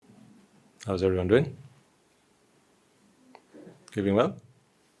How's everyone doing? Keeping well?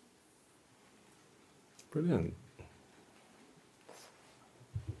 Brilliant.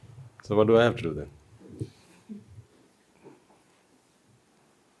 So what do I have to do then?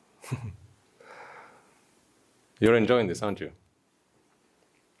 You're enjoying this, aren't you?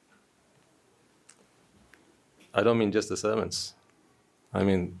 I don't mean just the sermons. I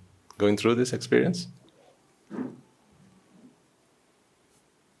mean going through this experience.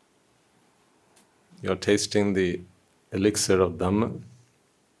 You're tasting the elixir of Dhamma.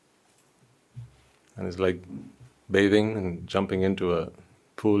 And it's like bathing and jumping into a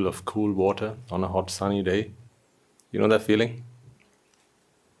pool of cool water on a hot sunny day. You know that feeling?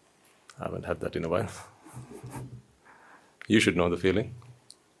 I haven't had that in a while. You should know the feeling.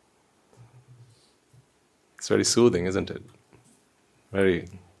 It's very soothing, isn't it? Very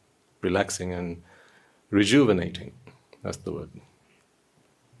relaxing and rejuvenating. That's the word.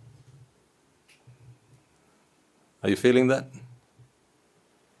 Are you feeling that?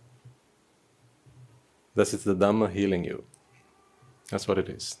 Thus it's the Dhamma healing you. That's what it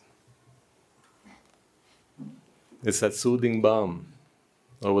is. It's that soothing balm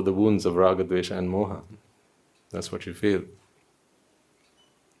over the wounds of Raga, Dvesha and Moha. That's what you feel.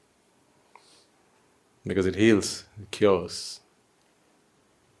 Because it heals, it cures.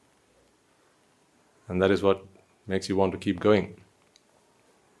 And that is what makes you want to keep going.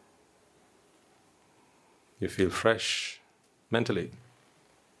 You feel fresh mentally.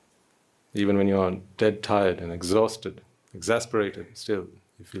 Even when you're dead tired and exhausted, exasperated, still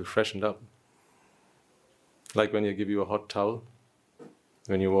you feel freshened up. Like when you give you a hot towel,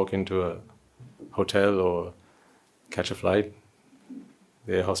 when you walk into a hotel or catch a flight,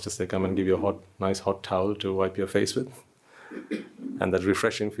 the air hostess, they come and give you a nice hot towel to wipe your face with. And that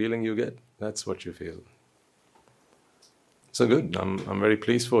refreshing feeling you get, that's what you feel. So good, I'm very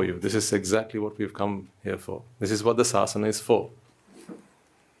pleased for you. This is exactly what we've come here for. This is what the sasana is for.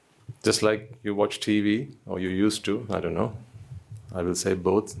 Just like you watch TV, or you used to, I don't know. I will say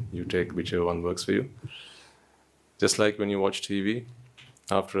both, you take whichever one works for you. Just like when you watch TV,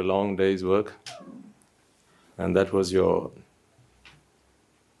 after a long day's work, and that was your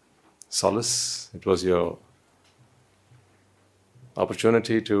solace, it was your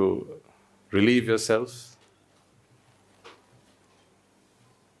opportunity to relieve yourself.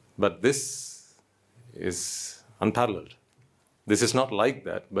 But this is unparalleled. This is not like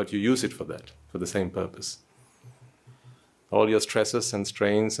that, but you use it for that, for the same purpose. All your stresses and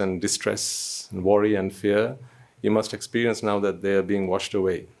strains and distress and worry and fear, you must experience now that they are being washed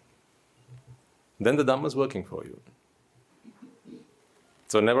away. Then the Dhamma is working for you.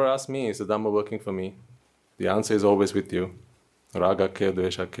 So never ask me, is the Dhamma working for me? The answer is always with you. Raga ke,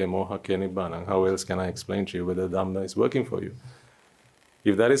 dvesha ke, moha ke, nibbana. How else can I explain to you whether the Dhamma is working for you?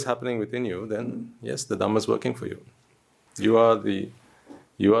 If that is happening within you, then yes, the Dhamma is working for you. You are the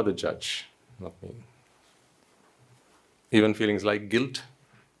judge, not me. Even feelings like guilt,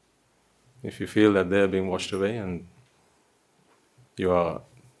 if you feel that they are being washed away and the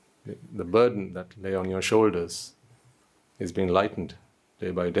burden that lay on your shoulders is being lightened day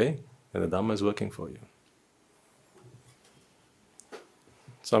by day, then the Dhamma is working for you.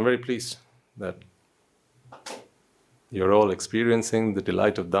 So I'm very pleased that you're all experiencing the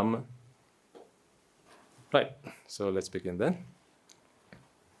delight of Dhamma. Right, so let's begin then.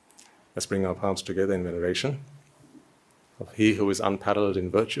 Let's bring our palms together in veneration of He who is unparalleled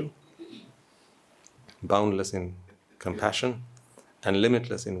in virtue, boundless in compassion, and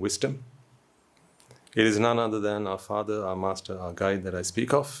limitless in wisdom. It is none other than our Father, our Master, our Guide that I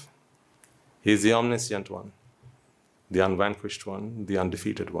speak of. He is the omniscient one, the unvanquished one, the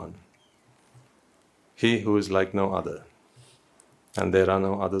undefeated one. He who is like no other, and there are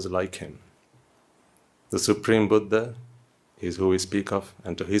no others like him. The Supreme Buddha is who we speak of,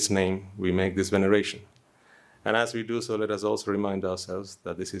 and to his name we make this veneration. And as we do so, let us also remind ourselves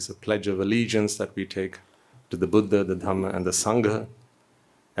that this is a pledge of allegiance that we take to the Buddha, the Dhamma, and the Sangha,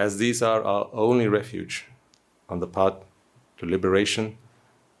 as these are our only refuge on the path to liberation,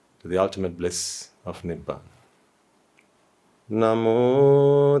 to the ultimate bliss of Nibbana.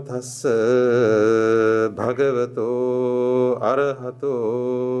 Namo tassa bhagavato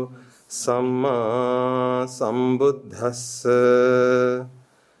arahato samma sambuddhassa.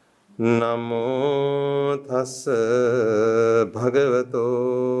 Namo tassa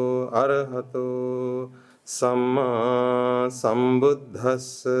bhagavato arahato samma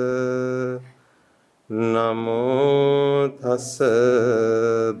sambuddhassa. Namo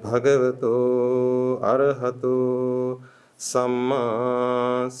tassa bhagavato arahato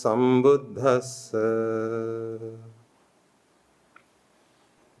samma sambuddhassa.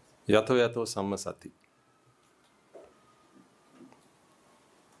 Yato yato sammasati.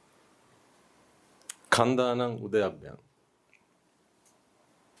 Khandanang udayabhyam.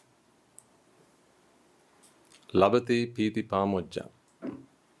 Labati piti pamojja.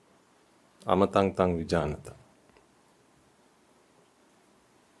 Amatang tang vijanata.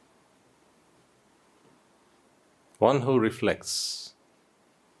 One who reflects.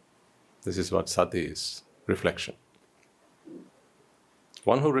 This is what sati is, reflection.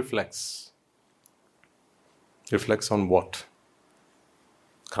 One who reflects. Reflects on what?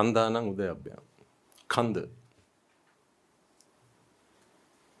 Khandanang udayabhyam. Khanda.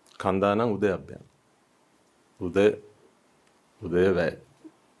 Khandanang udayabhyam. Udayavaya.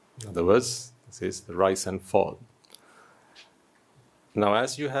 In other words, this is the rise and fall. Now,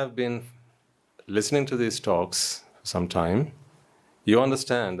 as you have been listening to these talks for some time, you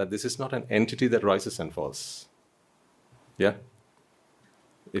understand that this is not an entity that rises and falls. Yeah?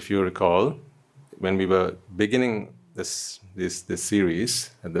 If you recall, when we were beginning this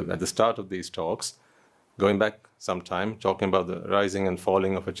series, at the start of these talks, going back some time, talking about the rising and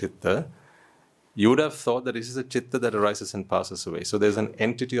falling of a chitta, you would have thought that this is a chitta that arises and passes away. So there's an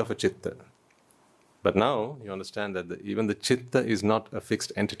entity of a chitta. But now you understand that even the chitta is not a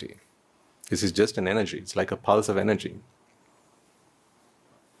fixed entity. This is just an energy. It's like a pulse of energy.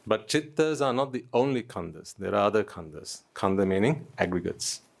 But chittas are not the only khandas. There are other khandas. Khanda meaning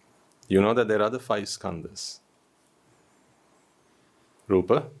aggregates. You know that there are the 5 skandhas.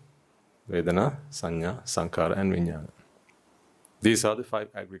 Rupa, Vedana, Sanya, Sankhara and Vijnana. These are the 5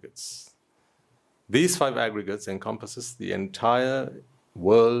 aggregates. These 5 aggregates encompasses the entire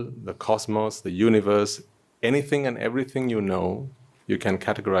world, the cosmos, the universe, anything and everything you know, you can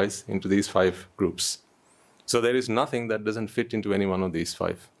categorize into these 5 groups. So there is nothing that doesn't fit into any one of these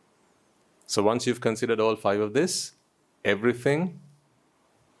 5. So once you've considered all 5 of this, everything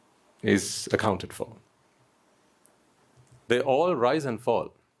is accounted for. They all rise and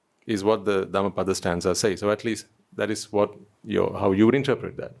fall, is what the Dhammapada stanza says. So at least that is what how you would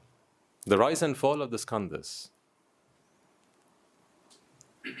interpret that. The rise and fall of the skandhas.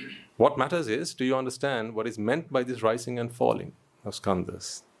 What matters is, do you understand what is meant by this rising and falling of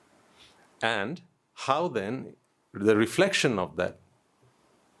skandhas? And how then the reflection of that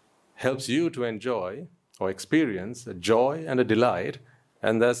helps you to enjoy or experience a joy and a delight.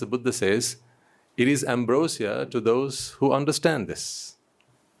 And as the Buddha says, it is ambrosia to those who understand this.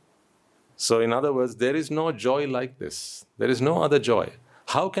 So in other words, there is no joy like this. There is no other joy.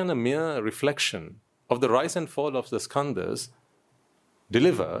 How can a mere reflection of the rise and fall of the skandhas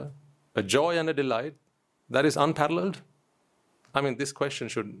deliver a joy and a delight that is unparalleled? I mean, this question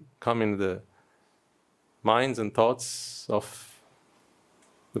should come in the minds and thoughts of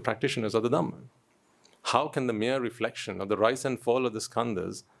the practitioners of the Dhamma. How can the mere reflection of the rise and fall of the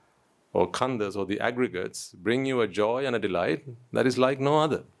skandhas or khandas or the aggregates bring you a joy and a delight that is like no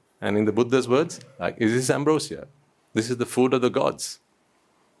other? And in the Buddha's words, like, this is ambrosia. This is the food of the gods.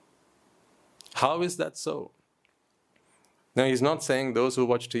 How is that so? Now, he's not saying those who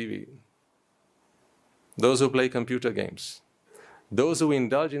watch TV, those who play computer games, those who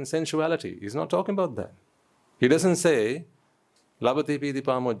indulge in sensuality. He's not talking about that. He doesn't say, labati piti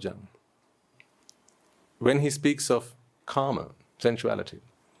pamojjam, when he speaks of karma, sensuality.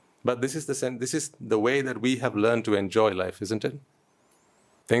 But this is the way that we have learned to enjoy life, isn't it?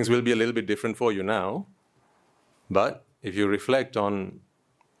 Things will be a little bit different for you now, but if you reflect on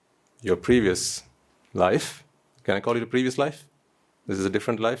your previous life, can I call it a previous life? This is a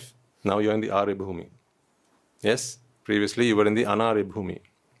different life. Now you're in the Arya Bhumi. Yes? Previously you were in the Anarya Bhumi,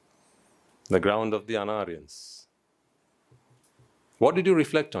 the ground of the Anaryans. What did you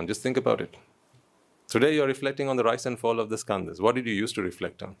reflect on? Just think about it. Today you're reflecting on the rise and fall of the skandhas. What did you used to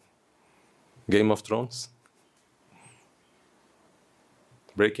reflect on? Game of Thrones?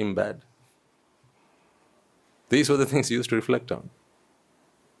 Breaking Bad? These were the things you used to reflect on.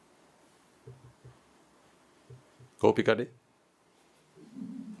 Gopika Day?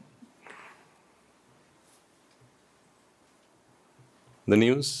 The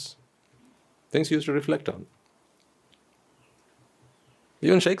news? Things you used to reflect on.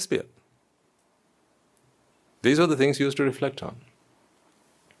 Even Shakespeare. These are the things you used to reflect on.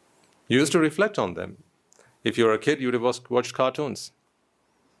 You used to reflect on them. If you were a kid, you would have watched cartoons,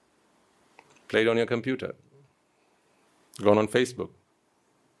 played on your computer, gone on Facebook.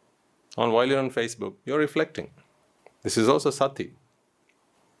 While you're on Facebook, you're reflecting. This is also sati,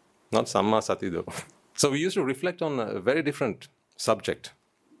 not samma sati though. So we used to reflect on a very different subject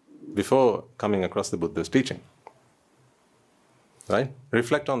before coming across the Buddha's teaching. Right?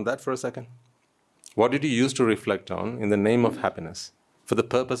 Reflect on that for a second. What did you use to reflect on in the name of happiness? for the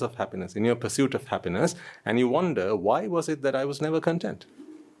purpose of happiness, in your pursuit of happiness, and you wonder, why was it that I was never content?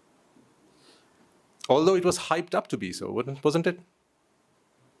 Although it was hyped up to be so, wasn't it?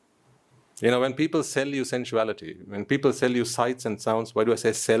 When people sell you sensuality, when people sell you sights and sounds, why do I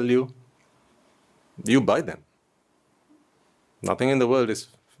say sell you? You buy them. Nothing in the world is,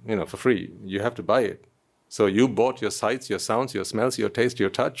 for free. You have to buy it. So you bought your sights, your sounds, your smells, your taste, your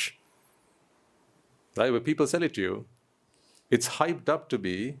touch. Right? When people sell it to you, it's hyped up to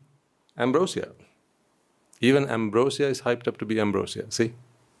be ambrosia. Even ambrosia is hyped up to be ambrosia. See?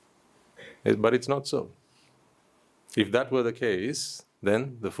 But it's not so. If that were the case,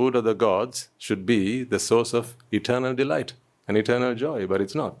 then the food of the gods should be the source of eternal delight and eternal joy, but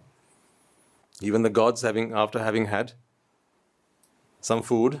it's not. Even the gods, after having had some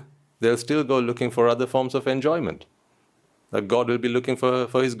food, they'll still go looking for other forms of enjoyment. The god will be looking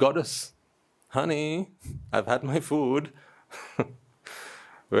for his goddess. Honey, I've had my food.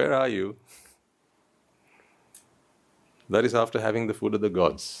 Where are you? That is after having the food of the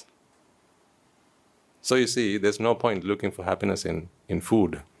gods. So you see, there's no point looking for happiness in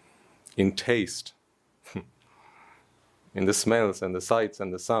food, in taste, in the smells and the sights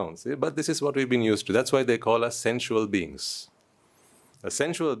and the sounds. But this is what we've been used to. That's why they call us sensual beings. A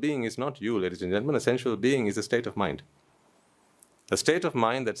sensual being is not you, ladies and gentlemen. A sensual being is a state of mind. A state of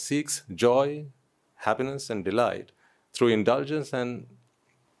mind that seeks joy, happiness, and delight through indulgence and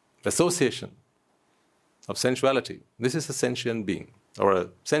association of sensuality. This is a sentient being, or a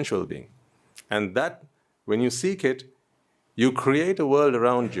sensual being. And that, when you seek it, you create a world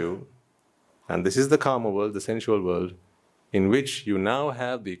around you, and this is the karma world, the sensual world, in which you now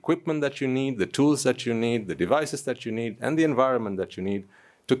have the equipment that you need, the tools that you need, the devices that you need, and the environment that you need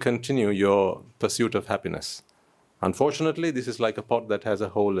to continue your pursuit of happiness. Unfortunately, this is like a pot that has a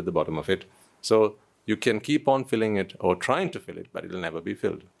hole at the bottom of it. So you can keep on filling it or trying to fill it, but it will never be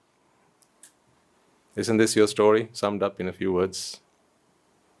filled. Isn't this your story, summed up in a few words?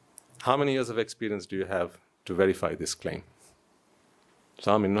 How many years of experience do you have to verify this claim?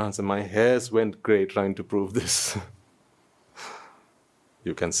 Swamin Wahanse, my hairs went grey trying to prove this.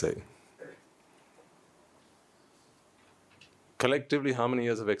 You can say. Collectively, how many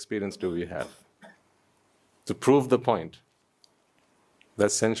years of experience do we have to prove the point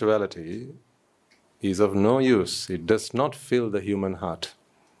that sensuality is of no use? It does not fill the human heart.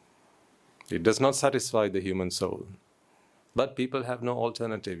 It does not satisfy the human soul. But people have no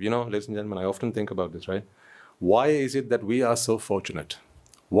alternative. Ladies and gentlemen, I often think about this, right? Why is it that we are so fortunate?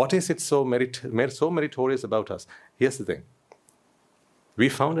 What is it so meritorious about us? Here's the thing. We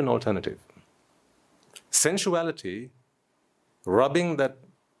found an alternative. Sensuality, rubbing that,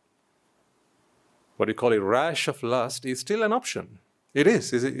 what do you call it, rash of lust, is still an option. It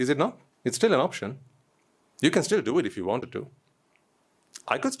is it not? It's still an option. You can still do it if you wanted to.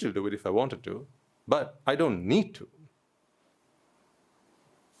 I could still do it if I wanted to, but I don't need to.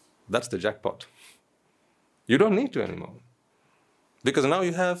 That's the jackpot. You don't need to anymore. Because now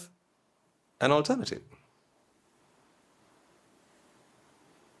you have an alternative.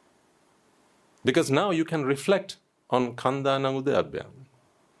 Because now you can reflect on Khandana Udayabhya.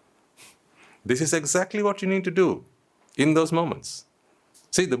 This is exactly what you need to do in those moments.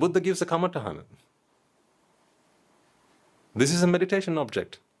 See, the Buddha gives a kamatahana. This is a meditation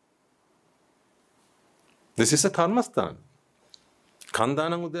object. This is a karmasthana.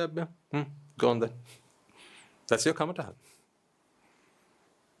 Khandana Udayabhya. Go on then. That's your kamatahana.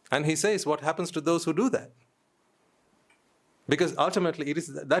 And he says, what happens to those who do that? Because ultimately it is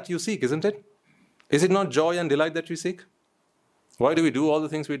that you seek, isn't it? Is it not joy and delight that we seek? Why do we do all the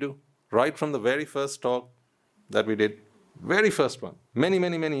things we do? Right from the very first talk that we did, very first one, many,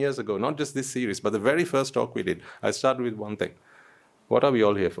 many, many years ago, not just this series, but the very first talk we did, I started with one thing. What are we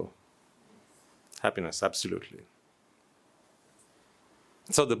all here for? Happiness, absolutely.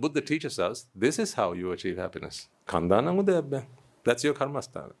 So the Buddha teaches us, this is how you achieve happiness. Khandana Udayabhya. That's your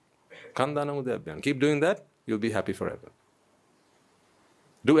karmasthana. Khandana Udayabhya. Keep doing that, you'll be happy forever.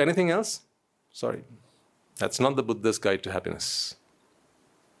 Do anything else? Sorry. That's not the Buddha's guide to happiness.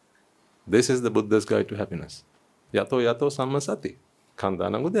 This is the Buddha's guide to happiness. Yato yato sammasati.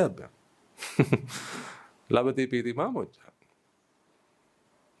 Khandana Udayabhya. Labati piti mamujja.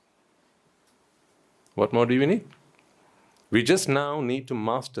 What more do we need? We just now need to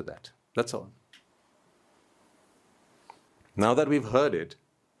master that. That's all. Now that we've heard it,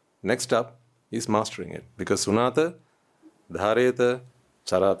 next up is mastering it. Because sunata, dhareta,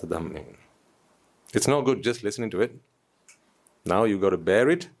 charata dhammin. It's no good just listening to it. Now you've got to bear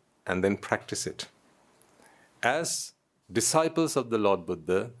it and then practice it. As disciples of the Lord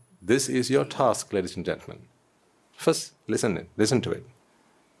Buddha, this is your task, ladies and gentlemen. First, listen to it.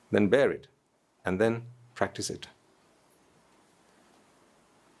 then bear it, and then practice it.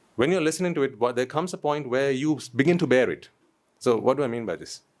 When you're listening to it, there comes a point where you begin to bear it. So what do I mean by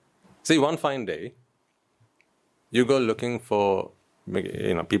this? See, one fine day, you go looking for,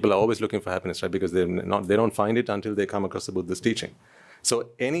 people are always looking for happiness, right? Because they don't find it until they come across the Buddha's teaching. So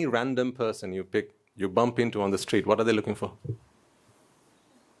any random person you pick, you bump into on the street, what are they looking for?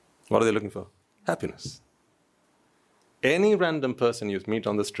 What are they looking for? Happiness. Any random person you meet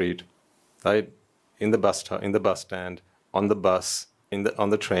on the street, right? In the bus stand, on the bus, on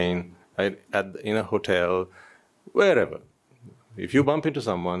the train, right? In a hotel, wherever. If you bump into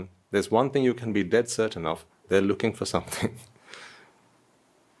someone, there's one thing you can be dead certain of: they're looking for something.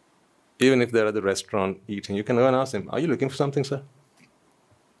 Even if they're at the restaurant eating, you can go and ask them, "Are you looking for something, sir?"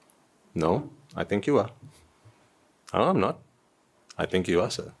 "No, I think you are." "Oh, I'm not." "I think you are,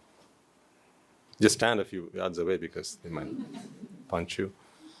 sir." Just stand a few yards away because they might punch you.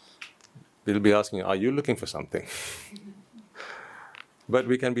 They'll be asking you, "Are you looking for something?" But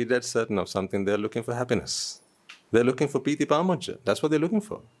we can be dead certain of something. They're looking for happiness. They're looking for piti pamojja. That's what they're looking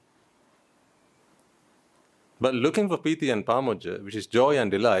for. But looking for piti and pamojja, which is joy and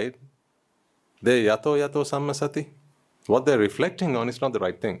delight, they yato sammasati. What they're reflecting on is not the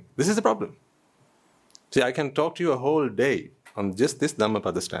right thing. This is the problem. See, I can talk to you a whole day on just this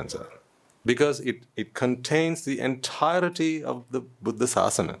Dhammapada stanza, because it contains the entirety of the Buddha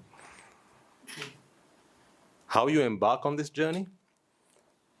Sasana. How you embark on this journey,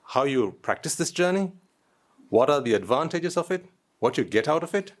 how you practice this journey, what are the advantages of it, what you get out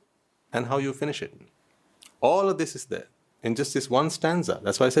of it, and how you finish it. All of this is there in just this one stanza.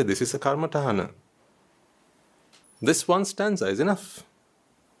 That's why I said this is a karma tahana. This one stanza is enough.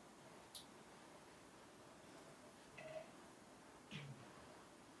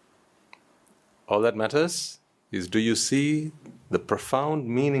 All that matters is, do you see the profound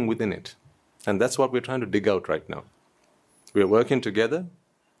meaning within it? And that's what we're trying to dig out right now. We're working together.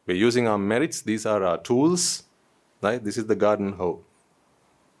 We're using our merits. These are our tools. Right? This is the garden hoe.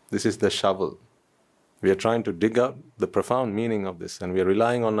 This is the shovel. We are trying to dig out the profound meaning of this, and we are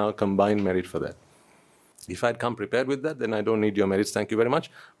relying on our combined merit for that. If I'd come prepared with that, then I don't need your merits, thank you very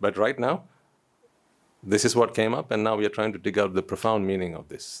much. But right now, this is what came up, and now we are trying to dig out the profound meaning of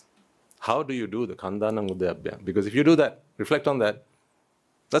this. How do you do the khandana udayabhya? Because if you do that, reflect on that,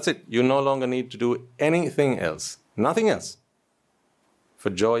 that's it. You no longer need to do anything else, nothing else, for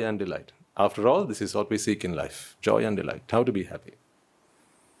joy and delight. After all, this is what we seek in life, joy and delight, how to be happy.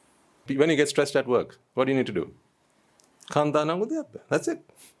 When you get stressed at work, what do you need to do? Khandana udayabhya, that's it.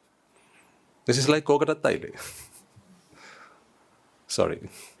 This is like Kokata Taile. Sorry.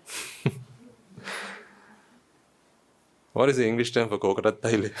 What is the English term for Kokata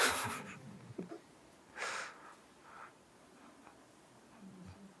Taile?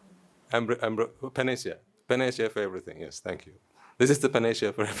 Panacea. Panacea for everything, yes, thank you. This is the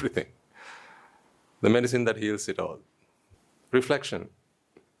panacea for everything. The medicine that heals it all. Reflection.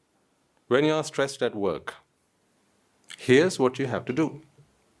 When you are stressed at work, here's what you have to do.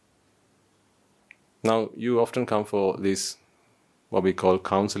 Now, you often come for these, what we call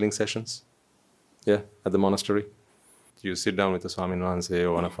counseling sessions, at the monastery. You sit down with the Swamin Wahanse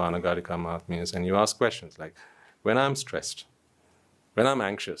or Anapana Garika Mahatmyas and you ask questions like, when I'm stressed, when I'm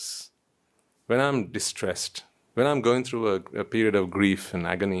anxious, when I'm distressed, when I'm going through a period of grief and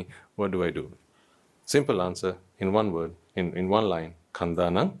agony, what do I do? Simple answer, in one word, in one line,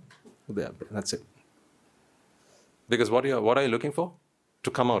 khandana udayabhya. That's it. Because what are you looking for?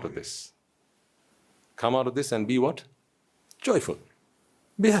 To come out of this. Come out of this and be what? Joyful.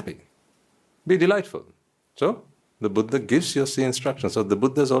 Be happy. Be delightful. So, the Buddha gives you the instructions. So, the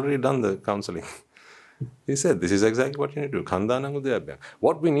Buddha has already done the counseling. He said, this is exactly what you need to do. Khandana udayabhya.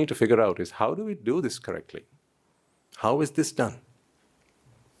 What we need to figure out is, how do we do this correctly? How is this done?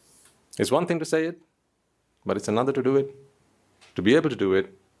 It's one thing to say it, but it's another to do it. To be able to do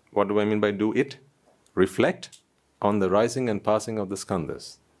it, what do I mean by do it? Reflect on the rising and passing of the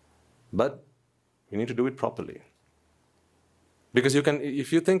skandhas. But you need to do it properly. Because you can,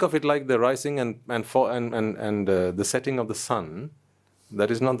 if you think of it like the rising and the setting of the sun, that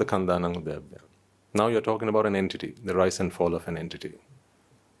is not the khandana udayabhya. Now you're talking about an entity, the rise and fall of an entity.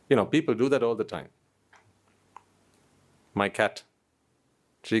 People do that all the time. My cat,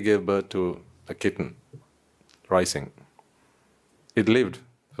 she gave birth to a kitten, rising. It lived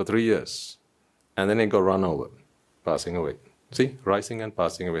for 3 years, and then it got run over, passing away. See, rising and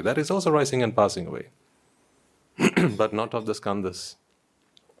passing away. That is also rising and passing away. But not of the skandhas.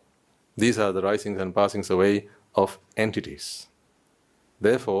 These are the risings and passings away of entities.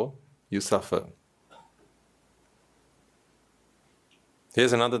 Therefore, you suffer.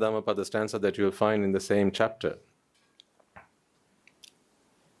 Here's another Dhammapada stanza that you will find in the same chapter.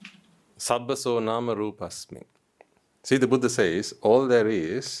 Sabbaso nama rupasmi. See, the Buddha says, all there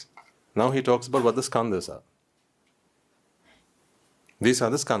is, now he talks about what the skandhas are. These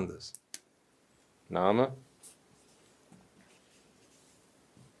are the skandhas. Nama,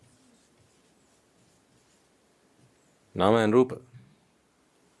 Nama and Rupa.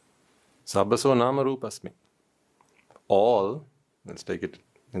 Sabbaso nama rupasmi. All, let's take it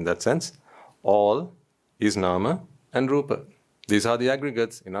in that sense, all is Nama and Rupa. These are the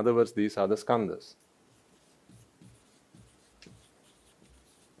aggregates. In other words, these are the skandhas.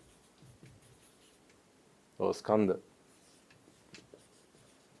 Or skandha.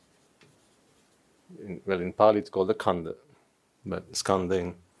 In Pali it's called the khandha, but skandha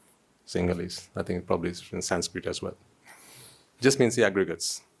in Sinhalese, I think it probably is in Sanskrit as well. Just means the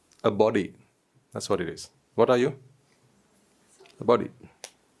aggregates. A body, that's what it is. What are you? A body.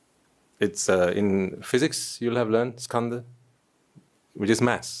 It's in physics you'll have learned skandha, which is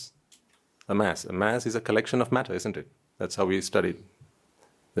mass. A mass. A mass is a collection of matter, isn't it? That's how we studied.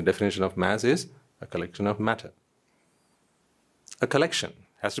 The definition of mass is a collection of matter. A collection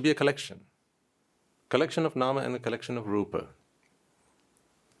has to be a collection. Collection of nama and a collection of rupa.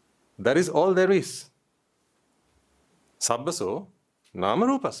 That is all there is. Sabbaso nama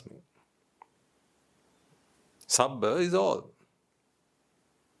rupasmi. Sabba is all.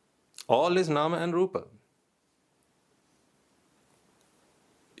 All is nama and rupa.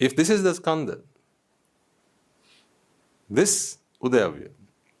 If this is the skandha, this Udayavya.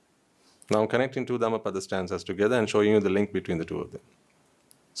 Now I'm connecting two Dhammapada stanzas together and showing you the link between the two of them.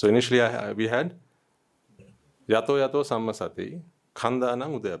 So initially we had Yato Yato Sammasati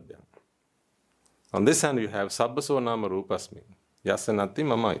Khandhanam Udayabhyam. On this hand you have Sabbaso Nama Rupasmi Yasanati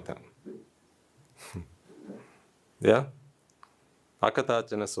Mamaitam. Yeah?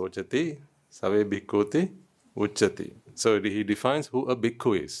 Akatachana Sochati Save Bhikkhoti Uchati. So he defines who a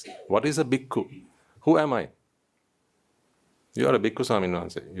bhikkhu is. What is a bhikkhu? Who am I? You are a bhikkhu,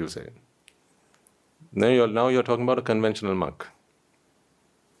 Swaminathan, you say. Now you're talking about a conventional monk.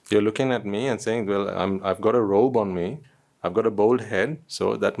 You're looking at me and saying, well, I've got a robe on me, I've got a bald head,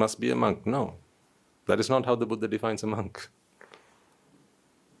 so that must be a monk. No, that is not how the Buddha defines a monk.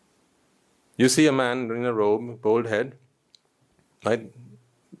 You see a man in a robe, bald head, right,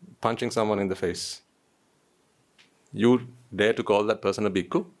 punching someone in the face. You dare to call that person a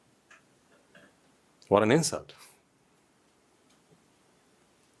bhikkhu? What an insult.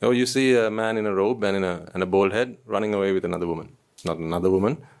 Or you see a man in a robe and a bald head running away with another woman. Not another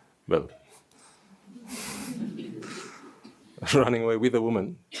woman, well, running away with a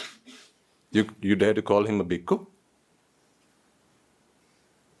woman. You dare to call him a bhikkhu?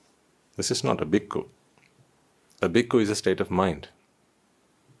 This is not a bhikkhu. A bhikkhu is a state of mind.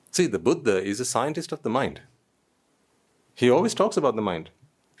 See, the Buddha is a scientist of the mind. He always talks about the mind.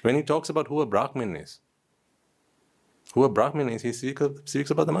 When he talks about who a Brahmin is, he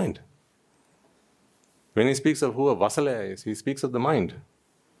speaks about the mind. When he speaks of who a Vasala is, he speaks of the mind.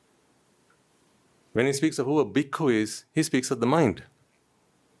 When he speaks of who a bhikkhu is, he speaks of the mind.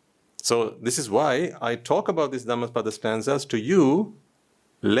 So this is why I talk about these Dhammapada stanzas to you,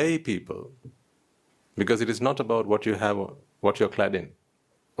 lay people. Because it is not about what you have, what you're clad in,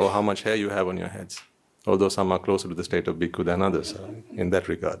 or how much hair you have on your heads. Although some are closer to the state of bhikkhu than others in that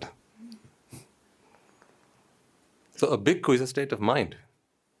regard. So a bhikkhu is a state of mind.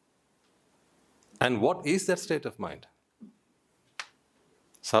 And what is that state of mind?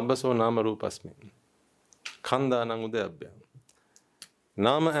 Sabbaso nama rupasmi. Khandhanam udayabhyam.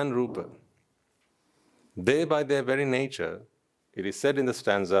 Nama and rupa. They by their very nature, it is said in the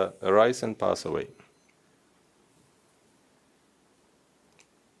stanza, arise and pass away.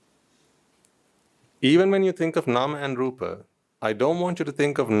 Even when you think of nama and rupa, I don't want you to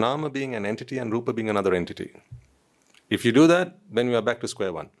think of nama being an entity and rupa being another entity. If you do that, then you are back to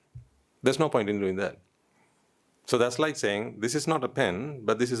square one. There's no point in doing that. So that's like saying, this is not a pen,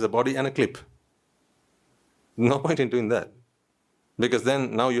 but this is a body and a clip. No point in doing that. Because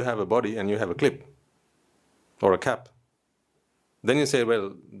then now you have a body and you have a clip. Or a cap. Then you say,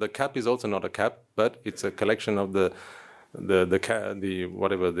 well, the cap is also not a cap, but it's a collection of the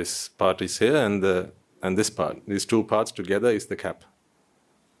whatever this part is here and this part. These two parts together is the cap.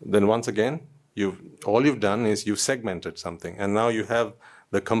 Then once again, all you've done is you've segmented something, and now you have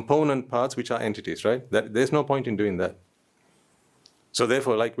the component parts which are entities, right? There's no point in doing that. So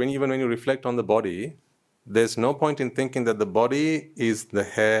therefore, like even when you reflect on the body, there's no point in thinking that the body is the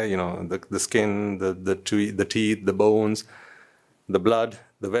hair, the skin, the teeth, the bones, the blood,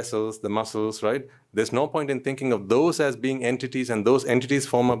 the vessels, the muscles, right? There's no point in thinking of those as being entities, and those entities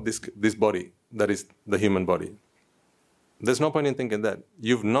form up this body, that is the human body. There's no point in thinking that.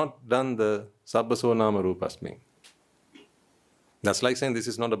 You've not done the sabbaso nama rupasmi. That's like saying this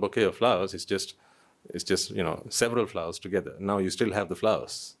is not a bouquet of flowers, it's just several flowers together. Now you still have the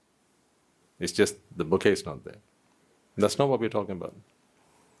flowers. It's just the bouquet is not there. That's not what we're talking about.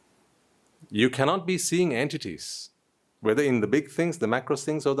 You cannot be seeing entities, whether in the big things, the macro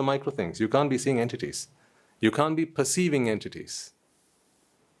things, or the micro things. You can't be seeing entities. You can't be perceiving entities.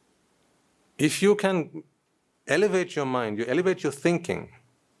 If you can elevate your mind, you elevate your thinking,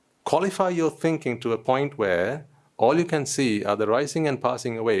 qualify your thinking to a point where all you can see are the rising and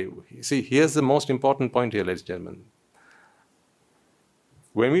passing away. See, here's the most important point here, ladies and gentlemen.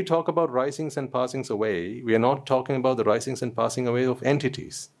 When we talk about risings and passings away, we are not talking about the risings and passing away of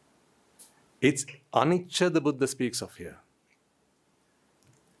entities. It's anicca the Buddha speaks of here.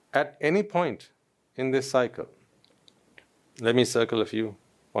 At any point in this cycle, let me circle a few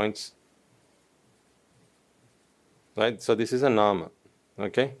points. Right? So this is a nama,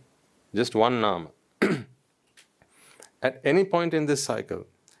 okay? Just one nama. At any point in this cycle,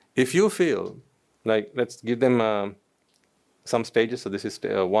 if you feel like, let's give them some stages. So this is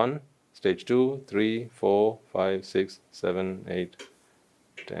 1, stage 2, 3, 4, 5, 6, 7, 8,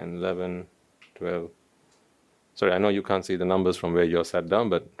 10, 11, 12. Sorry, I know you can't see the numbers from where you're sat down,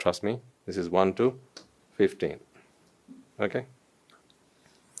 but trust me, this is 1 to 15. Okay?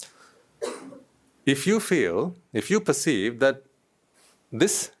 If you perceive that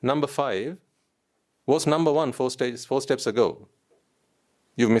this number 5 was number 1 4 steps ago,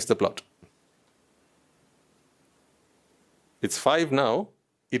 you've missed the plot. It's 5 now,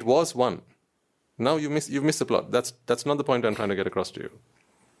 it was 1. Now you've missed the plot. That's not the point I'm trying to get across to you.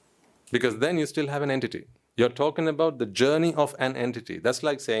 Because then you still have an entity. You're talking about the journey of an entity. That's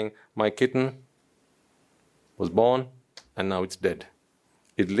like saying, my kitten was born and now it's dead.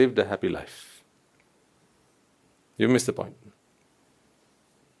 It lived a happy life. You missed the point.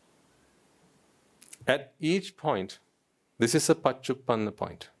 At each point, this is a Paccuppanna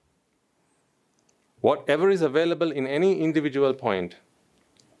point. Whatever is available in any individual point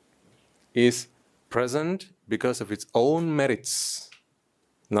is present because of its own merits.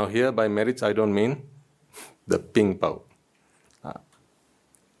 Now here, by merits, I don't mean the ping pao.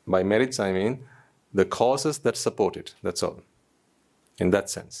 By merits, I mean the causes that support it. That's all. In that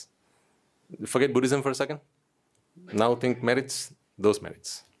sense. Forget Buddhism for a second. Now think merits, those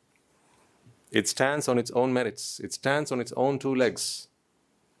merits. It stands on its own merits. It stands on its own 2 legs.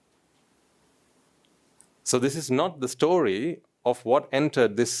 So this is not the story of what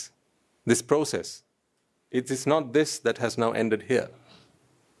entered this process. It is not this that has now ended here.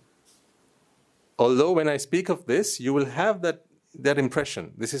 Although when I speak of this, you will have that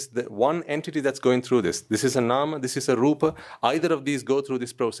impression. This is the one entity that's going through this. This is a nama, this is a rupa. Either of these go through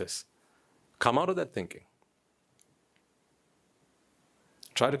this process. Come out of that thinking.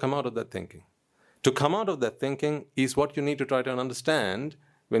 Try to come out of that thinking. To come out of that thinking is what you need to try to understand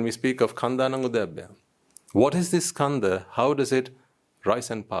when we speak of khandhanang udabbya. What is this skandha? How does it rise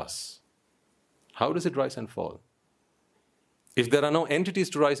and pass? How does it rise and fall? If there are no entities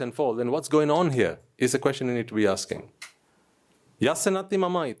to rise and fall, then what's going on here is a question you need to be asking. Yasanati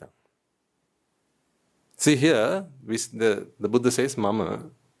mamaita. See here, the Buddha says mama,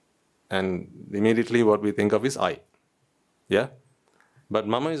 and immediately what we think of is I. Yeah? But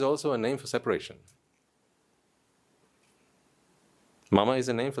mama is also a name for separation. Mama is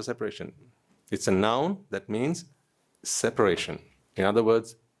a name for separation. It's a noun that means separation. In other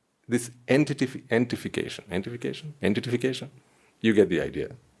words, this entitification. You get the idea.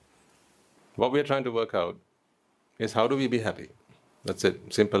 What we're trying to work out is how do we be happy? That's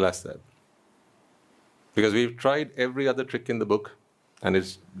it. Simple as that. Because we've tried every other trick in the book and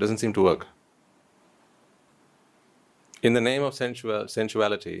it doesn't seem to work. In the name of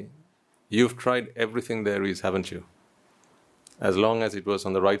sensuality, you've tried everything there is, haven't you? As long as it was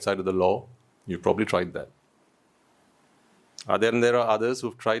on the right side of the law, you've probably tried that. There are others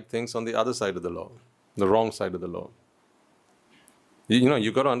who've tried things on the other side of the law, the wrong side of the law.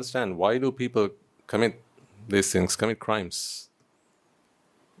 You've got to understand, why do people commit these things, commit crimes?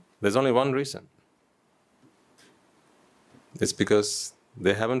 There's only one reason. It's because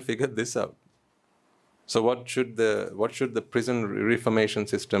they haven't figured this out. So what should the prison reformation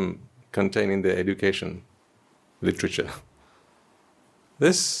system contain in the education literature?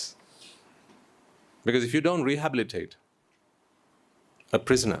 This. Because if you don't rehabilitate a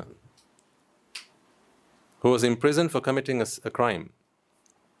prisoner who was imprisoned for committing a crime,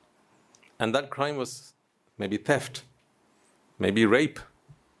 and that crime was maybe theft, maybe rape,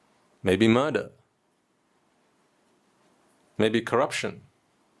 maybe murder, maybe corruption,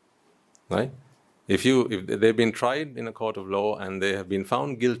 right? If they've been tried in a court of law and they have been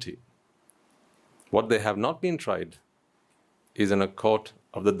found guilty, what they have not been tried is in a court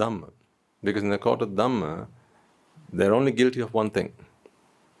of the Dhamma. Because in the court of Dhamma, they're only guilty of one thing.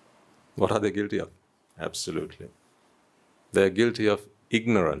 What are they guilty of? Absolutely. They're guilty of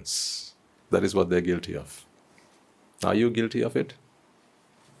ignorance. That is what they're guilty of. Are you guilty of it?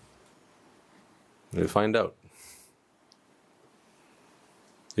 We'll find out.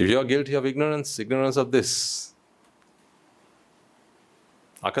 If you're guilty of ignorance of this,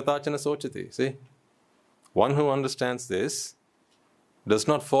 akatachana sochati, see? One who understands this does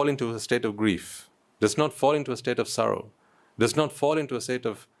not fall into a state of grief, does not fall into a state of sorrow, does not fall into a state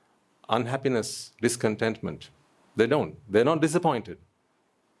of unhappiness, discontentment. They don't. They're not disappointed.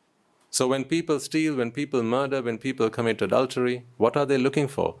 So when people steal, when people murder, when people commit adultery, what are they looking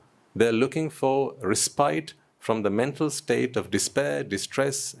for? They're looking for respite from the mental state of despair,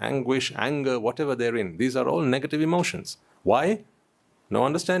 distress, anguish, anger, whatever they're in. These are all negative emotions. Why? No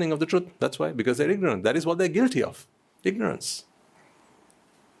understanding of the truth. That's why. Because they're ignorant. That is what they're guilty of. Ignorance.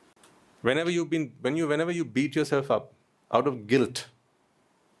 Whenever you beat yourself up out of guilt,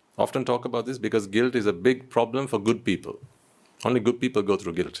 often talk about this because guilt is a big problem for good people. Only good people go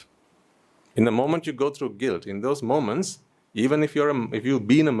through guilt. In the moment you go through guilt, in those moments, even if you've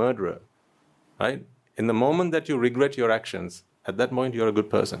been a murderer, right? In the moment that you regret your actions, at that moment you're a good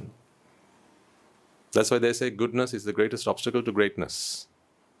person. That's why they say goodness is the greatest obstacle to greatness.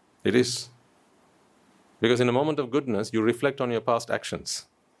 It is. Because in a moment of goodness, you reflect on your past actions.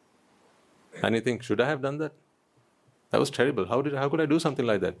 And you think, should I have done that? That was terrible. How could I do something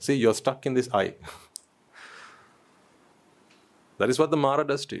like that? See, you're stuck in this I. That is what the Mara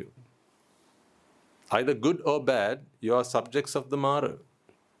does to you. Either good or bad, you are subjects of the Mara.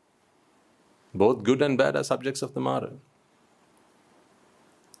 Both good and bad are subjects of the Mara.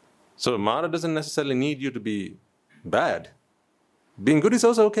 So Mara doesn't necessarily need you to be bad. Being good is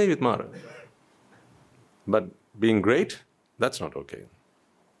also okay with Mara. But being great, that's not okay.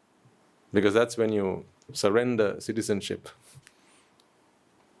 Because that's when you surrender citizenship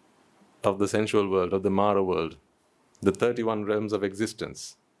of the sensual world, of the Mara world, the 31 realms of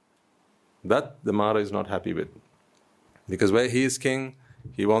existence. That the Mara is not happy with. Because where he is king,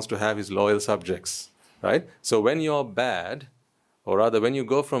 he wants to have his loyal subjects, right? So when you're bad, or rather when you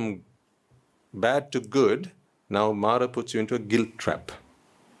go from bad to good, now Mara puts you into a guilt trap.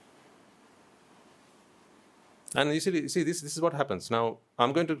 And you see this is what happens. Now,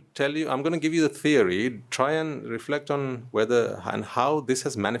 I'm going to give you the theory, try and reflect on whether and how this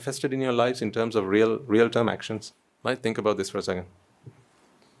has manifested in your lives in terms of real-term actions. Right? Think about this for a second.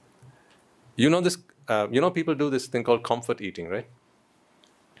 You know this, people do this thing called comfort eating, right?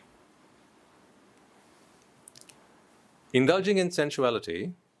 Indulging in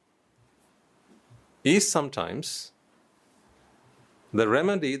sensuality is sometimes the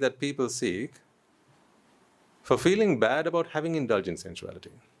remedy that people seek for feeling bad about having indulged in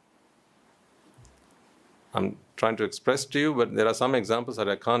sensuality. I'm trying to express to you, but there are some examples that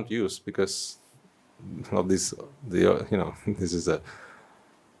I can't use because of this. This is a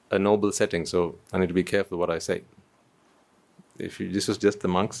noble setting, so I need to be careful what I say. If this was just the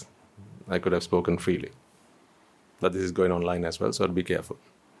monks, I could have spoken freely. But this is going online as well, so I'll be careful.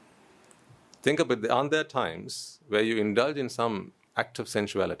 Think about aren't there times where you indulge in some act of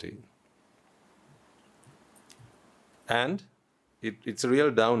sensuality and it's a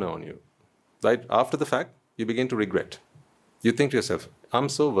real downer on you. Right? After the fact, you begin to regret. You think to yourself, I'm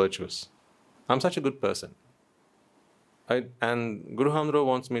so virtuous. I'm such a good person. Right? And Guru Hamdro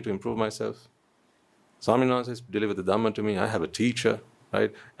wants me to improve myself. Swaminathan says, deliver the Dhamma to me. I have a teacher.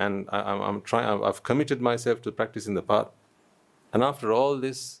 Right? And I've committed myself to practicing the path. And after all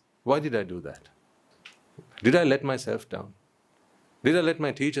this, why did I do that? Did I let myself down? Did I let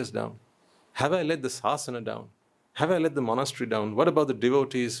my teachers down? Have I let the sasana down? Have I let the monastery down? What about the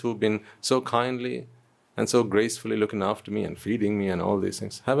devotees who've been so kindly and so gracefully looking after me and feeding me and all these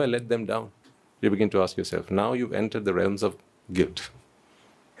things? Have I let them down? You begin to ask yourself. Now you've entered the realms of guilt.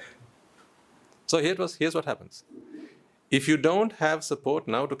 So here's what happens. If you don't have support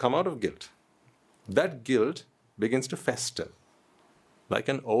now to come out of guilt, that guilt begins to fester. Like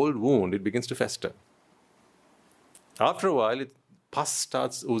an old wound, it begins to fester. After a while, pus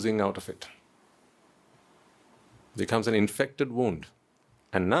starts oozing out of it. It becomes an infected wound.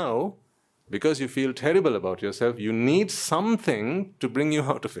 And now, because you feel terrible about yourself, you need something to bring you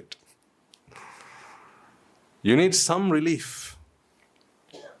out of it. You need some relief.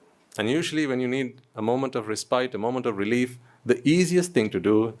 And usually when you need a moment of respite, a moment of relief, the easiest thing to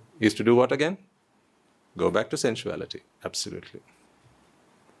do is to do what again? Go back to sensuality. Absolutely.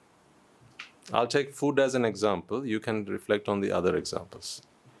 I'll take food as an example. You can reflect on the other examples.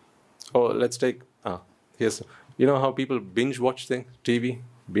 Or let's take, here's, you know how people binge watch TV?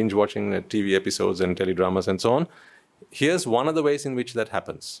 Binge watching TV episodes and teledramas and so on. Here's one of the ways in which that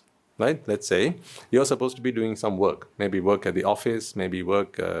happens, right? Let's say you're supposed to be doing some work, maybe work at the office, maybe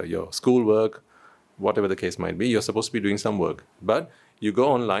work, your school work, whatever the case might be. You're supposed to be doing some work, but you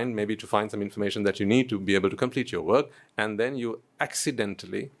go online maybe to find some information that you need to be able to complete your work, and then you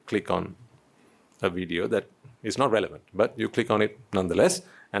accidentally click on a video that is not relevant, but you click on it nonetheless,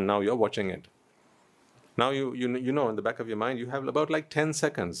 and now you're watching it. Now you know in the back of your mind you have about like 10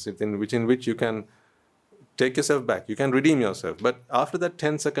 seconds in which you can take yourself back, you can redeem yourself. But after that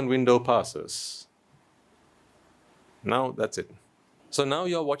 10-second window passes, now that's it. So now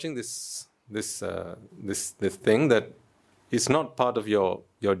you're watching this thing that is not part of your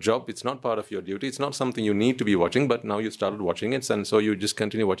job, it's not part of your duty, it's not something you need to be watching, but now you started watching it, and so you just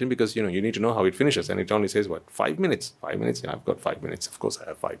continue watching because you need to know how it finishes, and it only says what, 5 minutes? 5 minutes? Yeah, I've got 5 minutes. Of course I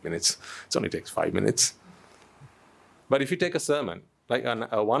have 5 minutes. It only takes 5 minutes. But if you take a sermon, like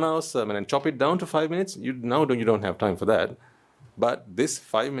a 1 hour sermon, and chop it down to 5 minutes, you don't have time for that. But this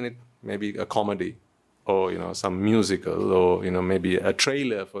 5 minute, maybe a comedy, or some musical, or maybe a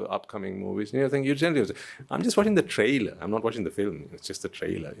trailer for upcoming movies. You tell yourself, I'm just watching the trailer. I'm not watching the film. It's just the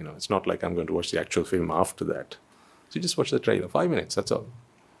trailer. It's not like I'm going to watch the actual film after that. So you just watch the trailer. 5 minutes. That's all.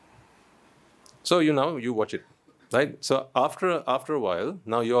 So you watch it, right? So after a while,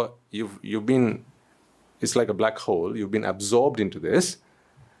 now you've been. It's like a black hole. You've been absorbed into this.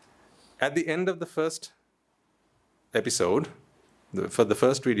 At the end of the first episode, for the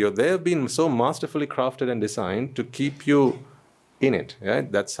first video, they have been so masterfully crafted and designed to keep you in it.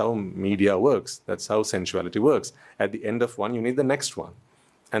 Right? That's how media works. That's how sensuality works. At the end of one, you need the next one.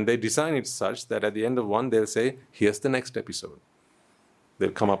 And they design it such that at the end of one, they'll say, here's the next episode.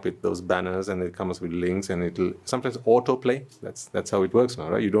 They'll come up with those banners, and they'll come up with links, and it'll sometimes autoplay. That's how it works now,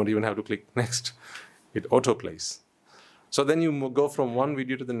 right? You don't even have to click next. It autoplays. So then you go from one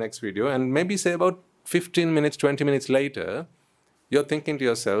video to the next video, and maybe say about 15 minutes, 20 minutes later, you're thinking to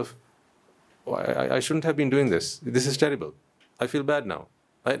yourself, oh, I shouldn't have been doing this. This is terrible. I feel bad now.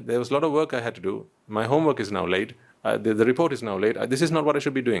 There was a lot of work I had to do. My homework is now late. The report is now late. This is not what I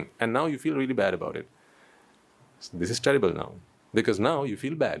should be doing. And now you feel really bad about it. So this is terrible now, because now you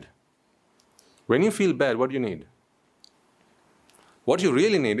feel bad. When you feel bad, what do you need? What you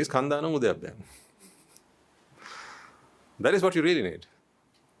really need is Khandana Udayabhyan. That is what you really need.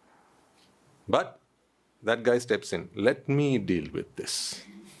 But that guy steps in. Let me deal with this.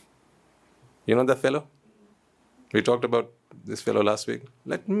 You know that fellow? We talked about this fellow last week.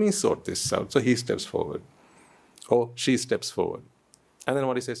 Let me sort this out. So he steps forward. Or she steps forward. And then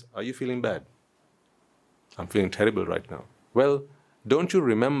what he says, are you feeling bad? I'm feeling terrible right now. Well, don't you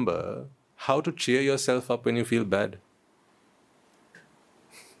remember how to cheer yourself up when you feel bad?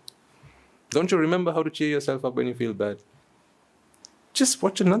 Don't you remember how to cheer yourself up when you feel bad? Just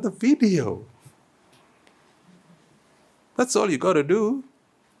watch another video. That's all you got to do.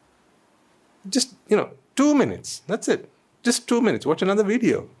 Just, 2 minutes. That's it. Just 2 minutes. Watch another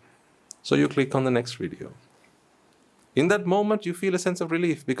video. So you click on the next video. In that moment, you feel a sense of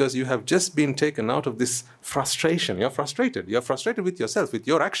relief because you have just been taken out of this frustration. You're frustrated. You're frustrated with yourself, with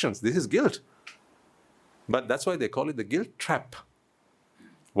your actions. This is guilt. But that's why they call it the guilt trap.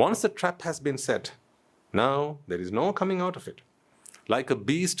 Once the trap has been set, now there is no coming out of it. Like a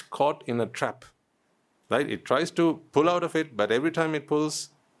beast caught in a trap, right? It tries to pull out of it, but every time it pulls,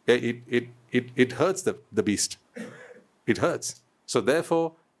 it hurts the beast. It hurts. So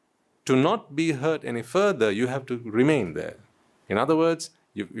therefore, to not be hurt any further, you have to remain there. In other words,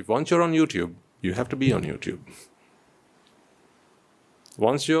 if once you're on YouTube, you have to be on YouTube.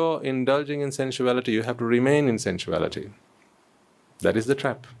 Once you're indulging in sensuality, you have to remain in sensuality. That is the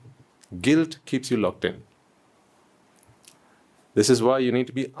trap. Guilt keeps you locked in. This is why you need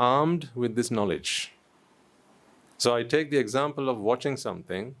to be armed with this knowledge. So I take the example of watching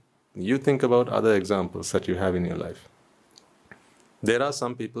something. You think about other examples that you have in your life. There are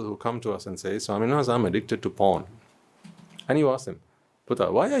some people who come to us and say, Swaminaz, I'm addicted to porn. And you ask them,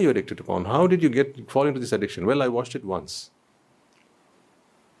 Putta, why are you addicted to porn? How did you fall into this addiction? Well, I watched it once.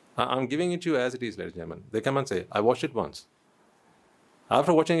 I'm giving it to you as it is, ladies and gentlemen. They come and say, I watched it once.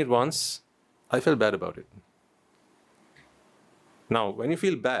 After watching it once, I felt bad about it. Now, when you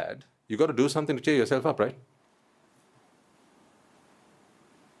feel bad, you got to do something to cheer yourself up, right?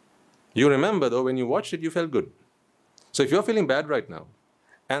 You remember, though, when you watched it, you felt good. So if you're feeling bad right now,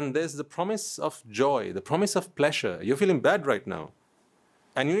 and there's the promise of joy, the promise of pleasure, you're feeling bad right now,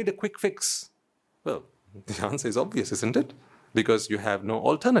 and you need a quick fix. Well, the answer is obvious, isn't it? Because you have no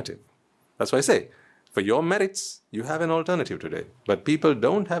alternative. That's why I say, for your merits, you have an alternative today. But people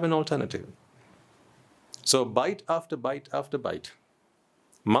don't have an alternative. So bite after bite after bite,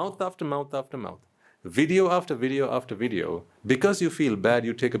 mouth after mouth after mouth, video after video after video, because you feel bad,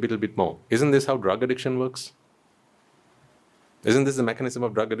 you take a little bit more. Isn't this how drug addiction works? Isn't this the mechanism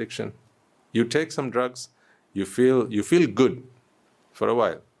of drug addiction? You take some drugs, you feel good for a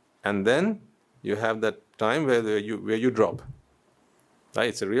while, and then you have that time where you drop. Right?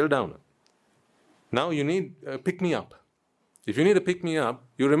 It's a real downer. Now you need a pick-me-up. If you need a pick-me-up,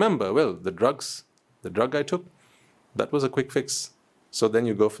 you remember, well, the drug I took, that was a quick fix. So then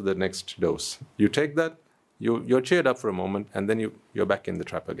you go for the next dose. You take that, you're cheered up for a moment, and then you're back in the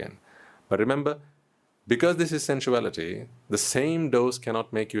trap again. But remember, because this is sensuality, the same dose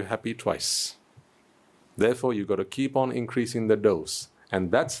cannot make you happy twice. Therefore, you've got to keep on increasing the dose.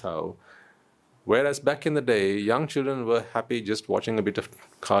 And that's how, whereas back in the day, young children were happy just watching a bit of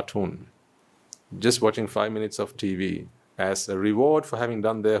cartoon, just watching 5 minutes of TV as a reward for having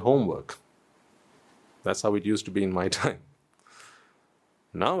done their homework. That's how it used to be in my time.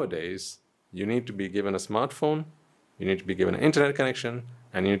 Nowadays, you need to be given a smartphone, you need to be given an internet connection,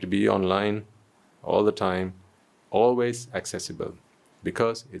 and you need to be online all the time, always accessible,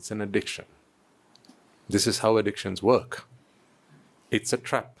 because it's an addiction. This is how addictions work. It's a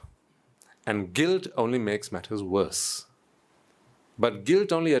trap. And guilt only makes matters worse. But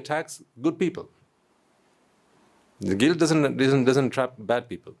guilt only attacks good people. The guilt doesn't trap bad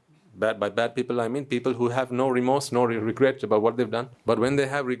people. By bad people, I mean people who have no remorse, no regret about what they've done. But when they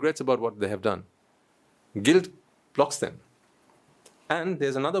have regrets about what they have done, guilt blocks them. And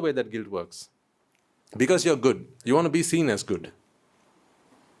there's another way that guilt works. Because you're good, you want to be seen as good.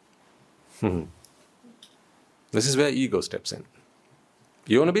 This is where ego steps in.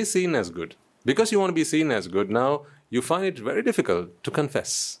 You want to be seen as good. Because you want to be seen as good, now you find it very difficult to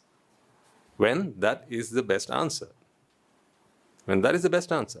confess. When that is the best answer. When that is the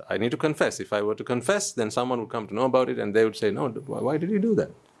best answer. I need to confess. If I were to confess, then someone would come to know about it and they would say, no, why did you do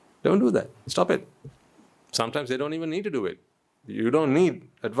that? Don't do that. Stop it. Sometimes they don't even need to do it. You don't need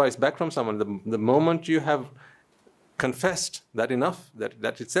advice back from someone. The moment you have confessed that enough,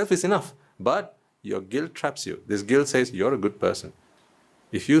 that itself is enough. But your guilt traps you. This guilt says you're a good person.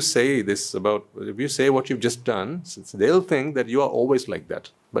 If you say what you've just done, they'll think that you are always like that.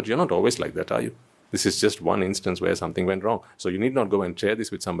 But you're not always like that, are you? This is just one instance where something went wrong. So you need not go and share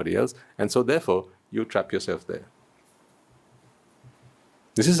this with somebody else. And so therefore, you trap yourself there.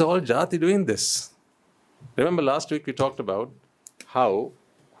 This is all Jati doing this. Remember last week we talked about how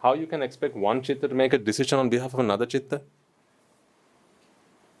you can expect one chitta to make a decision on behalf of another chitta.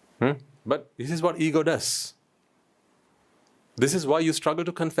 But this is what ego does. This is why you struggle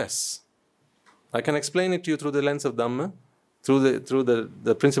to confess. I can explain it to you through the lens of Dhamma, through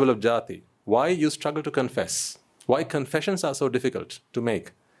the principle of Jati. Why you struggle to confess. Why confessions are so difficult to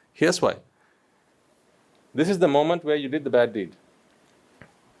make. Here's why. This is the moment where you did the bad deed.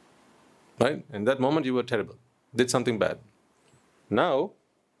 Right? In that moment you were terrible. Did something bad. Now,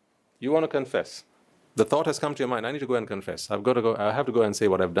 you want to confess. The thought has come to your mind, I need to go and confess. I have to go and say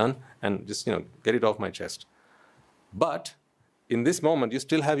what I've done and just, get it off my chest. But in this moment, you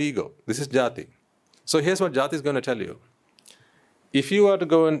still have ego. This is Jati. So here's what Jati is going to tell you. If you were to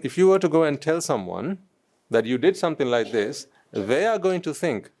go and tell someone that you did something like this, they are going to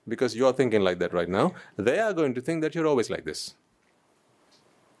think, because you are thinking like that right now, they are going to think that you're always like this.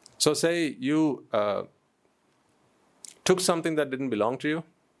 So say you took something that didn't belong to you,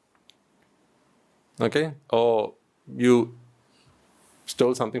 okay? Or you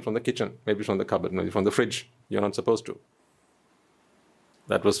stole something from the kitchen, maybe from the cupboard, maybe from the fridge. You're not supposed to.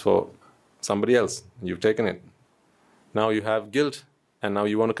 That was for somebody else. You've taken it. Now you have guilt, and now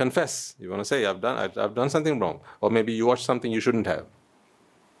you want to confess. You want to say, I've done something wrong. Or maybe you watched something you shouldn't have.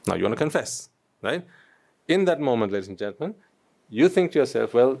 Now you want to confess, right? In that moment, ladies and gentlemen, you think to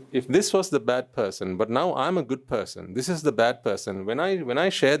yourself, well, if this was the bad person, but now I'm a good person, this is the bad person. When I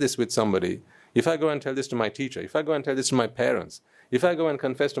share this with somebody, if I go and tell this to my teacher, if I go and tell this to my parents, if I go and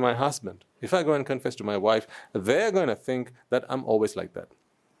confess to my husband, if I go and confess to my wife, they're going to think that I'm always like that.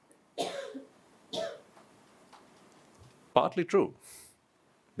 Partly true,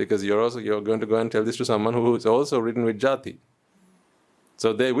 because you're going to go and tell this to someone who is also ridden with Jati.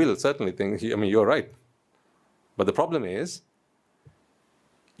 So they will certainly think, you're right. But the problem is,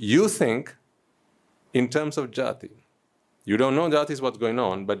 you think in terms of Jati. You don't know Jati is what's going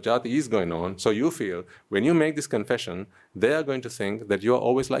on, but Jati is going on. So you feel, when you make this confession, they are going to think that you are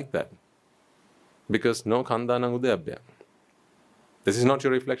always like that. Because no khandanang udayabhya. This is not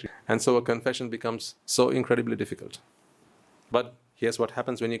your reflection. And so a confession becomes so incredibly difficult. But here's what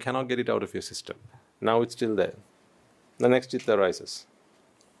happens when you cannot get it out of your system. Now it's still there. The next chitta arises.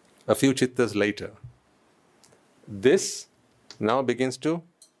 A few chittas later, this now begins to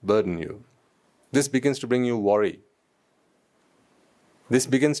burden you. This begins to bring you worry. This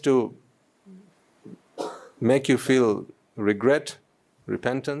begins to make you feel regret,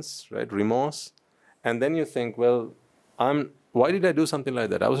 repentance, right, remorse. And then you think, well, why did I do something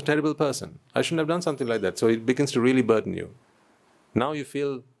like that? I was a terrible person. I shouldn't have done something like that. So it begins to really burden you. Now you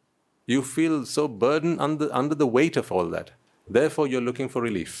feel so burdened under the weight of all that. Therefore, you're looking for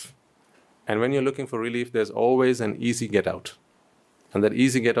relief. And when you're looking for relief, there's always an easy get out. And that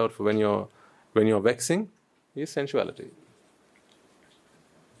easy get out for when you're vexing is sensuality.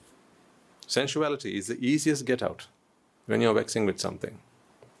 Sensuality is the easiest get out when you're vexing with something.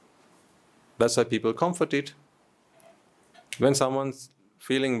 That's why people comfort it. When someone's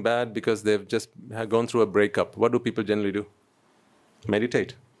feeling bad because they've just gone through a breakup, what do people generally do?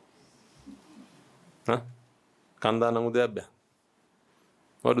 Meditate. Huh?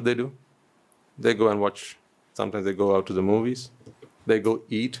 What do? They go and watch. Sometimes they go out to the movies. They go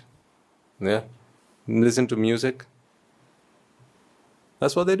eat. Yeah. Listen to music.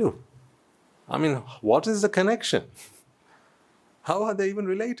 That's what they do. I mean, what is the connection? How are they even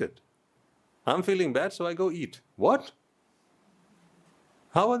related? I'm feeling bad, so I go eat. What?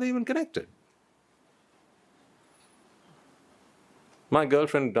 How are they even connected? My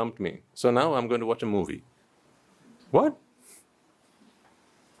girlfriend dumped me, so now I'm going to watch a movie. What?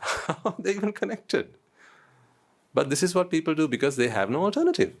 How are they even connected? But this is what people do because they have no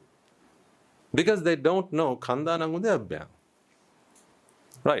alternative. Because they don't know Khandanangudayabhya.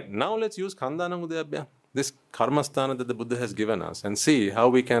 Right, now let's use Khandanangudayabhya, this karmasthana that the Buddha has given us, and see how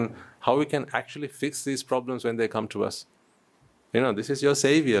we can actually fix these problems when they come to us. You know, this is your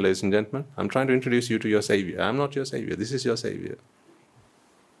savior, ladies and gentlemen. I'm trying to introduce you to your savior. I'm not your savior. This is your savior.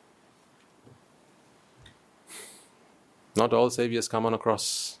 Not all saviors come on a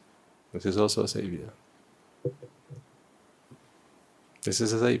cross. This is also a savior. This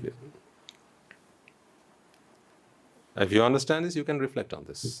is a savior. If you understand this, you can reflect on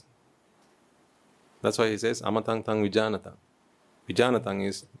this. That's why he says, amatang tang vijanatang. Vijanatang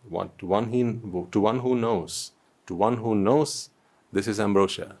is to one who knows. To one who knows, this is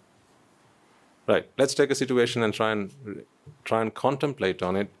ambrosia. Right, let's take a situation and try and contemplate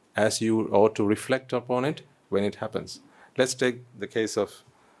on it as you ought to reflect upon it when it happens. Let's take the case of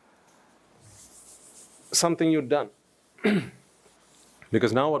something you've done.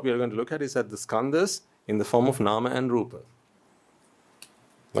 Because now what we are going to look at is at the skandhas in the form of nama and rupa.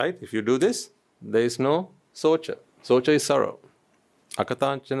 Right? If you do this, there is no socha. Socha is sorrow.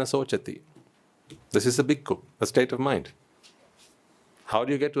 Akatanchana sochati. This is a bhikkhu, a state of mind. How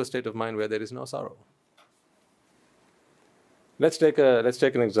do you get to a state of mind where there is no sorrow? Let's take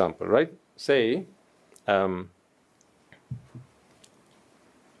an example, right? Say, I'll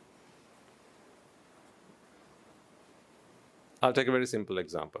take a very simple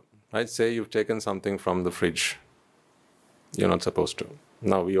example. Right? Say you've taken something from the fridge. You're not supposed to.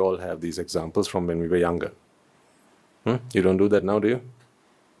 Now we all have these examples from when we were younger. You don't do that now, do you?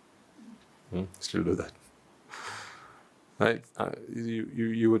 Still do that. Right?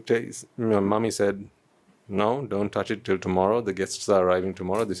 You would take. Mommy said, "No, don't touch it till tomorrow. The guests are arriving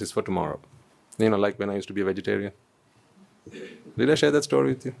tomorrow. This is for tomorrow." You know, like when I used to be a vegetarian. Did I share that story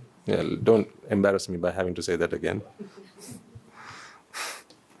with you? Yeah. Don't embarrass me by having to say that again.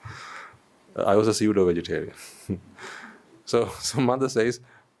 I was a pseudo-vegetarian. So mother says,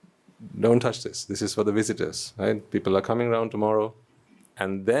 don't touch this. This is for the visitors. Right? People are coming around tomorrow,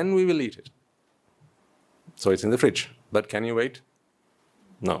 and then we will eat it. So it's in the fridge. But can you wait?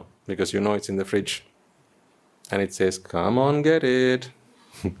 No, because you know it's in the fridge. And it says, come on, get it.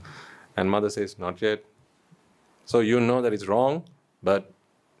 And mother says, not yet. So you know that it's wrong, but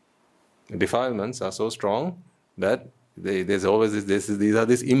defilements are so strong that there's always these are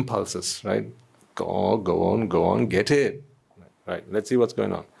these impulses, right? Go on, get it. Right, let's see what's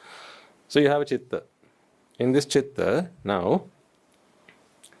going on. So you have a chitta. In this chitta, now,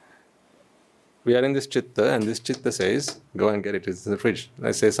 we are in this chitta, and this chitta says, go and get it, it's in the fridge.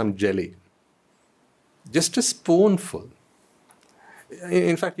 Let's say some jelly. Just a spoonful.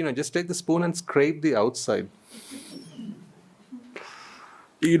 In fact, just take the spoon and scrape the outside.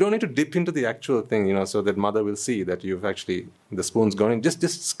 You don't need to dip into the actual thing, so that mother will see that you've actually, the spoon's gone in. Just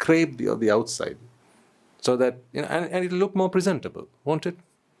scrape the outside. So that, and it'll look more presentable, won't it?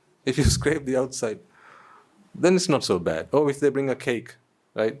 If you scrape the outside, then it's not so bad. Or if they bring a cake,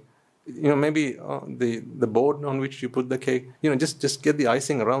 right? maybe the board on which you put the cake, just get the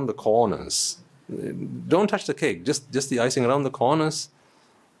icing around the corners. Don't touch the cake, just the icing around the corners.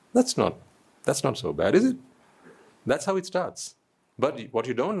 That's not so bad, is it? That's how it starts. But what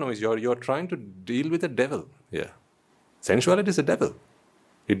you don't know is you're trying to deal with the devil here. Sensuality is a devil.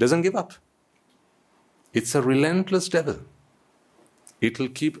 It doesn't give up. It's a relentless devil. It will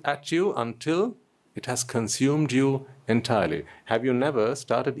keep at you until it has consumed you entirely. Have you never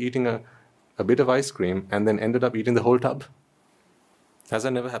started eating a bit of ice cream and then ended up eating the whole tub? Has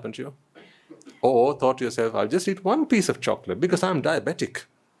that never happened to you? Or thought to yourself, I'll just eat one piece of chocolate because I'm diabetic.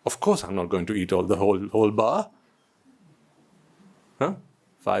 Of course I'm not going to eat the whole bar. Huh?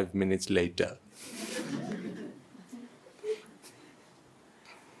 5 minutes later.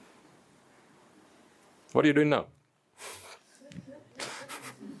 What are you doing now?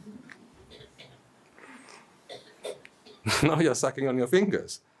 Now you're sucking on your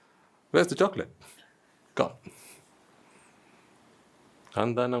fingers. Where's the chocolate? Gone.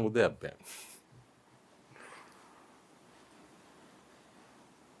 Khandana udayabhya.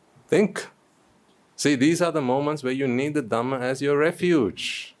 Think. See, these are the moments where you need the Dhamma as your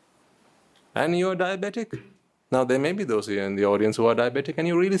refuge. And you're diabetic. Now, there may be those here in the audience who are diabetic and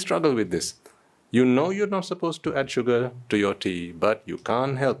you really struggle with this. You know you're not supposed to add sugar to your tea, but you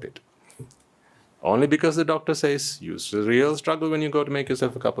can't help it. Only because the doctor says you real struggle when you go to make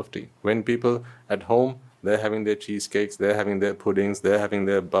yourself a cup of tea. When people at home, they're having their cheesecakes, they're having their puddings, they're having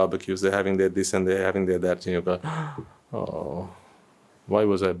their barbecues, they're having their this and they're having their that, and you go, oh, why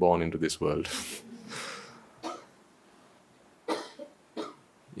was I born into this world?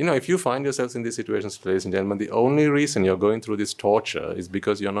 If you find yourselves in these situations, ladies and gentlemen, the only reason you're going through this torture is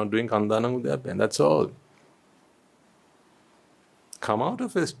because you're not doing Khandana udayabhya, and that's all. Come out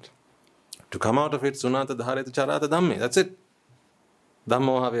of it. To come out of it, sunata dhareta charata dhamme. That's it.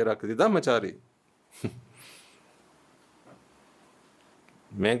 Dhammo have rakati dhammachari.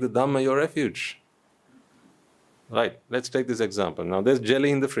 Make the Dhamma your refuge. Right, let's take this example. Now there's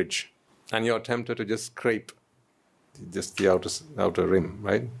jelly in the fridge and you're tempted to just scrape just the outer rim,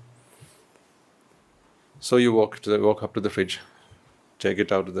 right? So you walk up to the fridge, take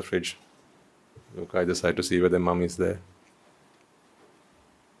it out of the fridge, look either side to see whether mum is there.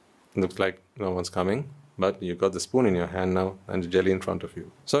 Looks like no one's coming, but you've got the spoon in your hand now and the jelly in front of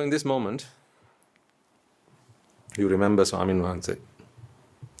you. So in this moment, you remember Swamin Wahanse.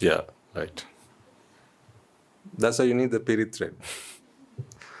 Yeah, right. That's why you need the pirit thread.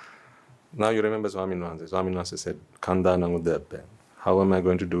 Now you remember Swamin Wahanse. Swamin Wahanse said, Khandana udayabhya. How am I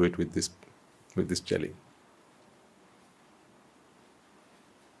going to do it with this jelly?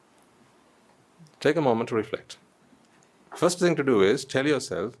 Take a moment to reflect. First thing to do is tell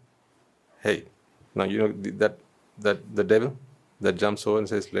yourself, hey, now that the devil that jumps over and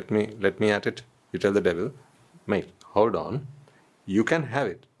says, let me at it. You tell the devil, mate, hold on. You can have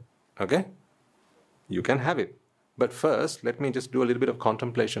it. Okay? You can have it. But first, let me just do a little bit of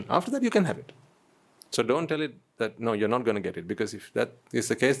contemplation. After that, you can have it. So don't tell it that, no, you're not going to get it. Because if that is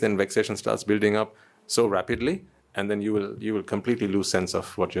the case, then vexation starts building up so rapidly, and then you will completely lose sense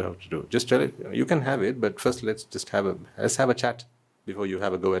of what you have to do. Just tell it, you can have it, but first let's have a chat before you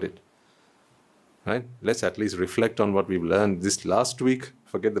have a go at it. Right? Let's at least reflect on what we've learned this last week.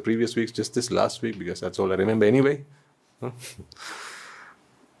 Forget the previous weeks, just this last week, because that's all I remember anyway. Huh?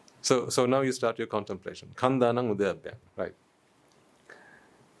 So now you start your contemplation. Khandana udayabhya. Right.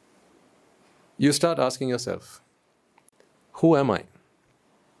 You start asking yourself, who am I?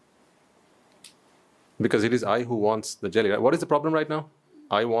 Because it is I who wants the jelly. Right? What is the problem right now?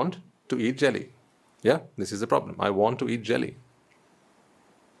 I want to eat jelly. Yeah, this is the problem. I want to eat jelly.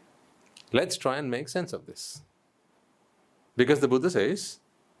 Let's try and make sense of this. Because the Buddha says,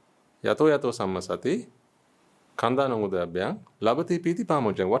 yato yato sammasati, khandana udayabhya, labati piti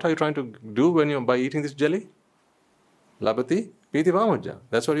pamojja. What are you trying to do by eating this jelly? Labati piti pamojja.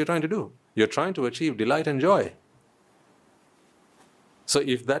 That's what you're trying to do. You're trying to achieve delight and joy. So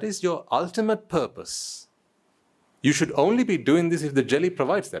if that is your ultimate purpose, you should only be doing this if the jelly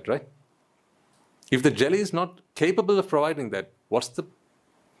provides that, right? If the jelly is not capable of providing that, what's the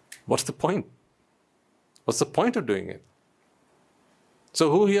point? What's the point of doing it?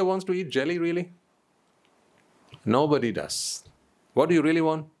 So who here wants to eat jelly really? Nobody does. What do you really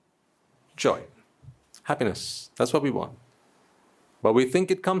want? Joy. Happiness. That's what we want. But we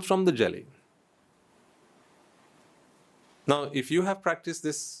think it comes from the jelly. Now, if you have practiced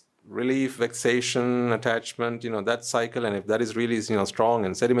this relief, vexation, attachment, that cycle, and if that is really, strong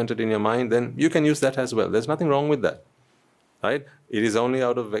and sedimented in your mind, then you can use that as well. There's nothing wrong with that. right? It is only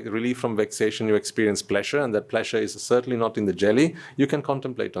out of relief from vexation you experience pleasure, and that pleasure is certainly not in the jelly. You can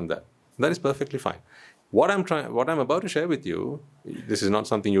contemplate on that. That is perfectly fine. What I'm about to share with you, this is not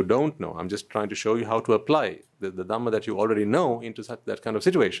something you don't know. I'm just trying to show you how to apply the Dhamma that you already know into that kind of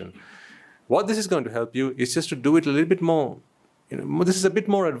situation. What this is going to help you is just to do it a little bit more, this is a bit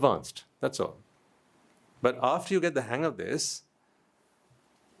more advanced, that's all. But after you get the hang of this,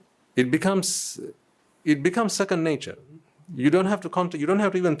 it becomes second nature. You don't have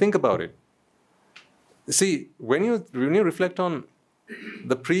to even think about it. See, when you reflect on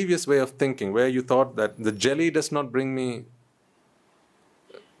the previous way of thinking, where you thought that the jelly does not bring me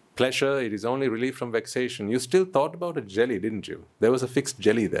pleasure, it is only relief from vexation, you still thought about a jelly, didn't you? There was a fixed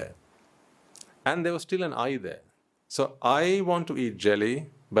jelly there. And there was still an I there. So I want to eat jelly,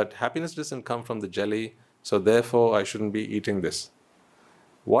 but happiness doesn't come from the jelly, so therefore I shouldn't be eating this.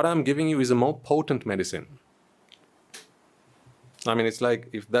 What I'm giving you is a more potent medicine. I mean, it's like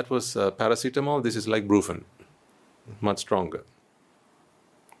if that was paracetamol, this is like Brufen, much stronger.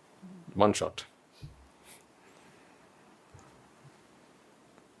 One shot.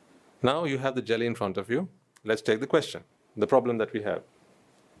 Now you have the jelly in front of you. Let's take the question, the problem that we have.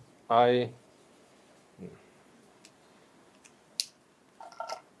 I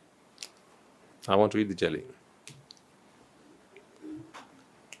want to eat the jelly.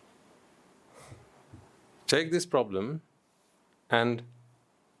 Take this problem and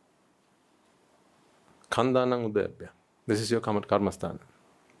Khandanang Udayabhya. This is your karmasthana.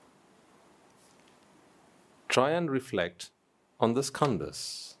 Try and reflect on the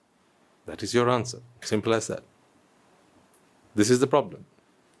skandhas. That is your answer. Simple as that. This is the problem.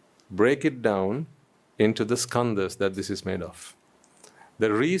 Break it down into the skandhas that this is made of.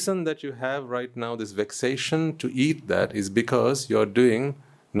 The reason that you have right now this vexation to eat that is because you're doing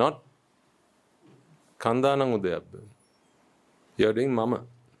not Khandanang Udayabhya. You're doing mama.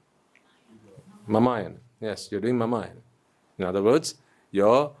 Mamayana. Yes, you're doing mamayana. In other words,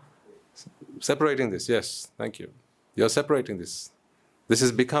 you're separating this. Yes, thank you. You're separating this. This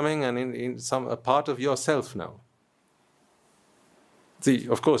is becoming a part of yourself now. See,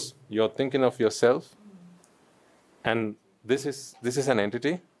 of course, you're thinking of yourself, and this is an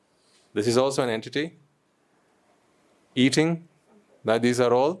entity. This is also an entity. Eating, that these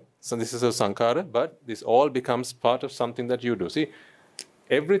are all. So this is a sankhara, but this all becomes part of something that you do. See,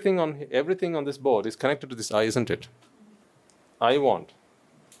 everything on this board is connected to this I, isn't it? I want.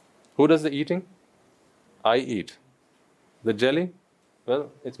 Who does the eating? I eat. The jelly?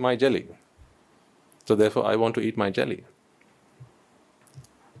 Well, it's my jelly. So therefore, I want to eat my jelly.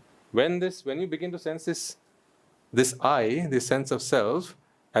 When you begin to sense this I, this sense of self,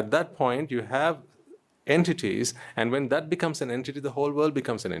 at that point you have entities, and when that becomes an entity, the whole world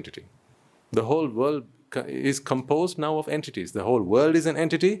becomes an entity. The whole world is composed now of entities. The whole world is an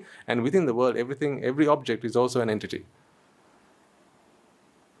entity, and within the world, every object is also an entity.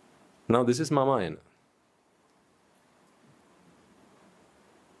 Now this is Mamayana.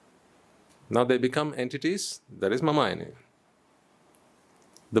 Now they become entities, that is Mamayana.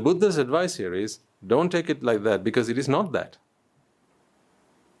 The Buddha's advice here is, don't take it like that, because it is not that.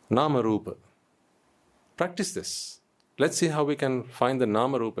 Nama Rupa. Practice this. Let's see how we can find the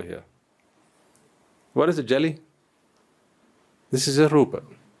Nama Rupa here. What is a jelly? This is a Rupa.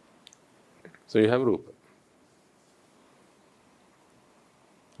 So you have Rupa.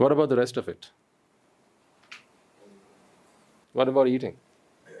 What about the rest of it? What about eating?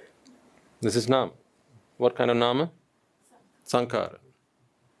 This is Nama. What kind of Nama? Sankhara.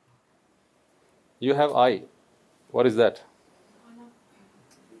 You have I. What is that?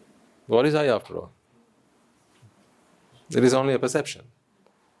 What is I after all? It is only a perception.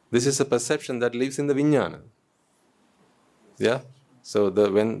 This is a perception that lives in the vijnana. Yeah? So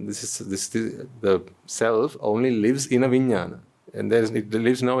the self only lives in a vijnana, and it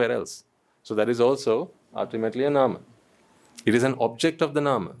lives nowhere else. So that is also ultimately a nama. It is an object of the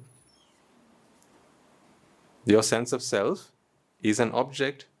nama. Your sense of self is an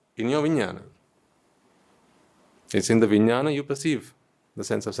object in your vijnana. It's in the vijnana you perceive the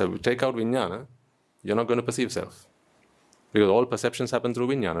sense of self. You take out vijnana, you're not going to perceive self. Because all perceptions happen through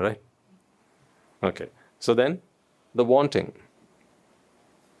vijnana, right? Okay. So then, the wanting.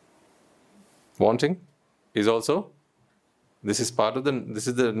 Wanting is also, this is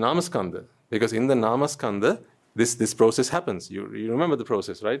the namaskandha. Because in the namaskandha, this process happens. You remember the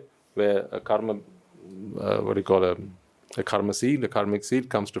process, right? Where a karma, a karma seed, a karmic seed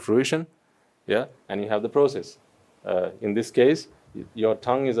comes to fruition, yeah, and you have the process. In this case, your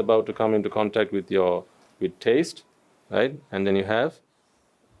tongue is about to come into contact with taste, right? And then you have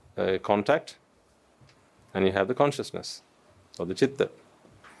contact, and you have the consciousness. or the chitta.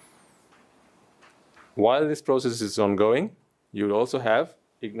 While this process is ongoing, you also have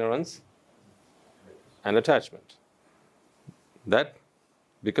ignorance and attachment. That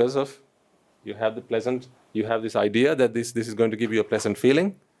because of you have this idea that this is going to give you a pleasant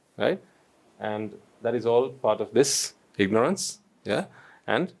feeling, right? And that is all part of this ignorance, yeah?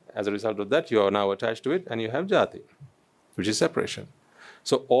 And as a result of that, you are now attached to it, and you have jati, which is separation.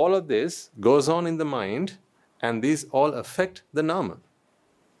 So all of this goes on in the mind, and these all affect the nama.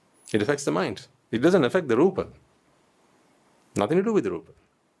 It affects the mind. It doesn't affect the rupa. Nothing to do with the rupa.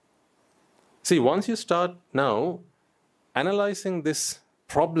 See, once you start now analyzing this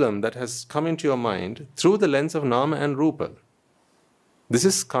problem that has come into your mind through the lens of nama and rupa, this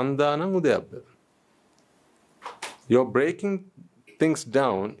is skandhana udayabba. You're breaking things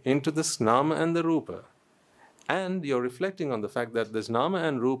down into this nama and the rupa. And you're reflecting on the fact that this nama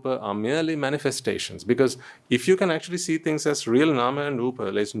and rupa are merely manifestations. Because if you can actually see things as real nama and rupa,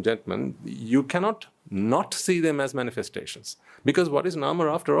 ladies and gentlemen, you cannot not see them as manifestations. Because what is nama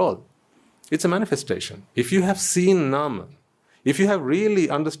after all? It's a manifestation. If you have seen nama, if you have really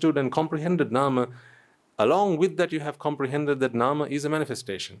understood and comprehended nama, along with that you have comprehended that nama is a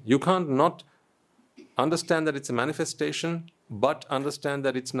manifestation. You can't not understand that it's a manifestation, but understand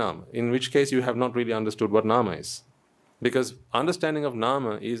that it's nama, in which case you have not really understood what nama is. Because understanding of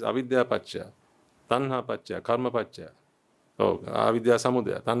nama is avidya pacca, tanha pacca, karma pacca, avidya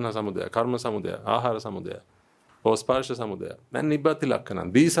samudaya, tanha samudaya, karma samudaya, ahara samudaya, or sparsha samudaya, and nibbati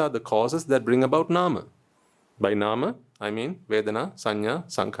lakkana. These are the causes that bring about nama. By nama, I mean Vedana, Sanya,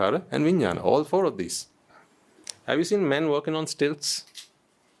 Sankhara, and Vijnana, all four of these. Have you seen men working on stilts?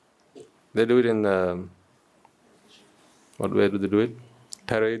 They do it in, where do they do it?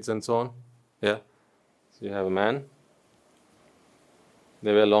 Parades and so on. Yeah. So you have a man.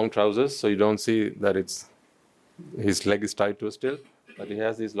 They wear long trousers, so you don't see that his leg is tied to a stilt, but he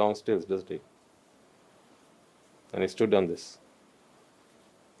has these long stilts, doesn't he? And he stood on this.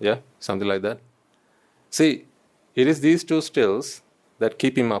 Yeah, something like that. See, it is these two stilts that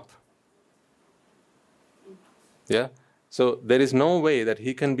keep him up. Yeah? So there is no way that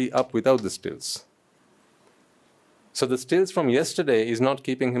he can be up without the stilts. So the stilts from yesterday is not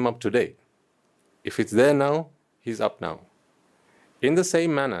keeping him up today. If it's there now, he's up now. In the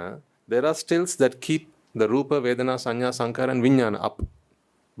same manner, there are stilts that keep the Rupa, Vedana, Sanya, Sankhara and Vijnana up.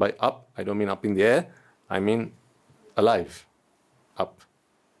 By up, I don't mean up in the air, I mean alive, up.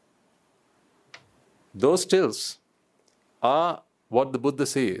 Those stilts are what the Buddha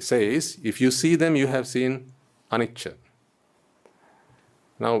says, if you see them, you have seen anicca.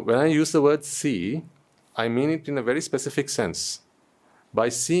 Now, when I use the word see, I mean it in a very specific sense. By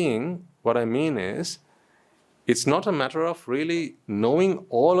seeing, what I mean is, it's not a matter of really knowing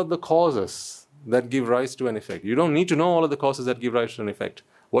all of the causes that give rise to an effect. You don't need to know all of the causes that give rise to an effect.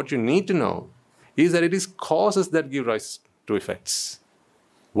 What you need to know is that it is causes that give rise to effects.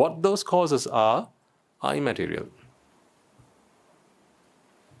 What those causes are immaterial.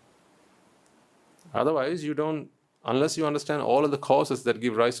 Otherwise, unless you understand all of the causes that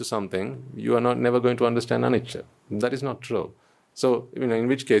give rise to something, you are never going to understand anicca. That is not true. So, in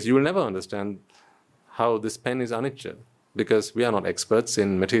which case, you will never understand how this pen is anicca, because we are not experts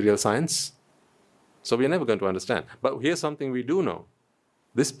in material science. So we are never going to understand. But here's something we do know.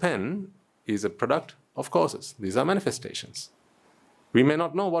 This pen is a product of causes. These are manifestations. We may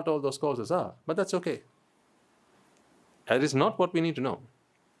not know what all those causes are, but that's okay. That is not what we need to know.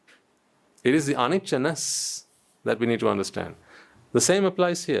 It is the anicca-ness that we need to understand. The same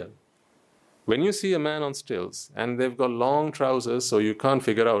applies here. When you see a man on stilts and they've got long trousers, so you can't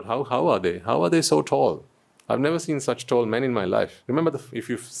figure out how are they? How are they so tall? I've never seen such tall men in my life. Remember,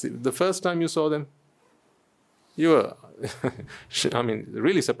 the first time you saw them, you were,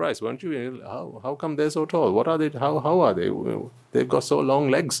 really surprised, weren't you? How come they're so tall? What are they? How are they? They've got so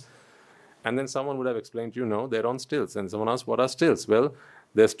long legs. And then someone would have explained, they're on stilts. And someone asked, what are stilts? Well,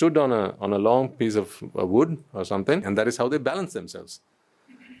 they're stood on a long piece of wood or something, and that is how they balance themselves.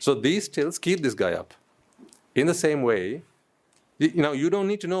 So these stilts keep this guy up. In the same way, you don't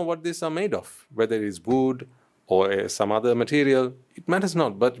need to know what these are made of, whether it is wood or some other material. It matters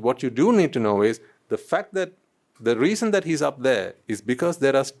not. But what you do need to know is the fact that the reason that he's up there is because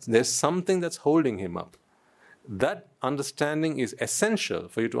there's something that's holding him up. That understanding is essential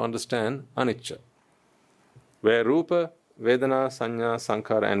for you to understand anicca. Where Rupa, Vedana, Sanya,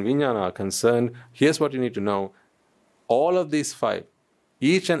 Sankhara and Vijnana are concerned, here's what you need to know. All of these five,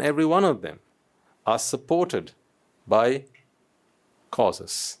 each and every one of them, are supported by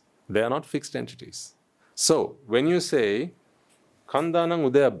causes. They are not fixed entities. So, when you say,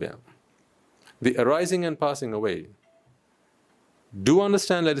 Khandhanam udayabhyam, the arising and passing away, Do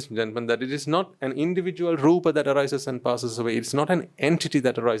understand, ladies and gentlemen, that it is not an individual rupa that arises and passes away. It's not an entity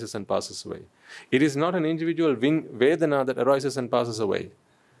that arises and passes away. It is not an individual vedana that arises and passes away.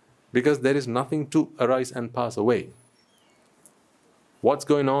 Because there is nothing to arise and pass away. What's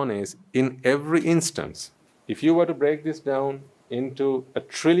going on is, in every instance, if you were to break this down into 1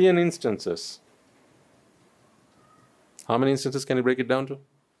 trillion instances, how many instances can you break it down to?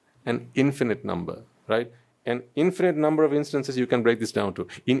 An infinite number, right? An infinite number of instances you can break this down to.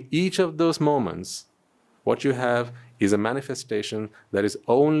 In each of those moments, what you have is a manifestation that is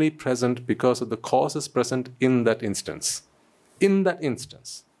only present because of the causes present in that instance. In that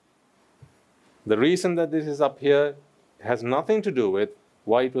instance. The reason that this is up here has nothing to do with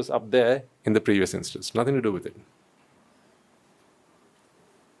why it was up there in the previous instance. Nothing to do with it.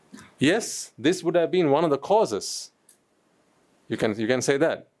 Yes, this would have been one of the causes. You can say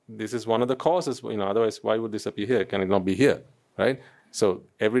that. This is one of the causes, otherwise why would this appear here? Can it not be here, right? So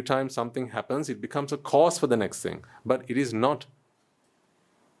every time something happens, it becomes a cause for the next thing. But it is not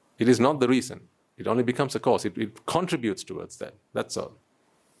the reason. It only becomes a cause. It contributes towards that. That's all.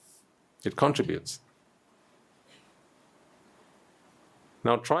 It contributes.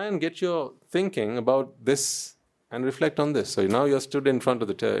 Now try and get your thinking about this and reflect on this. So now you're stood in front of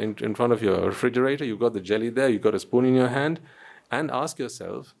in front of your refrigerator, you've got the jelly there, you've got a spoon in your hand, and ask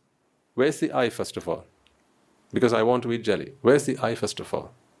yourself, where's the I first of all? Because I want to eat jelly. Where's the I first of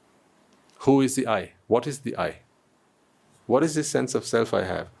all? Who is the I? What is the I? What is this sense of self I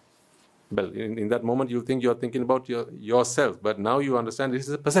have? Well, in that moment you think you're thinking about yourself, but now you understand this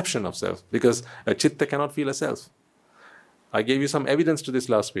is a perception of self, because a chitta cannot feel a self. I gave you some evidence to this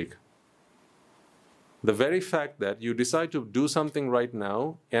last week. The very fact that you decide to do something right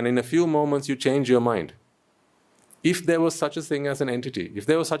now, and in a few moments you change your mind. If there was such a thing as an entity, if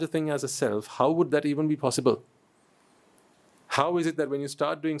there was such a thing as a self, how would that even be possible? How is it that when you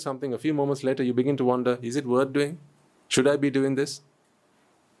start doing something, a few moments later you begin to wonder, is it worth doing? Should I be doing this?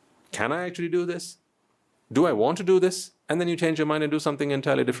 Can I actually do this? Do I want to do this? And then you change your mind and do something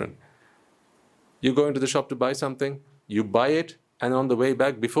entirely different. You go into the shop to buy something, you buy it, and on the way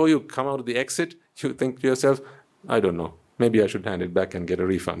back, before you come out of the exit, you think to yourself, I don't know, maybe I should hand it back and get a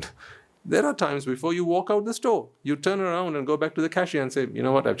refund. There are times before you walk out the store, you turn around and go back to the cashier and say, you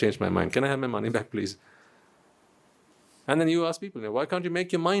know what, I've changed my mind. Can I have my money back, please? And then you ask people, why can't you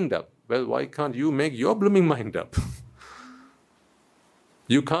make your mind up? Well, why can't you make your blooming mind up?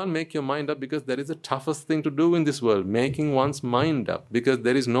 You can't make your mind up because that is the toughest thing to do in this world, making one's mind up, because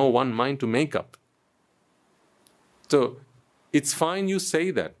there is no one mind to make up. So it's fine you say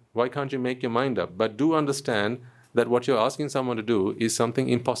that. Why can't you make your mind up? But do understand that what you're asking someone to do is something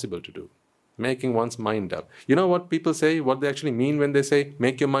impossible to do. Making one's mind up. You know what people say, what they actually mean when they say,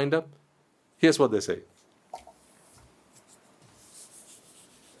 make your mind up? Here's what they say.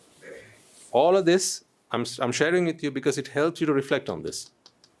 All of this, I'm sharing with you because it helps you to reflect on this.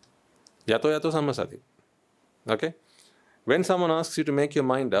 Yato yato sammasati. Okay? When someone asks you to make your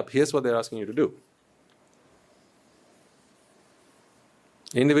mind up, here's what they're asking you to do.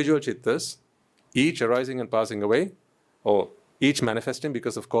 Individual chittas, each arising and passing away, or each manifesting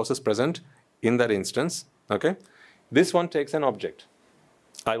because of causes present in that instance. Okay? This one takes an object.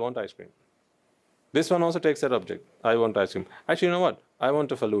 I want ice cream. This one also takes that object. I want ice cream. Actually, you know what? I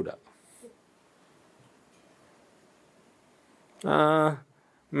want a Faluda.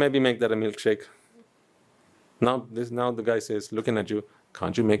 Maybe make that a milkshake. Now the guy says, looking at you,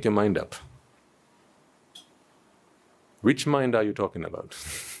 can't you make your mind up? Which mind are you talking about?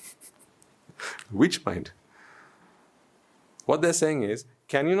 Which mind? What they're saying is,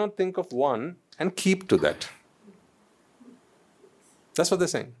 can you not think of one and keep to that? That's what they're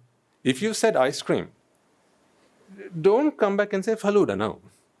saying. If you said ice cream, don't come back and say Faluda now.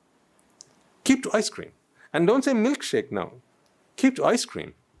 Keep to ice cream. And don't say milkshake now. Keep to ice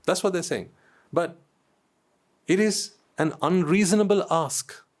cream. That's what they're saying. But it is an unreasonable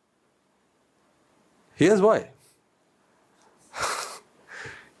ask. Here's why.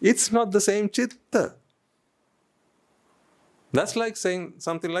 It's not the same chitta. That's like saying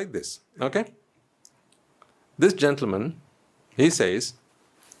something like this. Okay? This gentleman, he says,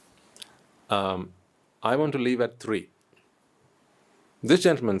 I want to leave at 3. This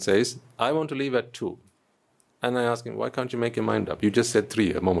gentleman says, I want to leave at 2. And I ask him, why can't you make your mind up? You just said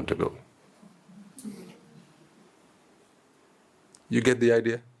 3 a moment ago. You get the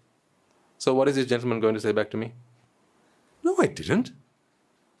idea? So what is this gentleman going to say back to me? No, I didn't.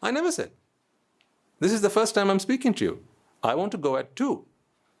 I never said. This is the first time I'm speaking to you. I want to go at 2.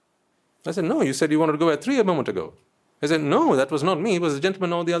 I said, no, you said you wanted to go at 3 a moment ago. I said, no, that was not me. It was the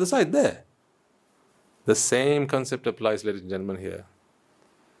gentleman on the other side there. The same concept applies, ladies and gentlemen, here.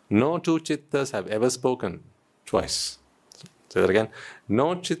 No two chittas have ever spoken twice. Say that again.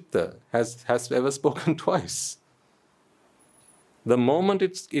 No chitta has ever spoken twice. The moment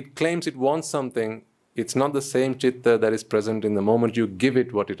it claims it wants something, it's not the same chitta that is present in the moment you give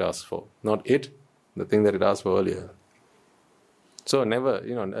it what it asks for. Not it, the thing that it asked for earlier. So never,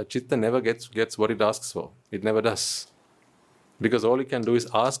 a chitta never gets what it asks for. It never does. Because all it can do is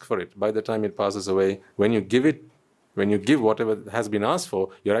ask for it. By the time it passes away, when you give whatever has been asked for,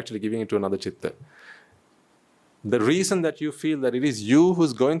 you're actually giving it to another chitta. The reason that you feel that it is you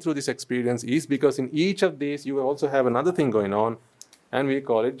who's going through this experience is because in each of these you also have another thing going on, and we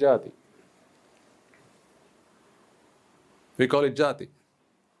call it jati. We call it jati.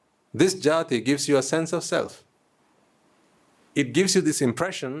 This jati gives you a sense of self. It gives you this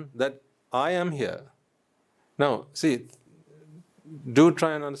impression that I am here. Now, see, do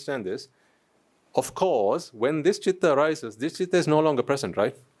try and understand this. Of course, when this chitta arises, this chitta is no longer present,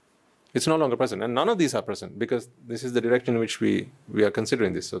 right? It's no longer present. And none of these are present because this is the direction in which we are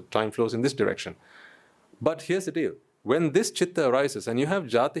considering this. So time flows in this direction. But here's the deal. When this chitta arises and you have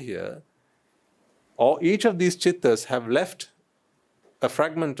jati here, each of these chittas have left a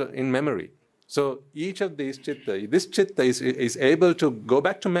fragment in memory. So each of these chitta, this chitta is able to go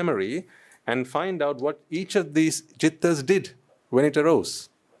back to memory and find out what each of these chittas did when it arose.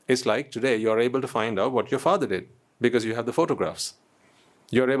 It's like today you are able to find out what your father did because you have the photographs.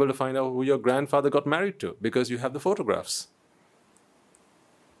 You're able to find out who your grandfather got married to because you have the photographs.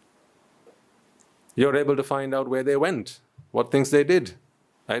 You're able to find out where they went, what things they did,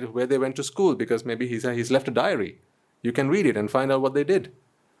 right? Where they went to school because maybe he's left a diary. You can read it and find out what they did.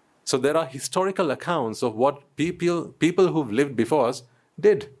 So there are historical accounts of what people who've lived before us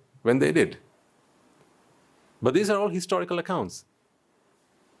did when they did. But these are all historical accounts.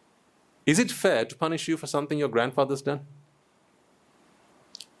 Is it fair to punish you for something your grandfather's done?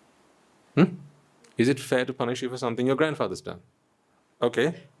 Is it fair to punish you for something your grandfather's done?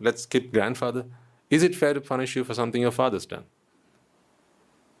 Okay, let's skip grandfather. Is it fair to punish you for something your father's done?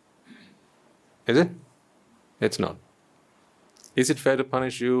 Is it? It's not. Is it fair to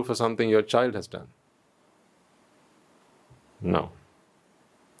punish you for something your child has done? No.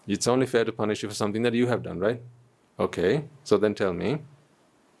 It's only fair to punish you for something that you have done, right? Okay, so then tell me,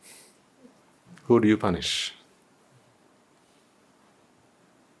 who do you punish?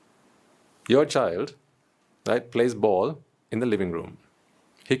 Your child, right, plays ball in the living room.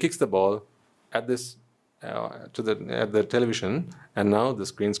 He kicks the ball at at the television, and now the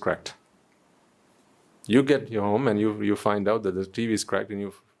screen's cracked. You get home and you find out that the TV is cracked, and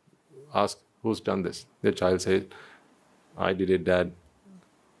you ask, who's done this? The child says, I did it, Dad.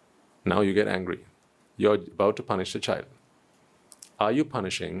 Now you get angry. You're about to punish the child. Are you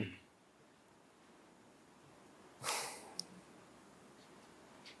punishing?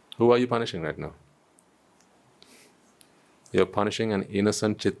 Who are you punishing right now? You're punishing an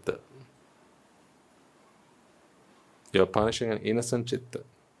innocent chitta. You're punishing an innocent chitta.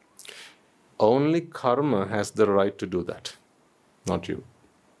 Only karma has the right to do that, not you.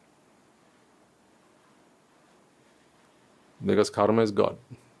 Because karma is God.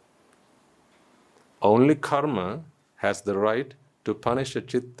 Only karma has the right to punish a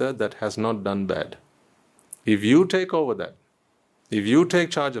chitta that has not done bad. If you take over that, if you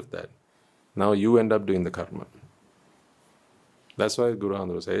take charge of that, now you end up doing the karma. That's why Guru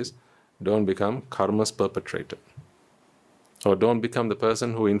Andhra says, don't become karma's perpetrator. Or don't become the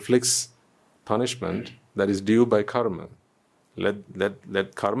person who inflicts punishment that is due by karma.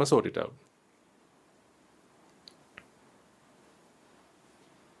 Let karma sort it out.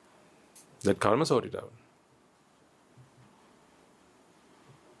 Let karma sort it out.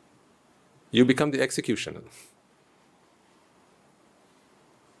 You become the executioner.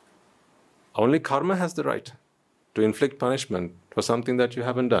 Only karma has the right to inflict punishment for something that you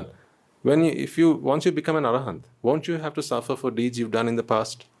haven't done. Once you become an arahant, won't you have to suffer for deeds you've done in the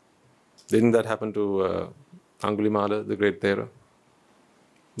past? Didn't that happen to Angulimala, the great Thera?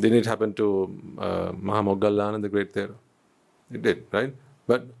 Didn't it happen to Mahamoggallana, the great Thera? It did, right?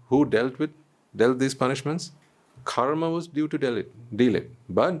 But who dealt these punishments? Karma was due to deal it.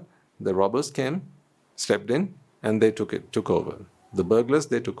 But the robbers came, stepped in, and they took over. The burglars,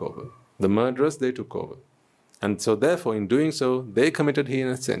 they took over. The murderers, they took over. And so therefore, in doing so, they committed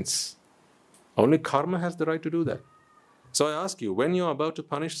heinous sins. Only karma has the right to do that. So I ask you, when you're about to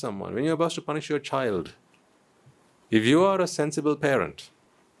punish someone, when you're about to punish your child, if you are a sensible parent,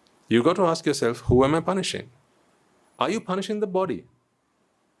 you've got to ask yourself, who am I punishing? Are you punishing the body?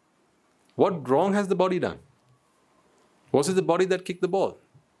 What wrong has the body done? Was it the body that kicked the ball?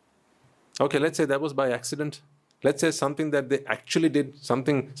 Okay, let's say that was by accident. Let's say something that they actually did,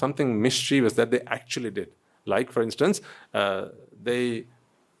 something mischievous that they actually did. Like, for instance, they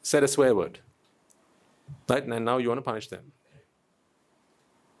said a swear word, right? And now you want to punish them.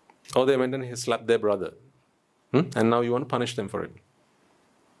 Or they went and slapped their brother, and now you want to punish them for it.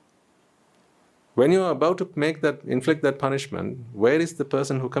 When you are about to inflict that punishment, where is the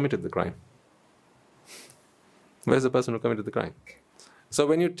person who committed the crime? Where's the person who committed the crime? So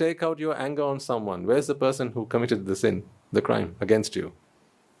when you take out your anger on someone, where's the person who committed the sin, the crime against you?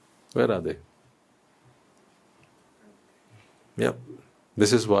 Where are they? Yep.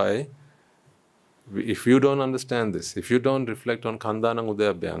 This is why, if you don't understand this, if you don't reflect on Khandanang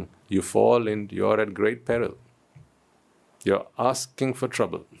Udayabhyang, you're at great peril. You're asking for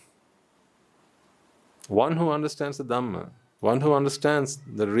trouble. One who understands the Dhamma, one who understands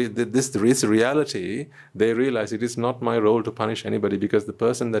this reality, they realize it is not my role to punish anybody, because the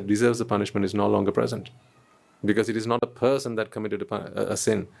person that deserves the punishment is no longer present. Because it is not a person that committed a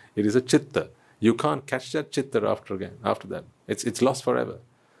sin, it is a chitta. You can't catch that chitta after that. It's lost forever.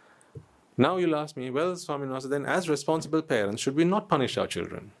 Now you'll ask me, well, Swami Nasa, then as responsible parents, should we not punish our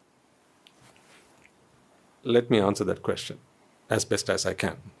children? Let me answer that question as best as I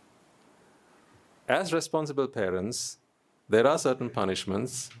can. As responsible parents, there are certain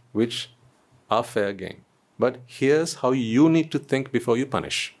punishments which are fair game. But here's how you need to think before you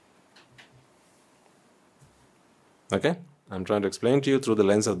punish. Okay? I'm trying to explain to you through the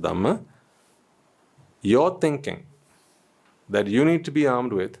lens of Dhamma. Your thinking that you need to be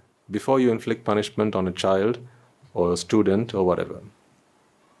armed with before you inflict punishment on a child or a student or whatever.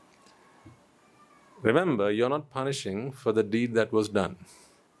 Remember, you're not punishing for the deed that was done.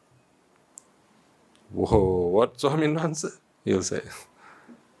 Whoa, what Swami Nasa? You'll say,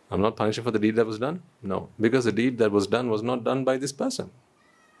 I'm not punishing for the deed that was done? No, because the deed that was not done by this person.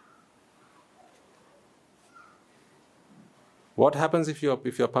 What happens if you're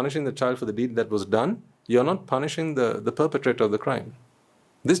punishing the child for the deed that was done? You're not punishing the perpetrator of the crime.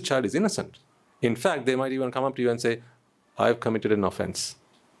 This child is innocent. In fact, they might even come up to you and say, I've committed an offense.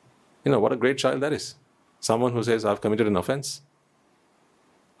 You know, what a great child that is. Someone who says, I've committed an offense.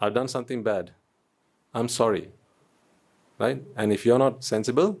 I've done something bad. I'm sorry. Right? And if you're not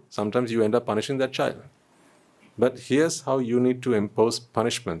sensible, sometimes you end up punishing that child. But here's how you need to impose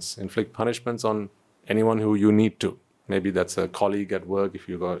punishments, inflict punishments on anyone who you need to. Maybe that's a colleague at work. If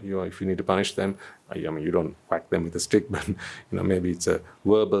you need to punish them, I mean, you don't whack them with a stick, but maybe it's a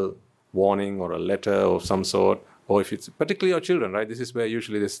verbal warning or a letter of some sort. Or if it's particularly your children, right? This is where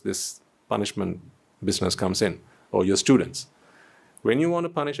usually this punishment business comes in, or your students. When you want to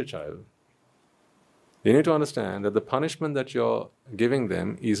punish a child, you need to understand that the punishment that you're giving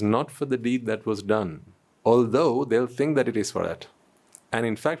them is not for the deed that was done, although they'll think that it is for that. And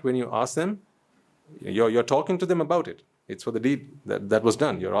in fact, when you ask them, you're talking to them about it. It's for the deed that was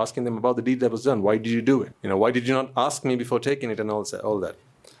done. You're asking them about the deed that was done. Why did you do it? Why did you not ask me before taking it and all that?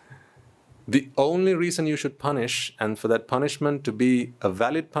 The only reason you should punish, and for that punishment to be a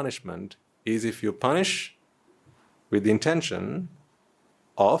valid punishment, is if you punish with the intention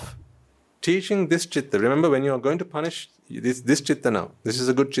of teaching this chitta. Remember, when you are going to punish this chitta now, this is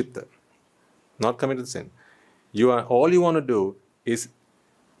a good chitta, not committed sin. All you want to do is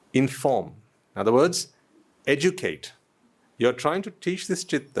inform. In other words, educate. You're trying to teach this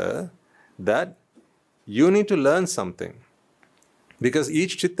chitta that you need to learn something. Because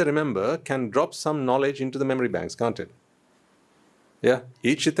each chitta, remember, can drop some knowledge into the memory banks, can't it? Yeah,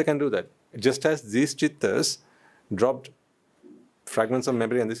 each chitta can do that. Just as these chittas dropped fragments of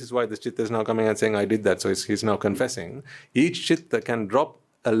memory, and this is why this chitta is now coming and saying, I did that, so he's now confessing. Each chitta can drop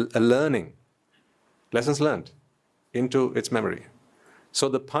a learning, lessons learned, into its memory. So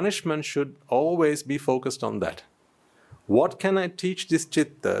the punishment should always be focused on that. What can I teach this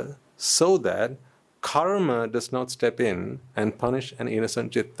chitta so that karma does not step in and punish an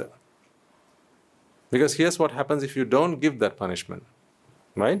innocent chitta? Because here's what happens if you don't give that punishment,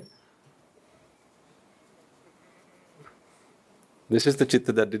 right? This is the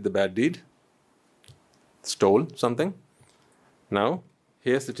chitta that did the bad deed, stole something. Now,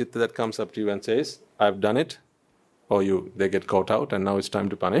 here's the chitta that comes up to you and says, I've done it. Or they get caught out and now it's time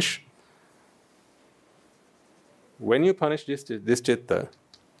to punish. When you punish this chitta,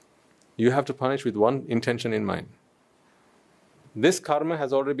 you have to punish with one intention in mind. This karma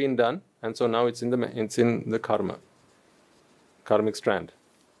has already been done, and so now it's in the karmic strand.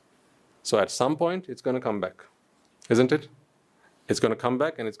 So at some point it's going to come back, isn't it? It's going to come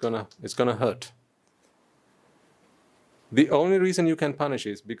back and it's going to hurt. The only reason you can punish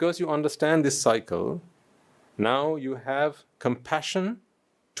is because you understand this cycle. Now you have compassion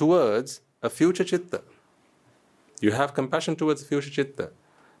towards a future chitta. You have compassion towards the future chitta,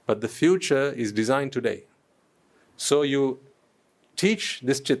 but the future is designed today. So you teach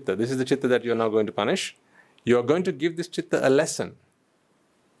this chitta, this is the chitta that you are now going to punish. You are going to give this chitta a lesson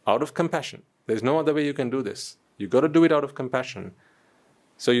out of compassion. There's no other way you can do this. You've got to do it out of compassion.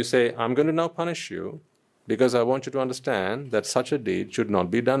 So you say, I'm going to now punish you because I want you to understand that such a deed should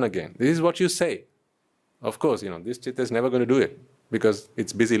not be done again. This is what you say. Of course, this chitta is never going to do it because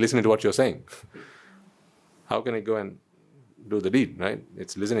it's busy listening to what you're saying. How can it go and do the deed, right?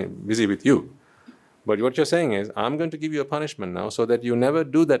 It's listening, busy with you. But what you're saying is, I'm going to give you a punishment now so that you never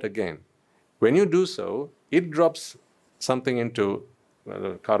do that again. When you do so, it drops something into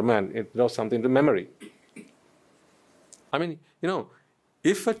karma and it drops something into memory. I mean,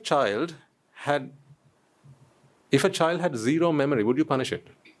 if a child had zero memory, would you punish it?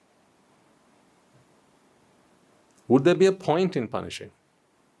 Would there be a point in punishing?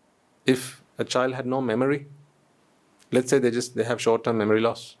 If a child had no memory, let's say they have short-term memory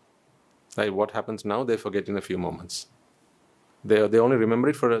loss. Like what happens now, they forget in a few moments. They only remember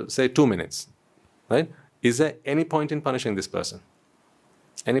it for, say, 2 minutes. Right? Is there any point in punishing this person?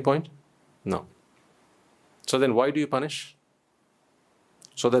 Any point? No. So then why do you punish?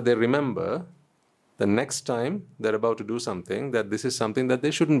 So that they remember the next time they're about to do something, that this is something that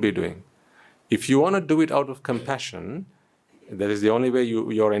they shouldn't be doing. If you want to do it out of compassion, that is the only way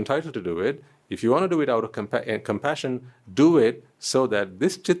you're entitled to do it. If you want to do it out of compassion, do it so that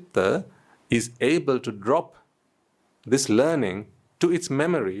this chitta is able to drop this learning to its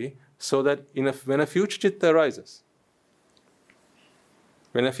memory, so that when a future chitta arises,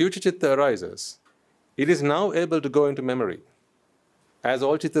 it is now able to go into memory. As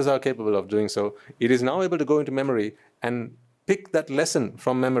all chittas are capable of doing so, it is now able to go into memory and pick that lesson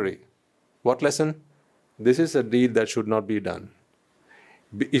from memory. What lesson? This is a deed that should not be done.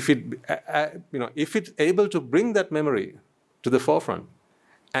 If it's able to bring that memory to the forefront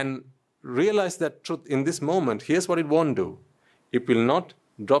and realize that truth in this moment, here's what it won't do. It will not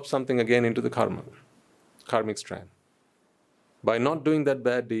drop something again into the karmic strand. By not doing that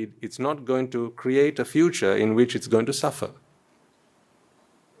bad deed, it's not going to create a future in which it's going to suffer.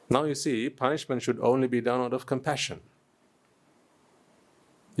 Now you see, punishment should only be done out of compassion.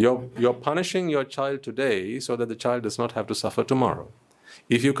 You're punishing your child today so that the child does not have to suffer tomorrow.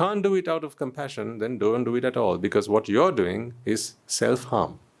 If you can't do it out of compassion, then don't do it at all, because what you're doing is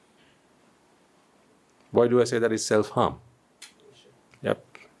self-harm. Why do I say that is self-harm? Yep,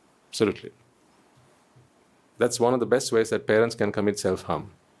 absolutely. That's one of the best ways that parents can commit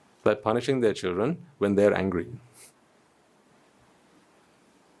self-harm, by punishing their children when they're angry.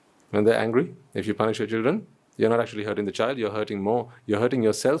 When they're angry, if you punish your children, you're not actually hurting the child, you're hurting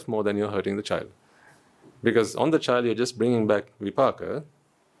yourself more than you're hurting the child. Because on the child, you're just bringing back vipaka,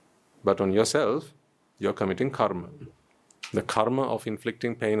 but on yourself, you're committing karma. The karma of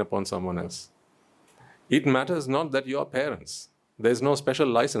inflicting pain upon someone else. It matters not that you're parents. There's no special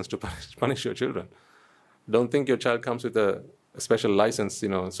license to punish your children. Don't think your child comes with a special license,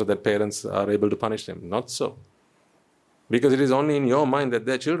 so that parents are able to punish them. Not so. Because it is only in your mind that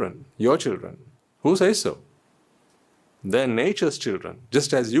they're children, your children. Who says so? They're nature's children,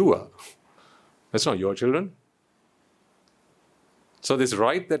 just as you are. That's not your children. So this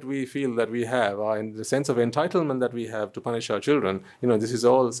right that we feel that we have, and the sense of entitlement that we have to punish our children, this is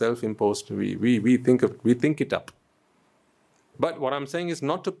all self-imposed. We think it up. But what I'm saying is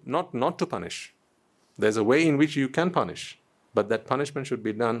not to punish. There's a way in which you can punish, but that punishment should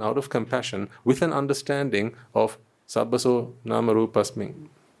be done out of compassion with an understanding of sabbaso nama rupasmi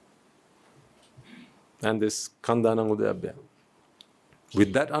and this khandana udayabhya.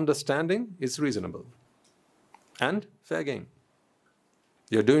 With that understanding, it's reasonable and fair game.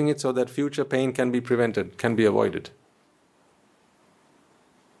 You're doing it so that future pain can be prevented, can be avoided.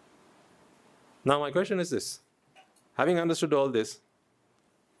 Now my question is this. Having understood all this,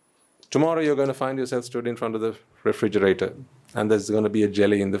 tomorrow you're going to find yourself stood in front of the refrigerator and there's going to be a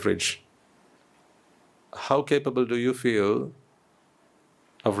jelly in the fridge. How capable do you feel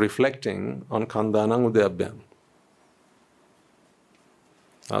of reflecting on khandana udayabhya?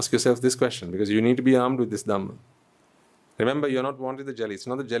 Ask yourself this question, because you need to be armed with this Dhamma. Remember, you're not wanting the jelly. It's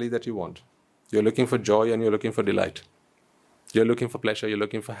not the jelly that you want. You're looking for joy and you're looking for delight. You're looking for pleasure, you're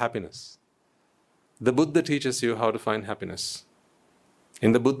looking for happiness. The Buddha teaches you how to find happiness.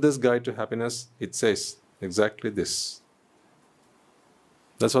 In the Buddha's Guide to Happiness, it says exactly this.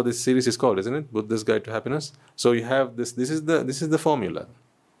 That's what this series is called, isn't it? Buddha's Guide to Happiness. So you have this is the formula.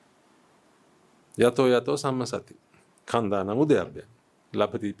 Yato yato sammasati. Khandana udayabhya.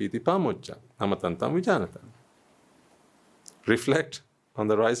 Labhati piti pamojja. Amatantam vijanata. Reflect on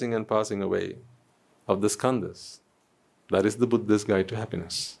the rising and passing away of the skandhas. That is the Buddha's guide to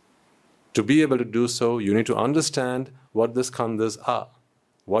happiness. To be able to do so, you need to understand what the skandhas are.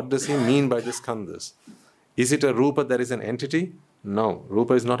 What does he mean by the skandhas? Is it a rupa that is an entity? No,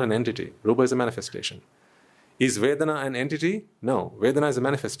 rupa is not an entity. Rupa is a manifestation. Is Vedana an entity? No, Vedana is a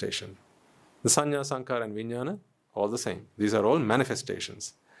manifestation. The Sanya, Sankara and Vijnana, all the same. These are all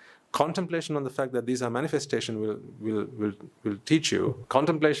manifestations. Contemplation on the fact that these are manifestations will teach you.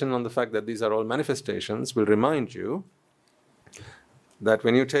 Contemplation on the fact that these are all manifestations will remind you that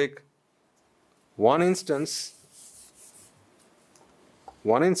when you take one instance,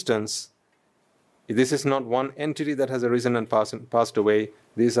 this is not one entity that has arisen and passed away.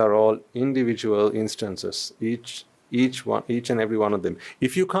 These are all individual instances, each and every one of them.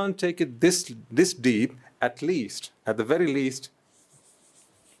 If you can't take it this deep, at the very least,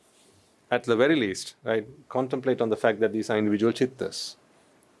 right, contemplate on the fact that these are individual chittas.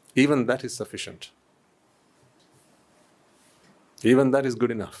 Even that is sufficient. Even that is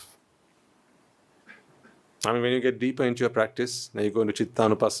good enough. I mean, when you get deeper into your practice, now you go into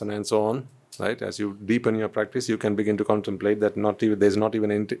Chittanupassana and so on, right? As you deepen your practice, you can begin to contemplate that there's not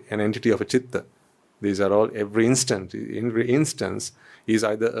even an entity of a chitta. These are all, every instance is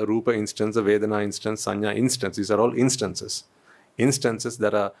either a rupa instance, a Vedana instance, Sanya instance. These are all instances. Instances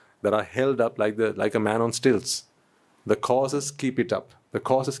that are held up like a man on stilts. The causes keep it up. The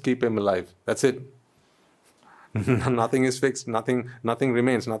causes keep him alive. That's it. Nothing is fixed, nothing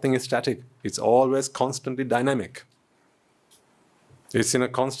remains, nothing is static. It's always constantly dynamic. It's in a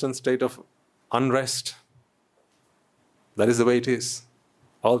constant state of unrest. That is the way it is.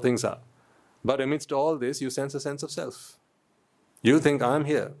 All things are. But amidst all this, you sense a sense of self. You think, I'm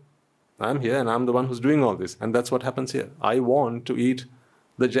here and I'm the one who's doing all this. And that's what happens here. I want to eat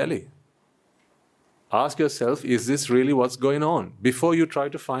the jelly. Ask yourself, is this really what's going on? Before you try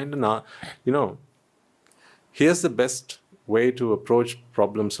to find here's the best way to approach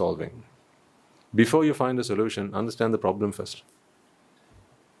problem solving. Before you find a solution, understand the problem first.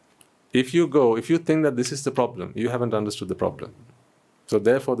 If you think that this is the problem, you haven't understood the problem. So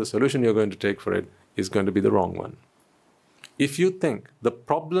therefore, the solution you're going to take for it is going to be the wrong one. If you think the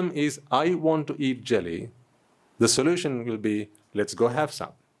problem is, I want to eat jelly, the solution will be, let's go have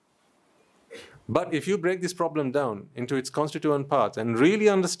some. But if you break this problem down into its constituent parts and really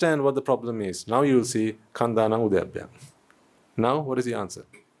understand what the problem is, now you will see Khandana Udayabhya. Now, what is the answer?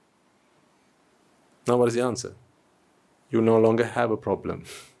 You no longer have a problem.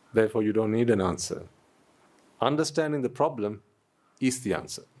 Therefore, you don't need an answer. Understanding the problem is the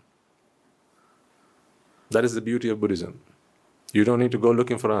answer. That is the beauty of Buddhism. You don't need to go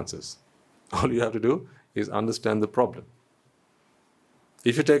looking for answers. All you have to do is understand the problem.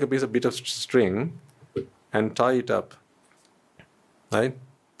 If you take a bit of string and tie it up, right?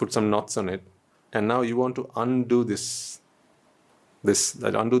 Put some knots on it, and now you want to undo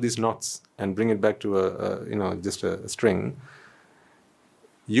undo these knots and bring it back to just a string.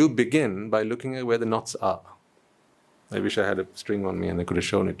 You begin by looking at where the knots are. I wish I had a string on me and I could have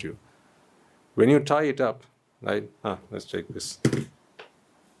shown it to you. When you tie it up, right? Let's take this.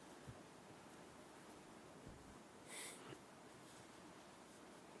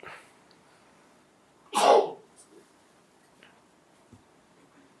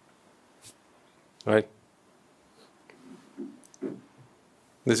 Right?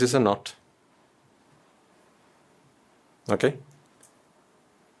 This is a knot. Okay?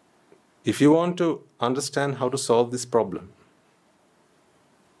 If you want to understand how to solve this problem,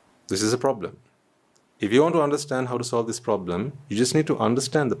 this is a problem. If you want to understand how to solve this problem, you just need to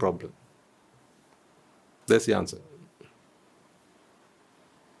understand the problem. That's the answer.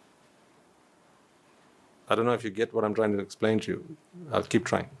 I don't know if you get what I'm trying to explain to you. I'll keep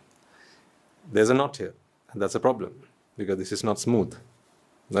trying. There's a knot here, and that's a problem, because this is not smooth,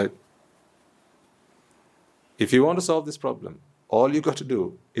 right? If you want to solve this problem, all you got to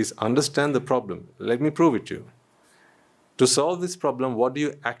do is understand the problem. Let me prove it to you. To solve this problem, what do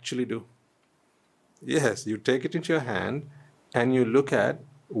you actually do? Yes, you take it into your hand and you look at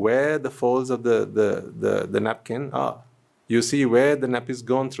where the folds of the napkin are. You see where the nap is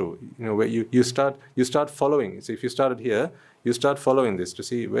gone through. Where you start following. So if you started here, you start following this to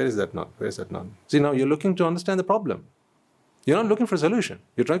see where is that knot, where is that knot. See, now you're looking to understand the problem. You're not looking for a solution.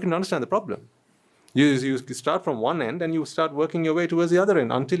 You're trying to understand the problem. You start from one end and you start working your way towards the other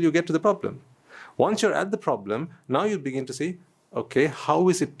end until you get to the problem. Once you're at the problem, now you begin to see, okay, how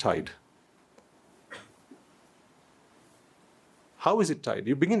is it tied? How is it tied?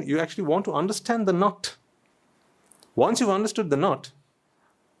 You actually want to understand the knot. Once you've understood the knot,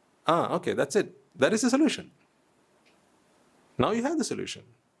 okay, that's it. That is the solution. Now you have the solution.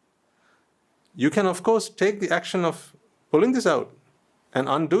 You can, of course, take the action of pulling this out and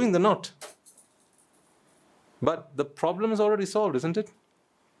undoing the knot. But the problem is already solved, isn't it?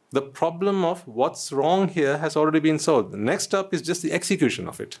 The problem of what's wrong here has already been solved. The next step is just the execution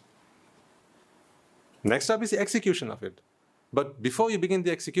of it. Next step is the execution of it. But before you begin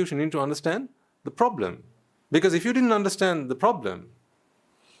the execution, you need to understand the problem. Because if you didn't understand the problem,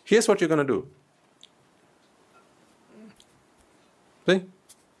 here's what you're going to do. See?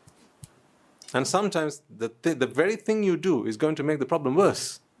 And sometimes the very thing you do is going to make the problem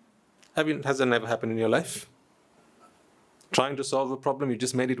worse. Has that never happened in your life? Trying to solve a problem, you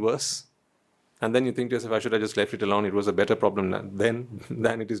just made it worse. And then you think to yourself, I should have just left it alone. It was a better problem then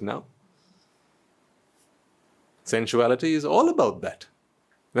than it is now. Sensuality is all about that.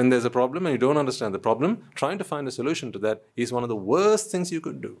 When there's a problem and you don't understand the problem, trying to find a solution to that is one of the worst things you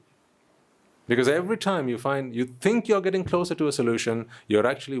could do. Because every time you think you're getting closer to a solution, you're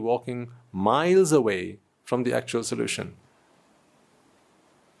actually walking miles away from the actual solution.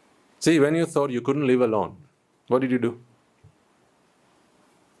 See, when you thought you couldn't live alone, what did you do?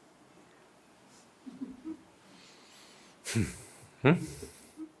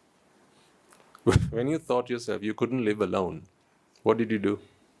 When you thought yourself you couldn't live alone, what did you do?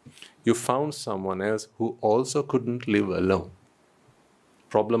 You found someone else who also couldn't live alone.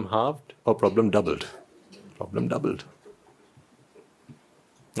 Problem halved or problem doubled? Problem doubled.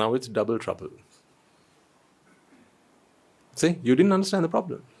 Now it's double trouble. See, you didn't understand the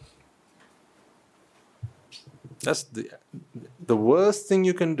problem. That's the worst thing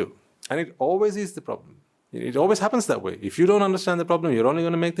you can do. And it always is the problem. It always happens that way. If you don't understand the problem, you're only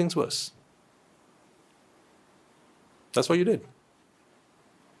going to make things worse. That's what you did.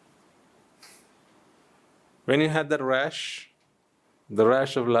 When you had that rash, the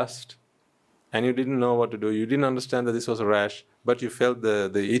rash of lust, and you didn't know what to do, you didn't understand that this was a rash, but you felt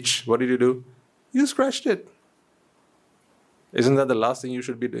the itch, what did you do? You scratched it. Isn't that the last thing you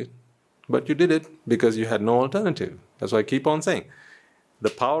should be doing? But you did it because you had no alternative. That's why I keep on saying. The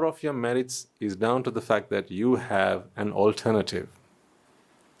power of your merits is down to the fact that you have an alternative.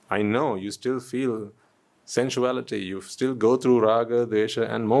 I know you still feel sensuality, you still go through raga, dvesha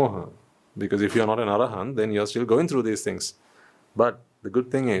and moha. Because if you're not an arahant, then you're still going through these things. But the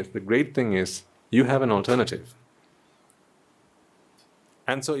great thing is, you have an alternative.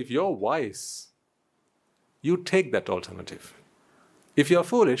 And so if you're wise, you take that alternative. If you're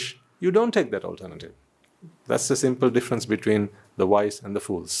foolish, you don't take that alternative. That's the simple difference between the wise and the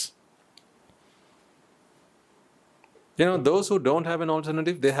fools. You know, those who don't have an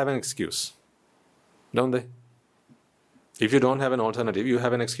alternative, they have an excuse. Don't they? If you don't have an alternative, you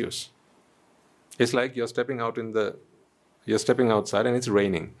have an excuse. It's like you're stepping outside and it's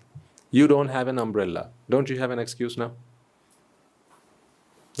raining. You don't have an umbrella. Don't you have an excuse now?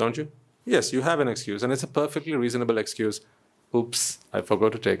 Don't you? Yes, you have an excuse, and it's a perfectly reasonable excuse. Oops, I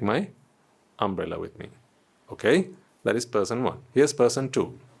forgot to take my umbrella with me. Okay, that is person one. Here's person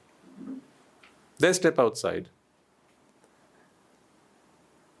two. They step outside.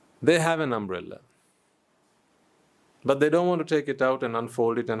 They have an umbrella. But they don't want to take it out and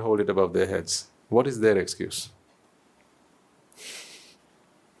unfold it and hold it above their heads. What is their excuse?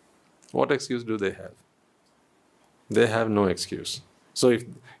 What excuse do they have? They have no excuse. So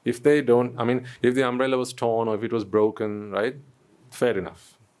if they don't, if the umbrella was torn or if it was broken, right? Fair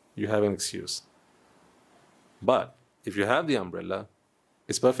enough. You have an excuse. But if you have the umbrella,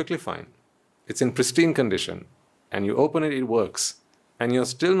 it's perfectly fine. It's in pristine condition. And you open it, it works. And you're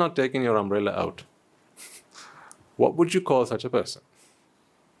still not taking your umbrella out. What would you call such a person?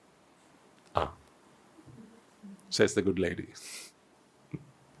 Says the good lady.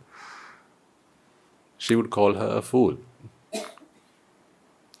 She would call her a fool.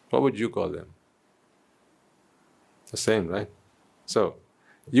 What would you call them? The same, right? So,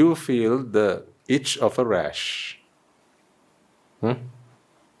 you feel the itch of a rash.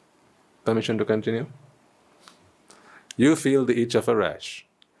 Permission to continue? You feel the itch of a rash.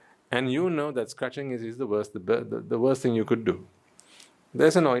 And you know that scratching is the worst thing you could do.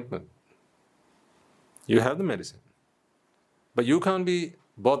 There's an ointment. You have the medicine. But you can't be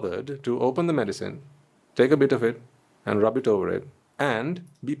bothered to open the medicine, take a bit of it, and rub it over it, and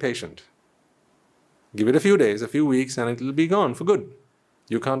be patient. Give it a few days, a few weeks, and it will be gone for good.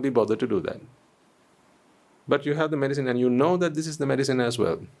 You can't be bothered to do that. But you have the medicine, and you know that this is the medicine as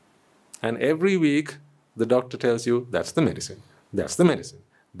well. And every week, the doctor tells you, that's the medicine. That's the medicine.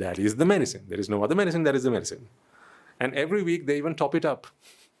 That is the medicine. There is no other medicine, that is the medicine. And every week, they even top it up.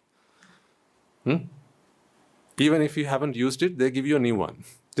 Even if you haven't used it, they give you a new one,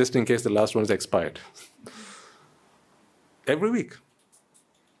 just in case the last one is expired. every week.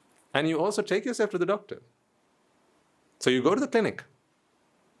 And you also take yourself to the doctor. So you go to the clinic,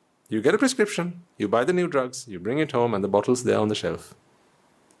 you get a prescription, you buy the new drugs, you bring it home, and the bottle's there on the shelf.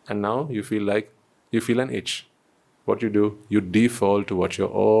 And now you feel an itch. What you do, you default to what you're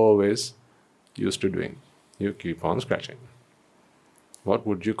always used to doing. You keep on scratching. What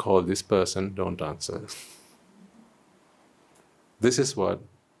would you call this person? Don't answer. This is what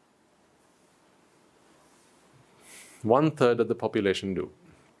 1/3 of the population do.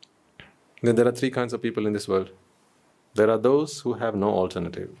 Then there are 3 kinds of people in this world. There are those who have no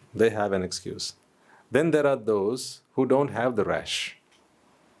alternative. They have an excuse. Then there are those who don't have the rash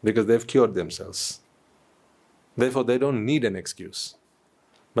because they've cured themselves. Therefore, they don't need an excuse.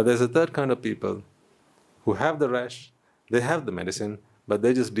 But there's a 3rd kind of people who have the rash, they have the medicine, but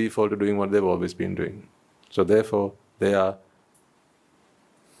they just default to doing what they've always been doing. So therefore, they are.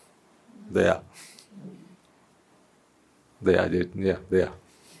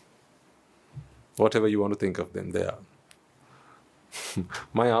 Whatever you want to think of them, they are.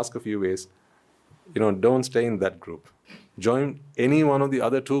 My ask of you is, don't stay in that group. Join any one of the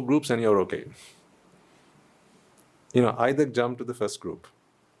other 2 groups and you're okay. Either jump to the first group.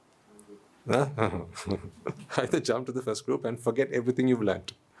 Either jump to the first group and forget everything you've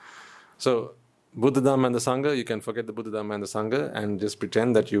learnt. So, Buddha, Dhamma and the Sangha, you can forget the Buddha, Dhamma and the Sangha and just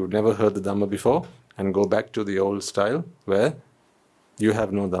pretend that you've never heard the Dhamma before and go back to the old style where you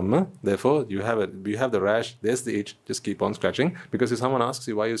have no Dhamma. Therefore, you have the rash, there's the itch, just keep on scratching. Because if someone asks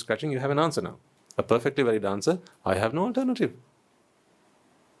you why you're scratching, you have an answer now. A perfectly valid answer, I have no alternative.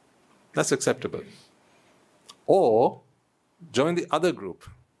 That's acceptable. Or join the other group,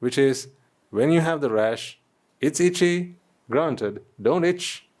 which is when you have the rash, it's itchy, granted, don't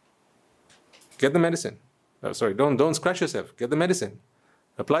itch. Get the medicine. Don't scratch yourself. Get the medicine.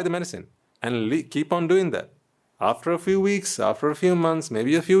 Apply the medicine. And keep on doing that. After a few weeks, after a few months,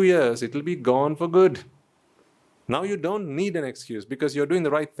 maybe a few years, it'll be gone for good. Now you don't need an excuse because you're doing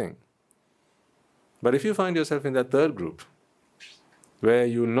the right thing. But if you find yourself in that 3rd group, where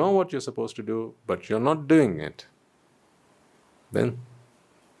you know what you're supposed to do, but you're not doing it, then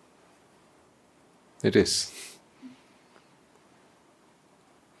it is.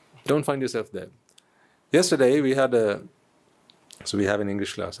 Don't find yourself there. Yesterday we had we have an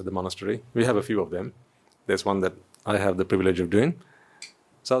English class at the monastery. We have a few of them. There's one that I have the privilege of doing.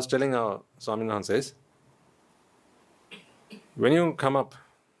 So I was telling our Swaminahan says, when you come up,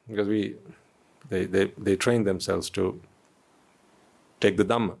 because they train themselves to take the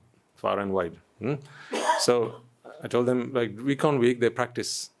Dhamma far and wide. So I told them, week on week, they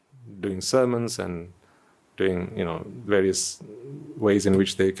practice doing sermons and doing, various ways in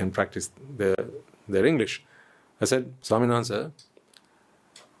which they can practice their English. I said, Swaminahan sir,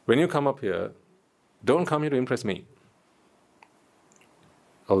 when you come up here, don't come here to impress me.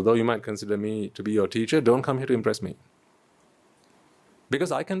 Although you might consider me to be your teacher, don't come here to impress me.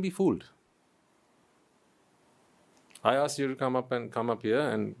 Because I can be fooled. I asked you to come up here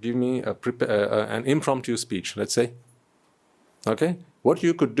and give me an impromptu speech, let's say. Okay? What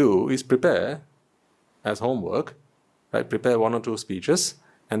you could do is prepare as homework, right? Prepare 1 or 2 speeches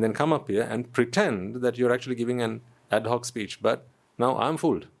and then come up here and pretend that you're actually giving an ad hoc speech. But now I'm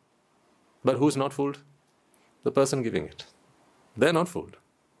fooled. But who's not fooled? The person giving it. They're not fooled.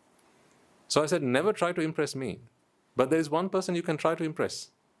 So I said, never try to impress me. But there is one person you can try to impress.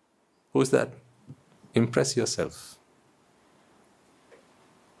 Who's that? Impress yourself.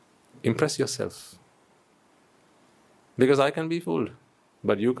 Impress yourself. Because I can be fooled,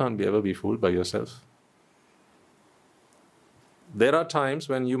 but you can't ever be fooled by yourself. There are times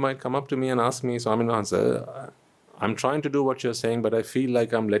when you might come up to me and ask me, Swaminahan sir, I'm trying to do what you're saying, but I feel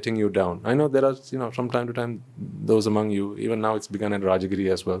like I'm letting you down. I know there are, from time to time, those among you, even now it's begun at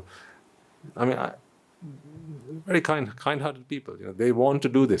Rajagiri as well. I mean, very kind-hearted people. They want to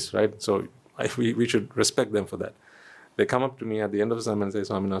do this, right? So we should respect them for that. They come up to me at the end of the sermon and say,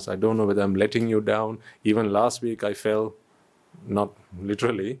 Swaminahan, I don't know whether I'm letting you down. Even last week I fell, not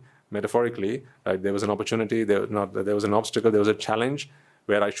literally, metaphorically. Right? There was an opportunity, there was an obstacle, there was a challenge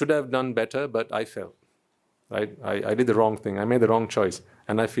where I should have done better, but I fell. Right? I did the wrong thing. I made the wrong choice,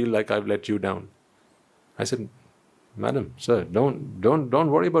 and I feel like I've let you down. I said, Madam, sir, don't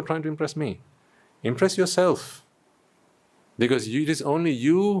worry about trying to impress me. Impress yourself, because it is only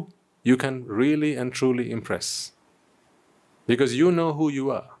you can really and truly impress, because you know who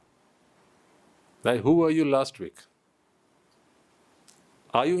you are. Right? Who were you last week?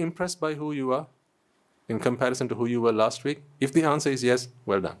 Are you impressed by who you are in comparison to who you were last week? If the answer is yes,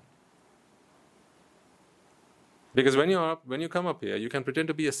 well done. Because when you come up here, you can pretend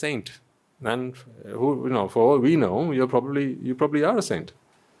to be a saint. And for all we know, you probably are a saint.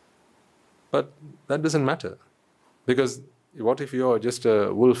 But that doesn't matter. Because what if you're just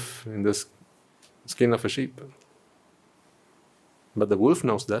a wolf in the skin of a sheep? But the wolf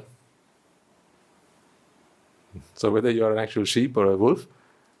knows that. So whether you're an actual sheep or a wolf,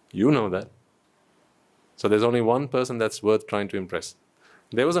 you know that. So there's only one person that's worth trying to impress.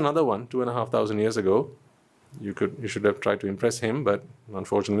 There was another one 2,500 years ago. You should have tried to impress him, but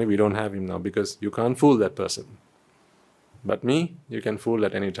unfortunately we don't have him now because you can't fool that person. But me, you can fool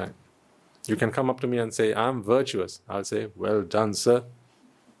at any time. You can come up to me and say, I'm virtuous. I'll say, well done, sir.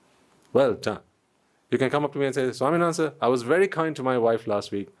 Well done. You can come up to me and say, Swaminathan, sir, I was very kind to my wife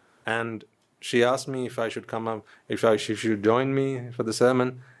last week, and she asked me if I should come up, if she should join me for the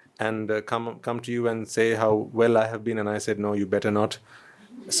sermon and come to you and say how well I have been. And I said, no, you better not.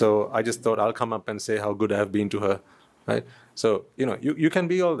 So I just thought I'll come up and say how good I have been to her. Right? So, you can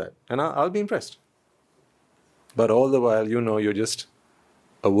be all that, and I'll be impressed. But all the while, you're just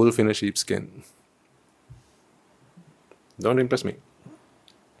a wolf in a sheep's skin. Don't impress me.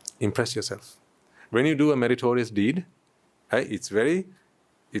 Impress yourself. When you do a meritorious deed, right, it's very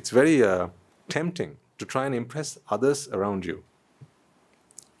tempting to try and impress others around you.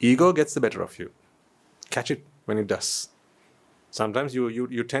 Ego gets the better of you. Catch it when it does. Sometimes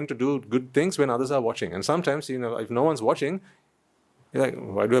you tend to do good things when others are watching. And sometimes, if no one's watching, you're like,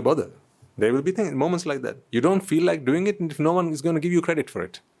 why do I bother? There will be moments like that. You don't feel like doing it if no one is going to give you credit for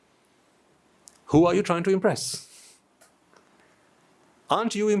it. Who are you trying to impress?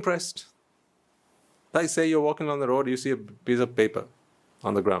 Aren't you impressed? Like say you're walking on the road, you see a piece of paper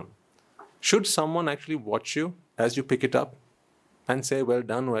on the ground. Should someone actually watch you as you pick it up and say, well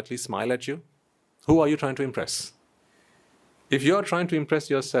done, or at least smile at you? Who are you trying to impress? If you're trying to impress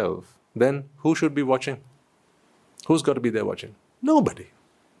yourself, then who should be watching? Who's got to be there watching? Nobody.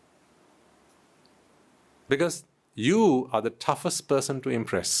 Because you are the toughest person to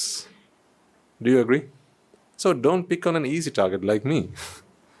impress. Do you agree? So don't pick on an easy target like me.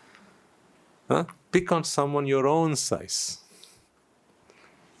 Pick on someone your own size.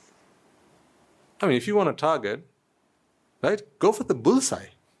 I mean, if you want a target, right, go for the bullseye.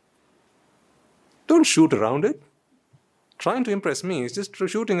 Don't shoot around it. Trying to impress me is just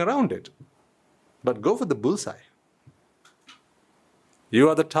shooting around it. But go for the bullseye. You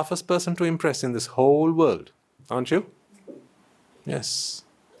are the toughest person to impress in this whole world, aren't you? Yes.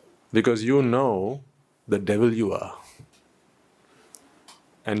 Because you know the devil you are.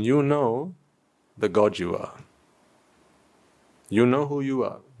 And you know the God you are. You know who you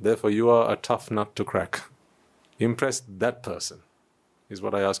are. Therefore, you are a tough nut to crack. Impress that person is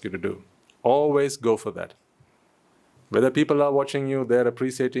what I ask you to do. Always go for that. Whether people are watching you, they're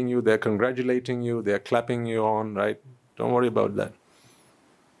appreciating you, they're congratulating you, they're clapping you on, right? Don't worry about that.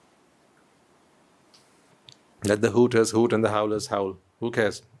 Let the hooters hoot and the howlers howl. Who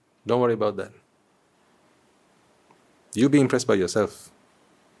cares? Don't worry about that. You be impressed by yourself.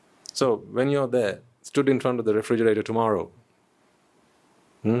 So when you're there, stood in front of the refrigerator tomorrow,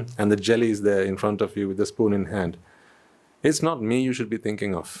 and the jelly is there in front of you with the spoon in hand, it's not me you should be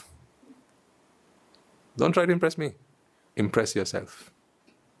thinking of. Don't try to impress me. Impress yourself.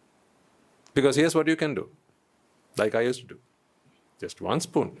 Because here's what you can do, like I used to do. Just one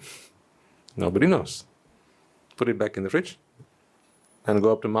spoon. Nobody knows. Put it back in the fridge and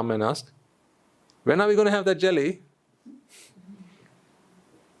go up to mom and ask, when are we going to have that jelly?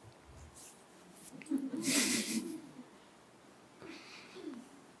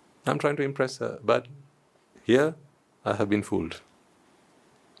 I'm trying to impress her, but here I have been fooled.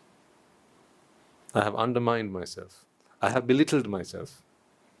 I have undermined myself. I have belittled myself.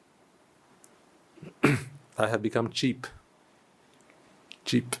 I have become cheap.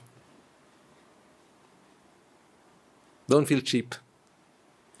 Cheap. Don't feel cheap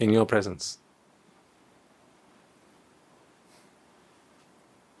in your presence.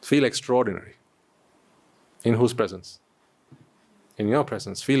 Feel extraordinary. In whose presence? In your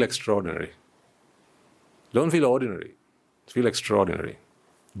presence. Feel extraordinary. Don't feel ordinary. Feel extraordinary.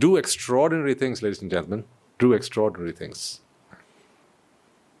 Do extraordinary things, ladies and gentlemen. Do extraordinary things.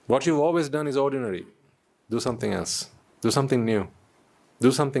 What you've always done is ordinary. Do something else. Do something new.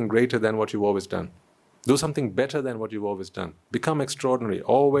 Do something greater than what you've always done. Do something better than what you've always done. Become extraordinary.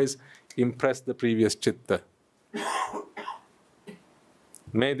 Always impress the previous chitta.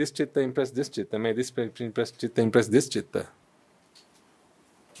 May this chitta impress this chitta. May this chitta impress this chitta.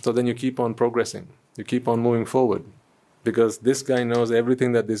 So then you keep on progressing. You keep on moving forward. Because this guy knows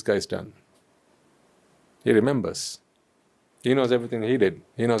everything that this guy's done. He remembers. He knows everything he did.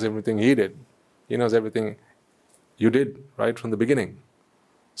 He knows everything he did. He knows everything you did right from the beginning.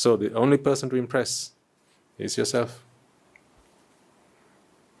 So the only person to impress is yourself.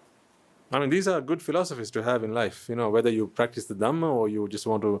 I mean, these are good philosophies to have in life. Whether you practice the Dhamma or you just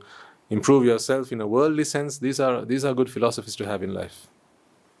want to improve yourself in a worldly sense, these are good philosophies to have in life.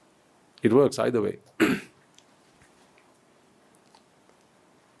 It works either way.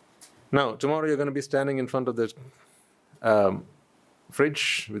 Now, tomorrow you're going to be standing in front of the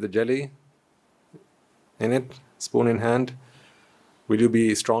fridge with the jelly in it, spoon in hand. Will you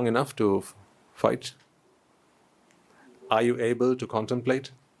be strong enough to fight? Are you able to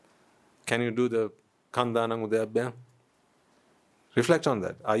contemplate? Can you do the Khandanang Udayabhya? Reflect on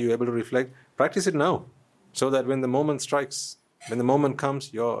that. Are you able to reflect? Practice it now, so that when the moment strikes, when the moment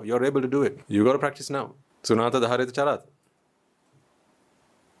comes, you're able to do it. You got to practice now. Sunata Dhaharita Charat.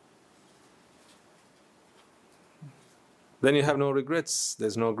 Then you have no regrets,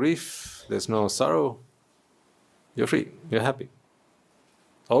 there's no grief, there's no sorrow. You're free, you're happy.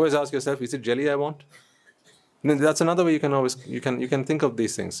 Always ask yourself, is it jelly I want? And that's another way you can think of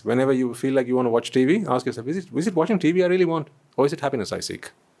these things. Whenever you feel like you want to watch TV, ask yourself, is it watching TV I really want? Or is it happiness I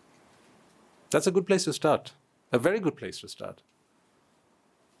seek? That's a good place to start. A very good place to start.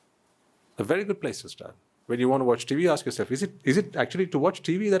 A very good place to start. When you want to watch TV, ask yourself, is it actually to watch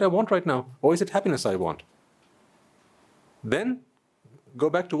TV that I want right now? Or is it happiness I want? Then go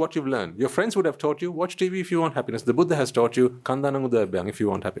back to what you've learned. Your friends would have taught you, watch TV if you want happiness. The Buddha has taught you, Khandanang Udayabhyang if you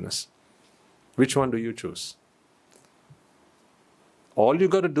want happiness. Which one do you choose? All you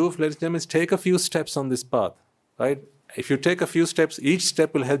got to do, ladies and gentlemen, is take a few steps on this path. Right? If you take a few steps, each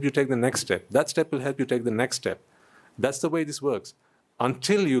step will help you take the next step. That step will help you take the next step. That's the way this works.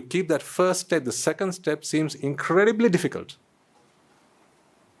 Until you keep that first step, the second step seems incredibly difficult.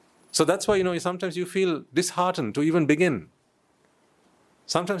 So that's why, sometimes you feel disheartened to even begin.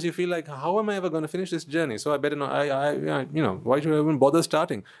 Sometimes you feel like, how am I ever going to finish this journey? So I better not, why should I even bother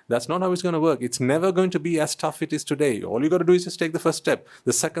starting? That's not how it's going to work. It's never going to be as tough it is today. All you got to do is just take the first step.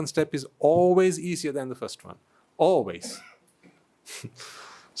 The second step is always easier than the first one. Always.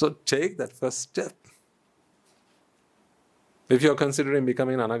 So take that first step. If you're considering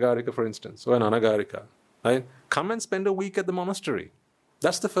becoming an anagarika, for instance, or an anagarika, right? Come and spend a week at the monastery.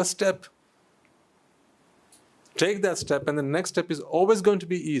 That's the first step. Take that step, and the next step is always going to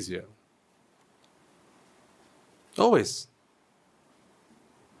be easier. Always.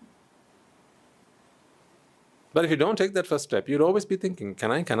 But if you don't take that first step, you'd always be thinking,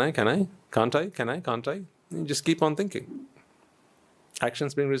 can I? Can't I? You just keep on thinking.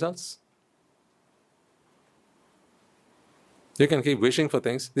 Actions bring results. You can keep wishing for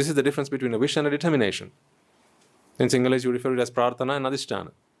things. This is the difference between a wish and a determination. In Sinhalese, you refer to it as prarthana and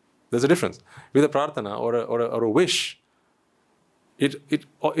adhisthana. There's a difference. With a prarthana or a wish,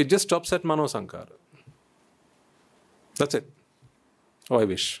 it just stops at mano sankara. That's it. Oh, I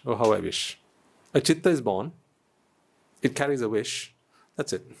wish. Oh, how I wish. A chitta is born. It carries a wish.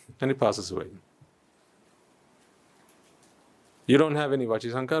 That's it. And it passes away. You don't have any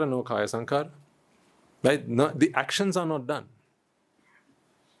vachi sankara, no kaya sankara. Right? No, the actions are not done.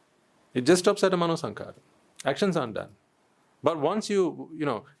 It just stops at a mano sankara. Actions aren't done. But once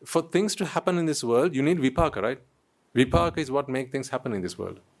for things to happen in this world, you need vipaka, right? Vipaka is what makes things happen in this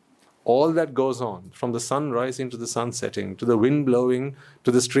world. All that goes on, from the sun rising to the sun setting, to the wind blowing,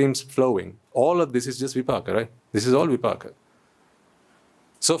 to the streams flowing, all of this is just vipaka, right? This is all vipaka.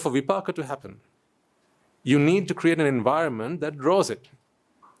 So for vipaka to happen, you need to create an environment that draws it.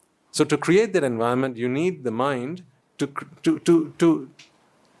 So to create that environment, you need the mind to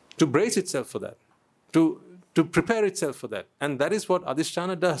brace itself for that, to prepare itself for that. And that is what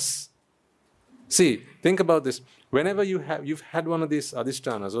adhisthana does. See, think about this. Whenever you've had one of these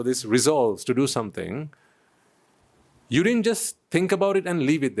adhisthānas or these resolves to do something, you didn't just think about it and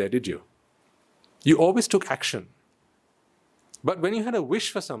leave it there, did you? You always took action. But when you had a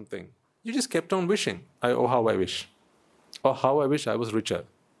wish for something, you just kept on wishing. Oh, how I wish. Or how I wish I was richer.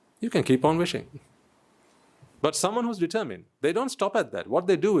 You can keep on wishing. But someone who's determined, they don't stop at that. What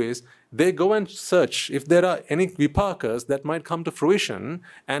they do is, they go and search if there are any vipakas that might come to fruition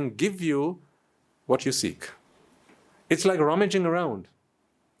and give you what you seek. It's like rummaging around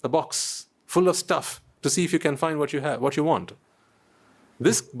a box full of stuff to see if you can find what you want.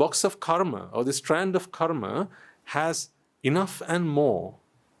 This box of karma, or this strand of karma, has enough and more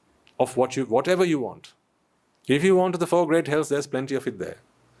of whatever you want. If you want the 4 great hells, there's plenty of it there.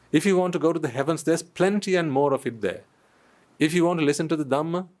 If you want to go to the heavens, there's plenty and more of it there. If you want to listen to the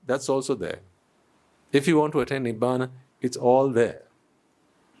Dhamma, that's also there. If you want to attain Nibbana, it's all there.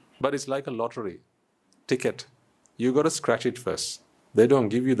 But it's like a lottery ticket. You got to scratch it first. They don't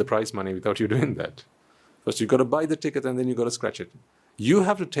give you the prize money without you doing that. First you got to buy the ticket and then you got to scratch it. You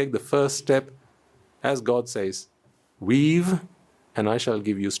have to take the first step, as God says, weave and I shall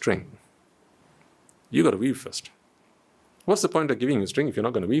give you string. You got to weave first. What's the point of giving you string if you're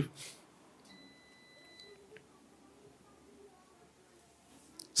not going to weave?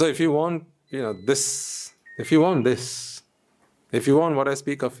 So if you want, this, if you want this, if you want what I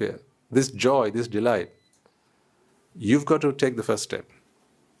speak of here, this joy, this delight, you've got to take the first step.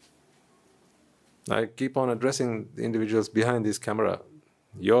 I keep on addressing the individuals behind this camera.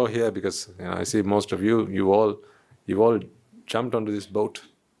 You're here because I see most of you, you've all jumped onto this boat.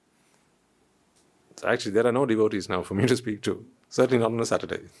 So actually, there are no devotees now for me to speak to. Certainly not on a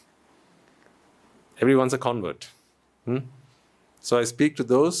Saturday. Everyone's a convert. So I speak to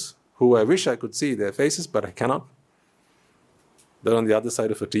those who I wish I could see their faces, but I cannot. They're on the other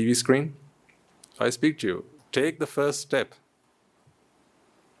side of a TV screen. So I speak to you. Take the first step.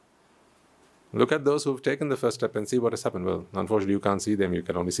 Look at those who've taken the first step and see what has happened. Well, unfortunately, you can't see them. You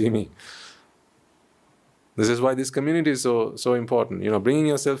can only see me. This is why this community is so important. Bringing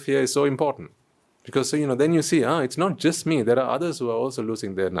yourself here is so important. Because, then you see, it's not just me. There are others who are also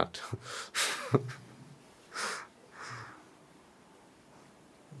losing their nut.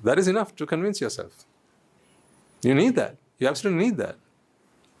 That is enough to convince yourself. You need that. You absolutely need that.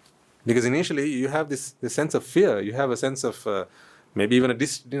 Because initially, you have this sense of fear. You have a sense of, maybe even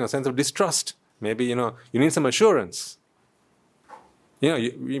a sense of distrust. Maybe, you need some assurance.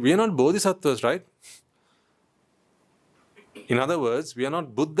 We are not bodhisattvas, right? In other words, we are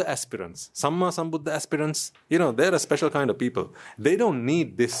not Buddha aspirants. Samma Sambuddha aspirants, they're a special kind of people. They don't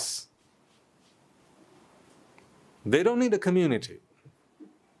need this. They don't need a community.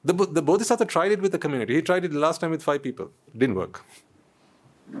 The Bodhisattva tried it with the community. He tried it the last time with 5 people. It didn't work.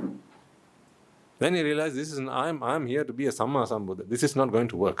 Then he realized, I'm here to be a Samma Sambuddha. This is not going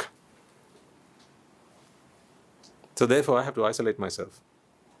to work. So therefore, I have to isolate myself.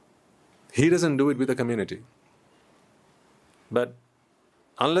 He doesn't do it with the community. But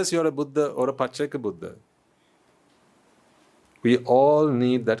unless you're a Buddha or a Pacceka Buddha, we all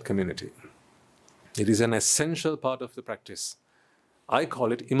need that community. It is an essential part of the practice. I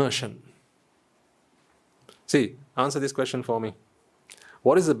call it immersion. See, answer this question for me.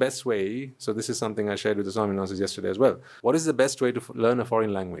 What is the best way, so this is something I shared with the Swami Masters yesterday as well. What is the best way to learn a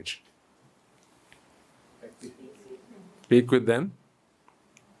foreign language? Speak with them.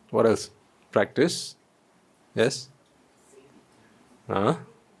 What else? Practice. Yes? Go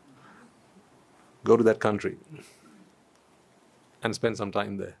to that country and spend some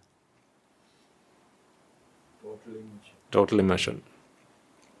time there. Total immersion.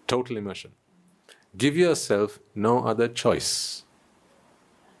 Total immersion. Give yourself no other choice.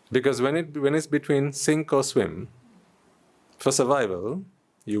 Because when it's between sink or swim, for survival,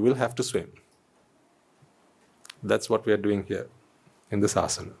 you will have to swim. That's what we are doing here in this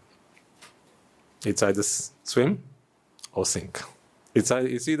asana. It's either swim or sink. It's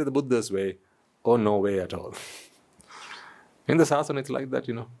either the Buddha's way or no way at all. In the asana, it's like that,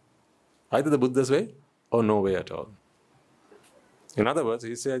 Either the Buddha's way or no way at all. In other words,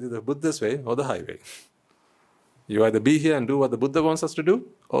 he said either the Buddha's way or the highway. You either be here and do what the Buddha wants us to do,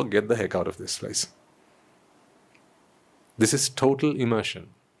 or get the heck out of this place. This is total immersion.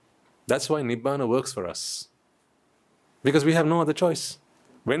 That's why Nibbana works for us. Because we have no other choice.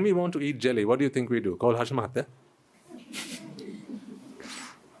 When we want to eat jelly, what do you think we do? Call Hashmata?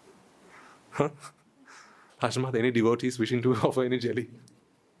 Huh? Hashmata, any devotees wishing to offer any jelly?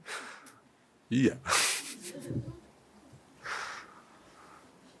 Yeah.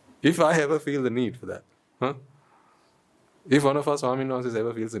 If I ever feel the need for that, if one of our Swami Nonsense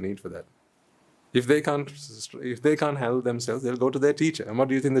ever feels the need for that, if they can't handle themselves, they'll go to their teacher. And what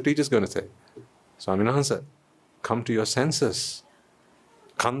do you think the teacher's going to say? Swami Nonsense, come to your senses.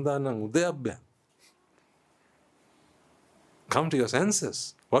 Kandanang udayabhya. Come to your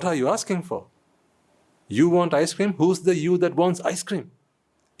senses. What are you asking for? You want ice cream? Who's the you that wants ice cream?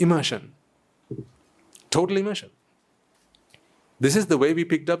 Immersion. Total immersion. This is the way we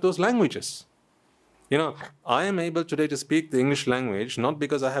picked up those languages. I am able today to speak the English language not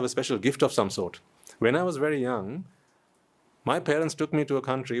because I have a special gift of some sort. When I was very young, my parents took me to a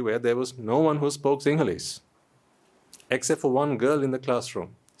country where there was no one who spoke Sinhalese, except for one girl in the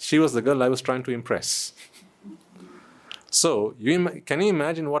classroom. She was the girl I was trying to impress. So, can you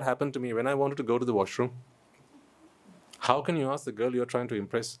imagine what happened to me when I wanted to go to the washroom? How can you ask the girl you're trying to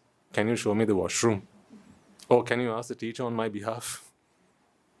impress, can you show me the washroom? Or can you ask the teacher on my behalf?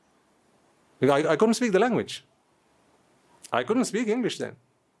 I couldn't speak the language. I couldn't speak English then.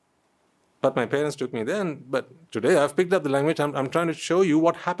 But my parents took me there. But today I've picked up the language. I'm trying to show you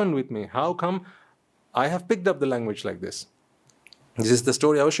what happened with me. How come I have picked up the language like this? This is the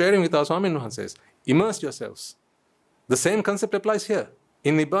story I was sharing with our Swami Nuhan says. Immerse yourselves. The same concept applies here.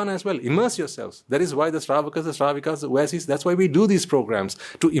 In Nibbana as well. Immerse yourselves. That is why the Sravakas, the Sravikas, the Vasis, that's why we do these programs.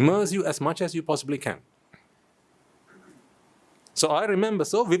 To immerse you as much as you possibly can. So I remember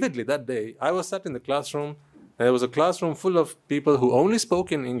so vividly that day, I was sat in the classroom. There was a classroom full of people who only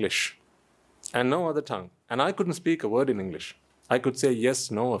spoke in English and no other tongue. And I couldn't speak a word in English. I could say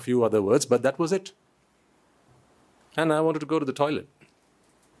yes, no, a few other words, but that was it. And I wanted to go to the toilet.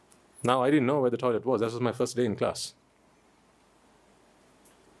 Now, I didn't know where the toilet was. That was my first day in class.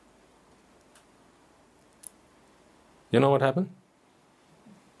 You know what happened?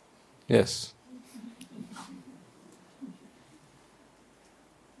 Yes.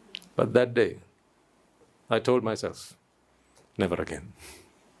 But that day, I told myself, never again.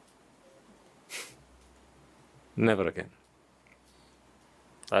 Never again.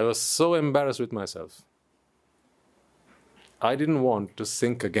 I was so embarrassed with myself. I didn't want to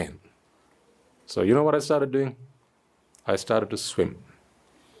sink again. So you know what I started doing? I started to swim.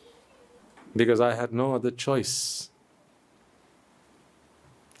 Because I had no other choice.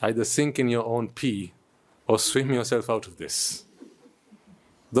 Either sink in your own pee or swim yourself out of this.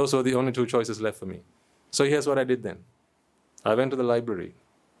 Those were the only two choices left for me. So here's what I did then. I went to the library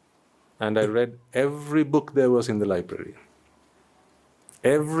and I read every book there was in the library.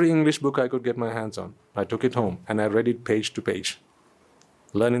 Every English book I could get my hands on. I took it home and I read it page to page,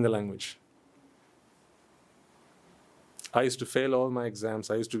 learning the language. I used to fail all my exams.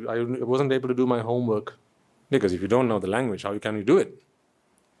 I wasn't able to do my homework because if you don't know the language, how can you do it?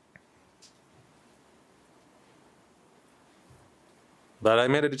 But I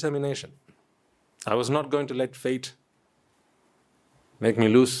made a determination. I was not going to let fate make me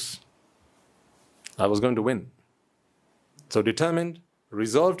lose. I was going to win. So determined,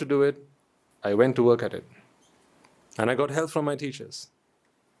 resolved to do it, I went to work at it. And I got help from my teachers.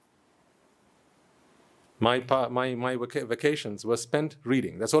 My vacations were spent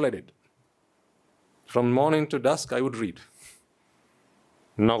reading. That's all I did. From morning to dusk, I would read.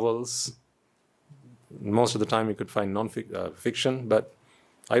 Novels. Most of the time you could find non-fiction, but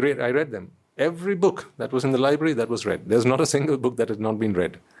I read them. Every book that was in the library, that was read. There's not a single book that had not been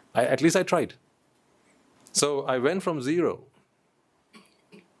read. At least I tried. So I went from zero.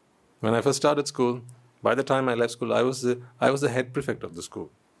 When I first started school, by the time I left school, I was the head prefect of the school.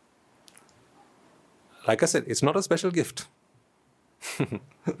 Like I said, it's not a special gift.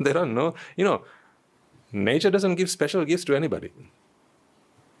 There are no, nature doesn't give special gifts to anybody.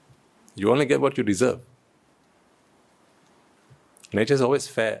 You only get what you deserve. Nature is always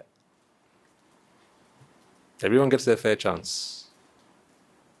fair. Everyone gets their fair chance.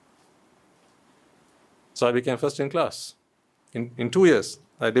 So I became first in class. In 2 years,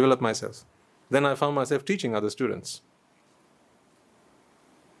 I developed myself. Then I found myself teaching other students.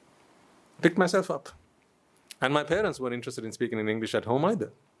 Picked myself up. And my parents weren't interested in speaking in English at home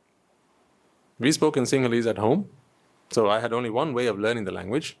either. We spoke in Sinhalese at home, so I had only one way of learning the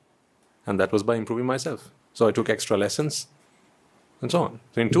language, and that was by improving myself. So I took extra lessons, and so on.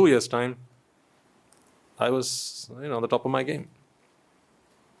 So in 2 years' time, I was, on the top of my game.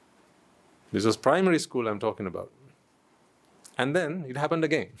 This was primary school I'm talking about. And then it happened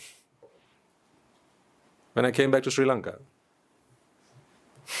again. When I came back to Sri Lanka.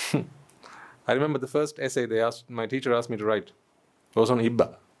 I remember the first essay my teacher asked me to write was on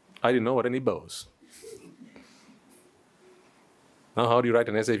Ibba. I didn't know what an Ibba was. Now, how do you write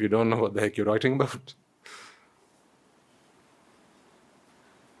an essay if you don't know what the heck you're writing about?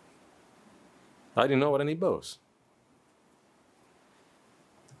 I didn't know what an Ibba was.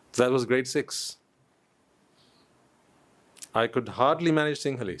 That was grade 6. I could hardly manage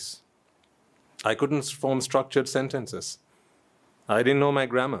Sinhalese. I couldn't form structured sentences. I didn't know my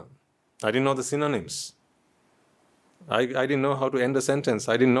grammar. I didn't know the synonyms. I didn't know how to end a sentence.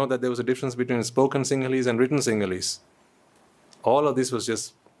 I didn't know that there was a difference between spoken Sinhalese and written Sinhalese. All of this was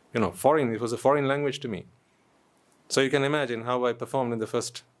just, foreign. It was a foreign language to me. So you can imagine how I performed in the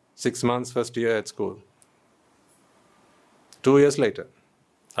first 6 months, first year at school. 2 years later,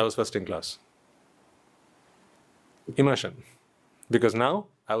 I was first in class. Immersion. Because now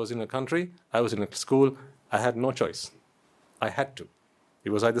I was in a country, I was in a school, I had no choice. I had to.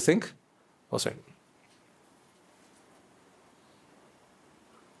 It was either sink or swim.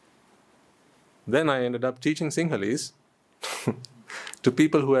 Then I ended up teaching Sinhalese to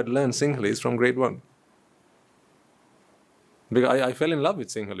people who had learned Sinhalese from grade 1. Because I fell in love with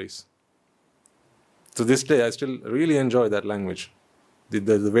Sinhalese. To this day, I still really enjoy that language.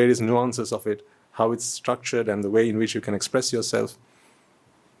 The various nuances of it, how it's structured and the way in which you can express yourself.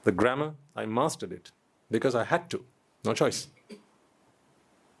 The grammar, I mastered it because I had to. No choice.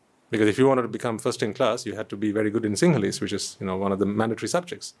 Because if you wanted to become first in class, you had to be very good in Sinhalese, which is, one of the mandatory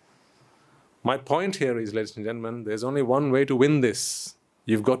subjects. My point here is, ladies and gentlemen, there's only one way to win this.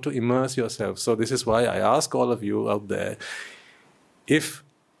 You've got to immerse yourself. So this is why I ask all of you out there, if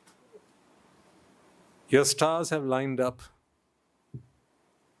your stars have lined up,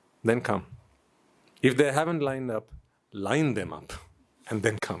 then come. If they haven't lined up, line them up and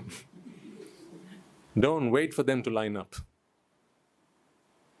then come. Don't wait for them to line up.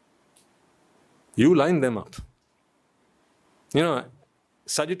 You line them up.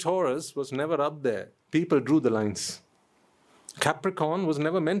 Sagittarius was never up there. People drew the lines. Capricorn was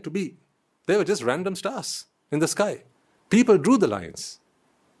never meant to be. They were just random stars in the sky. People drew the lines.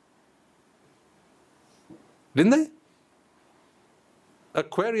 Didn't they?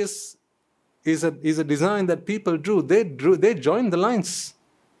 Aquarius is a design that people drew. They joined the lines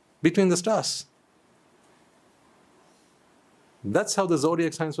between the stars. That's how the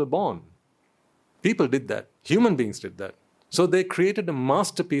zodiac signs were born. People did that. Human beings did that. So they created a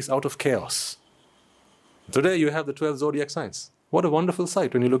masterpiece out of chaos. Today you have the 12 zodiac signs. What a wonderful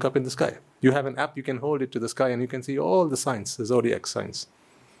sight when you look up in the sky. You have an app, you can hold it to the sky and you can see all the signs, the zodiac signs.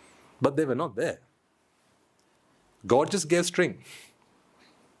 But they were not there. God just gave string.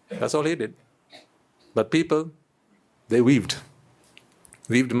 That's all he did. But people, they weaved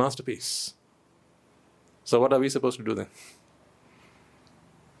a masterpiece. So what are we supposed to do then?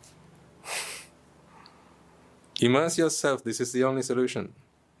 Immerse yourself. This is the only solution.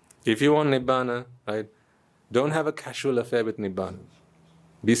 If you want Nibbana, right, don't have a casual affair with Nibbana.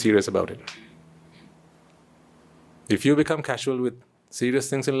 Be serious about it. If you become casual with serious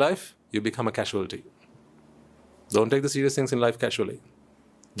things in life, you become a casualty. Don't take the serious things in life casually.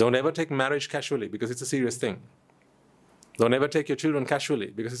 Don't ever take marriage casually because it's a serious thing. Don't ever take your children casually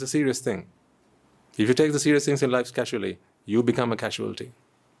because it's a serious thing. If you take the serious things in life casually, you become a casualty.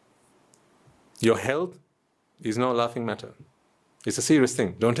 Your health is no laughing matter. It's a serious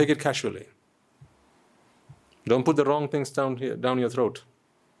thing. Don't take it casually. Don't put the wrong things down your throat.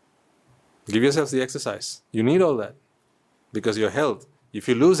 Give yourself the exercise. You need all that. Because your health, if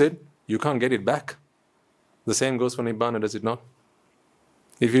you lose it, you can't get it back. The same goes for Nibbana, does it not?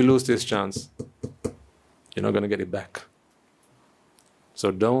 If you lose this chance, you're not going to get it back.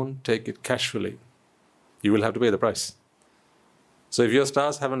 So don't take it casually. You will have to pay the price. So if your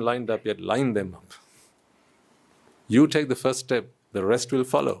stars haven't lined up yet, line them up. You take the first step, the rest will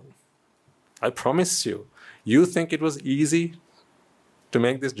follow. I promise you. You think it was easy to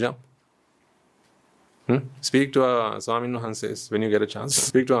make this jump? Speak to our Swamin Wahanses when you get a chance.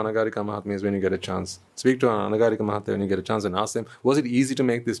 Speak to our Anagarika Mahatmas when you get a chance. Speak to our Anagarika Mahatma when you get a chance and ask them, was it easy to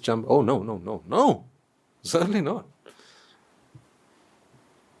make this jump? Oh, no. Certainly not.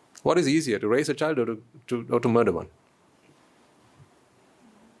 What is easier, to raise a child or to murder one?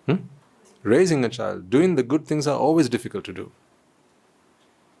 Raising a child, doing the good things are always difficult to do.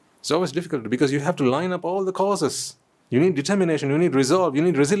 It's always difficult because you have to line up all the causes. You need determination, you need resolve, you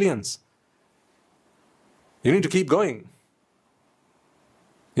need resilience. You need to keep going.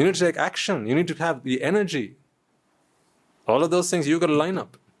 You need to take action. You need to have the energy. All of those things you've got to line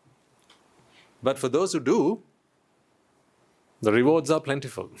up. But for those who do, the rewards are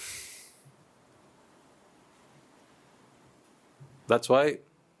plentiful. That's why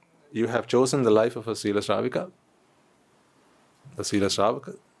you have chosen the life of a Sila Shravika, the Sila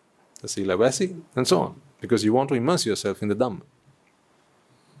Shravaka, the Sila Vasi, and so on. Because you want to immerse yourself in the Dhamma.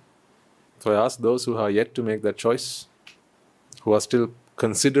 So I ask those who are yet to make that choice, who are still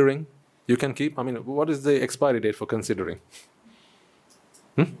considering, you can keep, what is the expiry date for considering?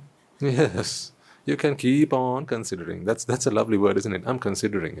 Yes, you can keep on considering. That's a lovely word, isn't it? I'm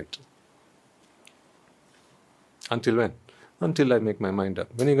considering it. Until when? Until I make my mind up.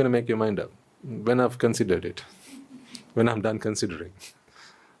 When are you going to make your mind up? When I've considered it. When I'm done considering.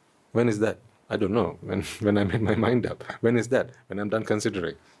 When is that? I don't know. When I make my mind up. When is that? When I'm done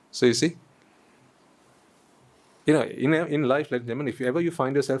considering. So you see, in life, ladies and gentlemen, if ever you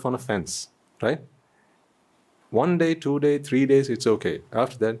find yourself on a fence, right? 1 day, 2 days, 3 days, it's okay.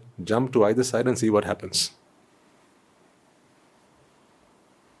 After that, jump to either side and see what happens.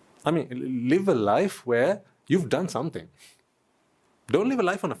 Live a life where you've done something. Don't live a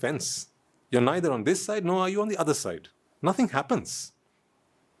life on a fence. You're neither on this side, nor are you on the other side. Nothing happens.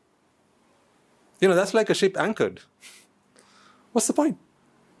 That's like a ship anchored. What's the point?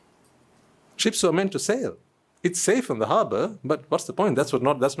 Ships were meant to sail. It's safe in the harbor, but what's the point? That's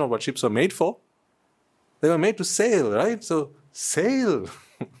not what ships are made for. They were made to sail, right? So sail.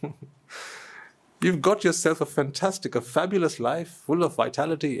 You've got yourself a fabulous life, full of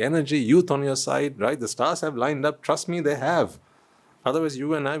vitality, energy, youth on your side, right? The stars have lined up. Trust me, they have. Otherwise,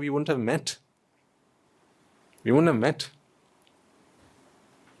 you and I, we wouldn't have met. We wouldn't have met.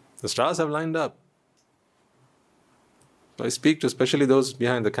 The stars have lined up. So I speak to especially those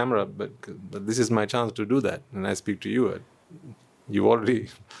behind the camera, but this is my chance to do that. And I speak to you. You've already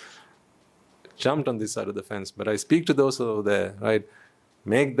jumped on this side of the fence, but I speak to those over there, right?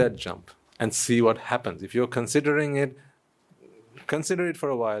 Make that jump and see what happens. If you're considering it, consider it for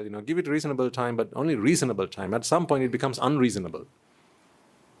a while, give it reasonable time, but only reasonable time. At some point it becomes unreasonable.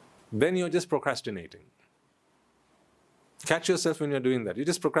 Then you're just procrastinating. Catch yourself when you're doing that. You're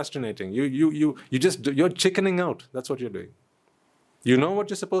just procrastinating. You're chickening out. That's what you're doing. You know what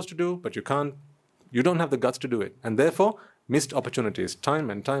you're supposed to do, but you don't have the guts to do it. And therefore, missed opportunities, time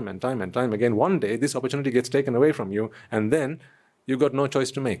and time and time and time again. One day, this opportunity gets taken away from you, and then you've got no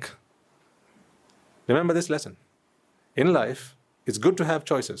choice to make. Remember this lesson. In life, it's good to have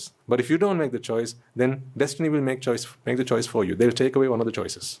choices. But if you don't make the choice, then destiny will make the choice for you. They'll take away one of the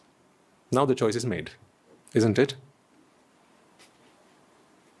choices. Now the choice is made, isn't it?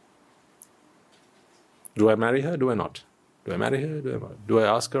 Do I marry her? Do I not? Do I marry her? Do I not? Do I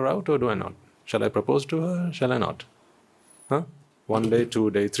ask her out or do I not? Shall I propose to her? Shall I not? Huh? 1 day,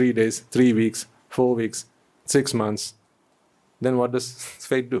 2 days, 3 days, 3 weeks, 4 weeks, 6 months. Then what does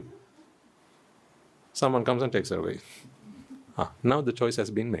fate do? Someone comes and takes her away. Now the choice has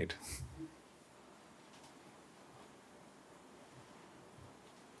been made.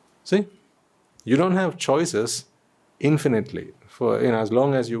 See? You don't have choices infinitely for as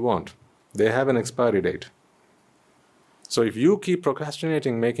long as you want. They have an expiry date. So if you keep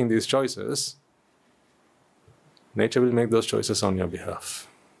procrastinating making these choices, nature will make those choices on your behalf.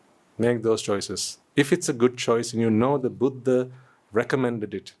 Make those choices. If it's a good choice and you know the Buddha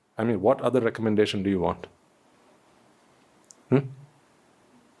recommended it, what other recommendation do you want?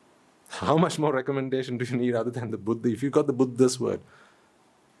 How much more recommendation do you need other than the Buddha? If you got the Buddha's word.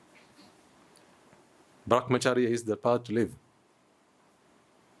 Brahmacharya is the path to live.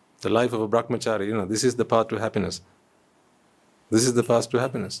 The life of a Brahmachari, this is the path to happiness. This is the path to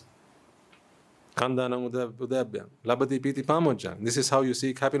happiness. Khandanam udabhyam, labati piti pamojjam. This is how you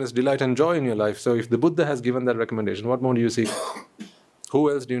seek happiness, delight and joy in your life. So if the Buddha has given that recommendation, what more do you seek? Who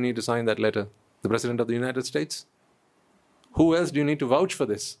else do you need to sign that letter? The President of the United States? Who else do you need to vouch for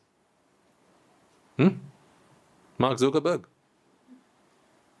this? Mark Zuckerberg.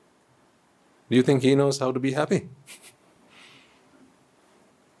 Do you think he knows how to be happy?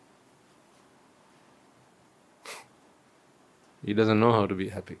 He doesn't know how to be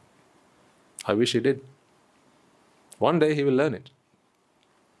happy. I wish he did. One day he will learn it.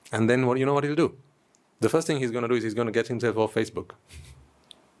 And then you know what he'll do? The first thing he's going to do is he's going to get himself off Facebook.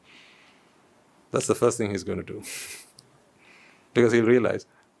 That's the first thing he's going to do. Because he'll realize,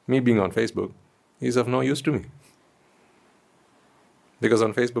 me being on Facebook is of no use to me. Because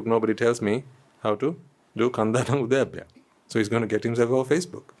on Facebook nobody tells me how to do Khandanam udabhyam. So he's going to get himself off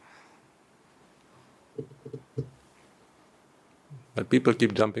Facebook. But people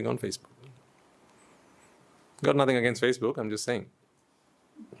keep jumping on Facebook. Got nothing against Facebook, I'm just saying.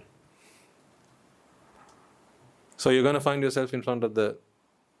 So you're going to find yourself in front of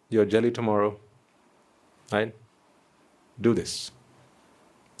your jelly tomorrow, right? Do this.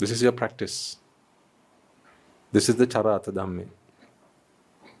 This is your practice. This is the charata dhammi.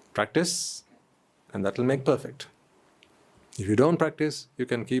 Practice, and that will make perfect. If you don't practice, you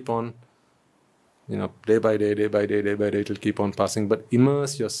can keep on, day by day, it will keep on passing. But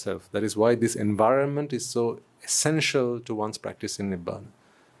immerse yourself. That is why this environment is so essential to one's practice in Nibbana.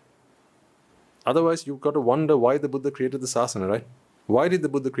 Otherwise, you've got to wonder why the Buddha created the sasana, right? Why did the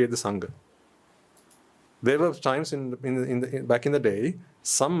Buddha create the Sangha? There were times back in the day,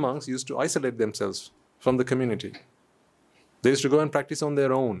 some monks used to isolate themselves from the community. They used to go and practice on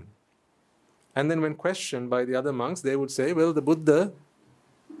their own. And then when questioned by the other monks, they would say, well, the Buddha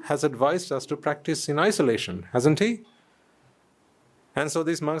has advised us to practice in isolation, hasn't he? And so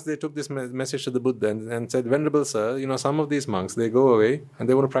these monks, they took this message to the Buddha and said, Venerable Sir, some of these monks, they go away and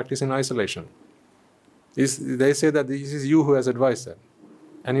they want to practice in isolation. They say that this is you who has advised that.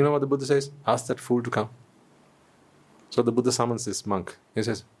 And you know what the Buddha says? Ask that fool to come. So the Buddha summons this monk. He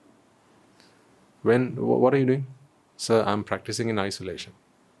says, what are you doing? Sir, I'm practicing in isolation.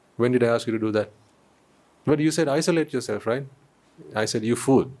 When did I ask you to do that? But you said isolate yourself, right? I said, you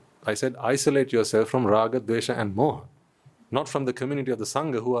fool. I said, isolate yourself from raga, dvesha and moha. Not from the community of the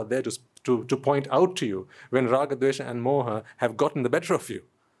Sangha who are there to point out to you when raga, dvesha and moha have gotten the better of you.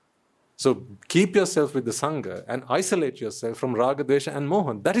 So keep yourself with the Sangha and isolate yourself from raga, dvesha and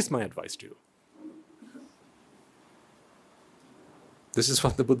moha. That is my advice to you. This is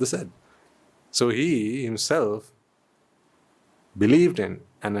what the Buddha said. So he himself believed in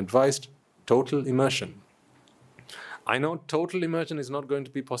and advised total immersion. I know total immersion is not going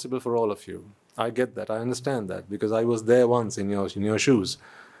to be possible for all of you. I get that, I understand that, because I was there once in your shoes.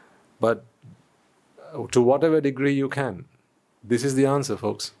 But to whatever degree you can, this is the answer,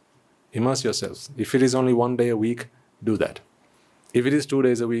 folks. Immerse yourselves. If it is only 1 day a week, do that. If it is 2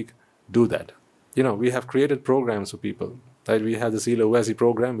 days a week, do that. You know, we have created programs for people. Right? We have the Sila Uvasi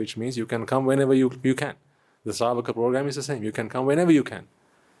program, which means you can come whenever you can. The Shravaka program is the same. You can come whenever you can.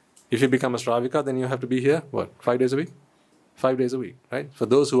 If you become a Shravika, then you have to be here, what, 5 days a week? 5 days a week, right? For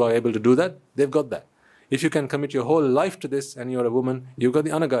those who are able to do that, they've got that. If you can commit your whole life to this and you're a woman, you've got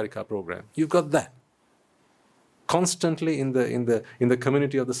the Anagarika program. You've got that. Constantly in the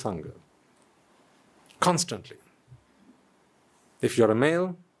community of the Sangha. Constantly. If you're a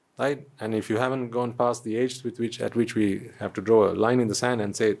male, right, and if you haven't gone past the age at which we have to draw a line in the sand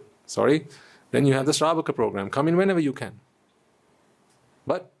and say, sorry, then you have the Shravaka program. Come in whenever you can.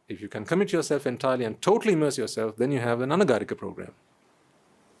 But if you can commit yourself entirely and totally immerse yourself, then you have an Anagarika program.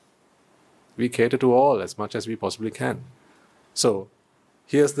 We cater to all as much as we possibly can. So,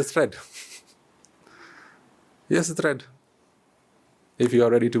 here's the thread. Here's the thread. If you are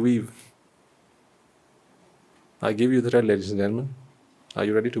ready to weave, I give you the thread, ladies and gentlemen. Are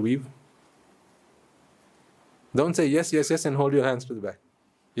you ready to weave? Don't say yes, yes, yes, and hold your hands to the back.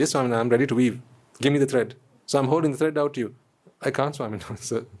 Yes, Swami, I'm ready to weave. Give me the thread. So I'm holding the thread out to you. I can't, Swami.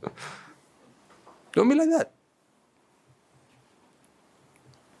 So don't be like that.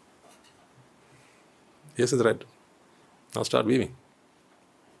 Here's the thread. Now start weaving.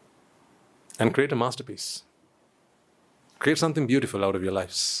 And create a masterpiece. Create something beautiful out of your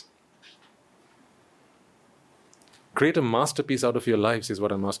lives. Create a masterpiece out of your lives is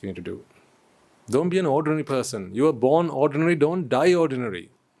what I'm asking you to do. Don't be an ordinary person. You are born ordinary, don't die ordinary.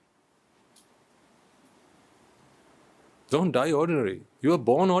 Don't die ordinary. You are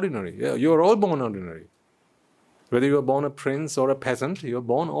born ordinary. Yeah, you are all born ordinary. Whether you are born a prince or a peasant, you are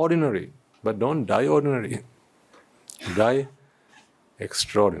born ordinary. But don't die ordinary. Die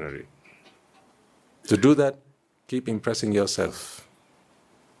extraordinary. To do that, keep impressing yourself.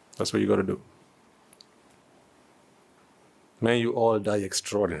 That's what you got to do. May you all die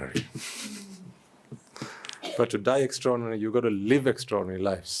extraordinary. But to die extraordinary, you've got to live extraordinary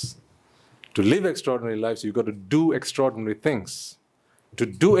lives. To live extraordinary lives, you've got to do extraordinary things. To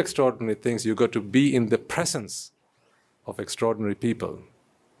do extraordinary things, you've got to be in the presence of extraordinary people.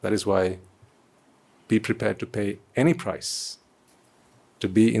 That is why be prepared to pay any price to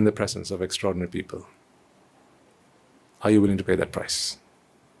be in the presence of extraordinary people. Are you willing to pay that price?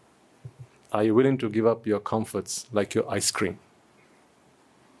 Are you willing to give up your comforts like your ice cream,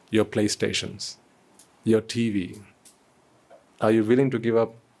 your PlayStations, your TV? Are you willing to give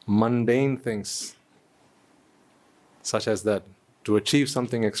up mundane things such as that to achieve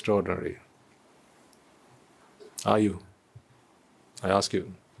something extraordinary? Are you? I ask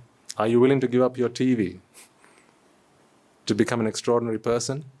you. Are you willing to give up your TV to become an extraordinary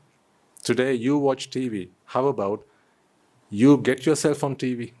person? Today you watch TV. How about you get yourself on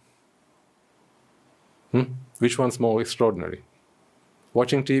TV? Which one's more extraordinary?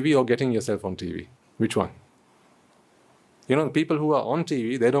 Watching TV or getting yourself on TV? Which one? You know, the people who are on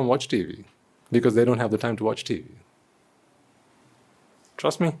TV, they don't watch TV because they don't have the time to watch TV.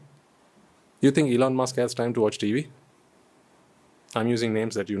 Trust me. You think Elon Musk has time to watch TV? I'm using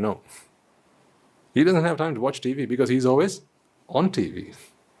names that you know. He doesn't have time to watch TV because he's always on TV.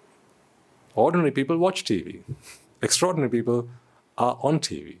 Ordinary people watch TV. Extraordinary people are on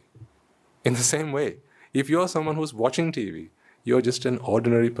TV. In the same way, if you're someone who's watching TV, you're just an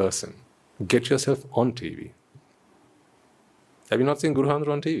ordinary person. Get yourself on TV. Have you not seen Guru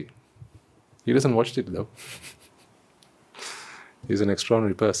Handra on TV? He doesn't watch it though. He's an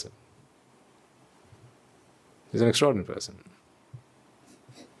extraordinary person. He's an extraordinary person.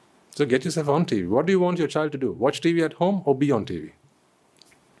 So get yourself on TV. What do you want your child to do? Watch TV at home or be on TV?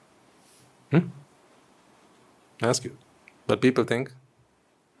 I ask you. But people think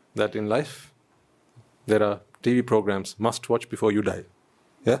that in life, there are TV programs must watch before you die.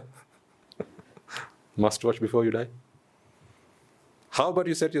 Yeah? Must watch before you die. How about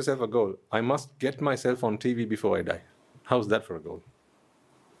you set yourself a goal? I must get myself on TV before I die. How's that for a goal?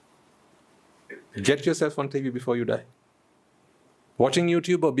 Get yourself on TV before you die. Watching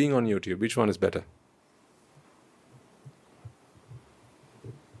YouTube or being on YouTube, which one is better?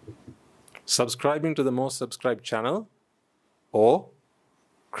 Subscribing to the most subscribed channel or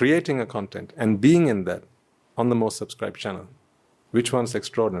creating a content and being in that on the most subscribed channel? Which one's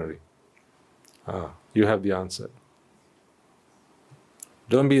extraordinary? You have the answer.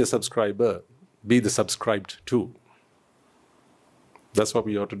 Don't be a subscriber, be the subscribed to. That's what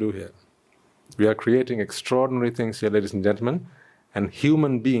we ought to do here. We are creating extraordinary things here, ladies and gentlemen, and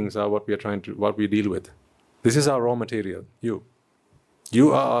human beings are what we deal with. This is our raw material, you.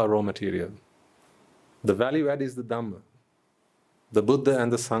 You are our raw material. The value add is the Dhamma, the Buddha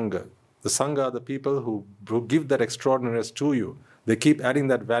and the Sangha. The Sangha are the people who give that extraordinariness to you. They keep adding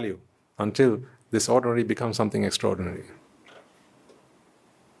that value until this ordinary becomes something extraordinary.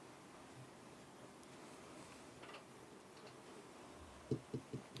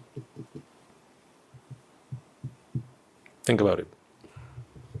 Think about it.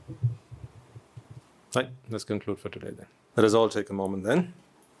 Right, let's conclude for today then. Let us all take a moment then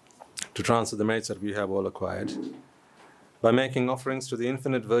to transfer the merits that we have all acquired by making offerings to the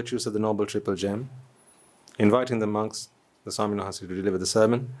infinite virtues of the Noble Triple Gem, inviting the monks, the Swami Maharaj, to deliver the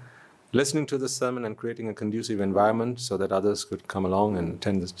sermon, listening to the sermon and creating a conducive environment so that others could come along and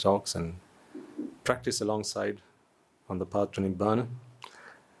attend the talks and practice alongside on the path to Nibbana.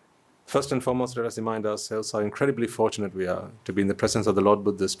 First and foremost, let us remind ourselves how incredibly fortunate we are to be in the presence of the Lord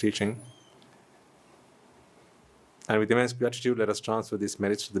Buddha's teaching. And with immense gratitude, let us transfer these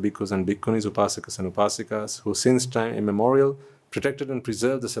merits to the bhikkhus and bhikkhunis, upasakas and upasikas, who since time immemorial protected and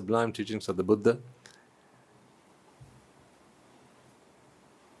preserved the sublime teachings of the Buddha,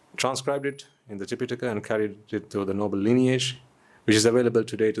 transcribed it in the Tipitaka and carried it to the noble lineage, which is available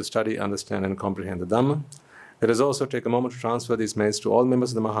today to study, understand and comprehend the Dhamma. Let us also take a moment to transfer these merits to all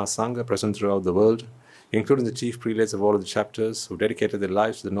members of the Mahasangha present throughout the world, including the chief prelates of all of the chapters who dedicated their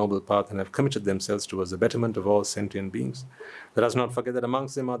lives to the noble path and have committed themselves towards the betterment of all sentient beings. Let us not forget that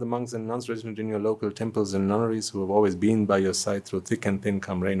amongst them are the monks and nuns resident in your local temples and nunneries who have always been by your side through thick and thin,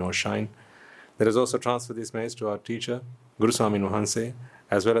 come rain or shine. Let us also transfer these merits to our teacher, Guru Swami Nuhanse,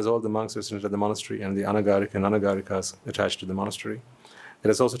 as well as all the monks resident at the monastery and the Anagarika and Anagarikas attached to the monastery. Let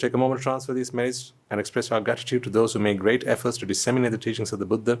us also take a moment to transfer these merits and express our gratitude to those who make great efforts to disseminate the teachings of the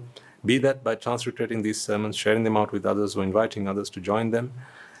Buddha, be that by transliterating these sermons, sharing them out with others, or inviting others to join them.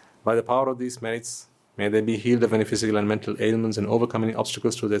 By the power of these merits, may they be healed of any physical and mental ailments and overcome any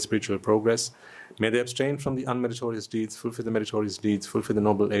obstacles to their spiritual progress. May they abstain from the unmeritorious deeds, fulfill the meritorious deeds, fulfill the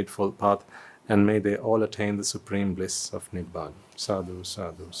noble eightfold path, and may they all attain the supreme bliss of Nibbana. Sadhu,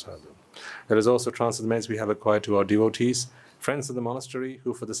 sadhu, sadhu. Let us also transfer the merits we have acquired to our devotees, friends of the monastery,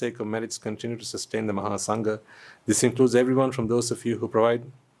 who for the sake of merits continue to sustain the Mahasangha. This includes everyone from those of you who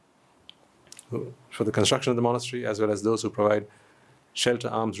provide for the construction of the monastery, as well as those who provide shelter,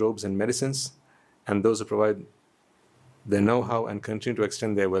 alms, robes, and medicines, and those who provide their know-how and continue to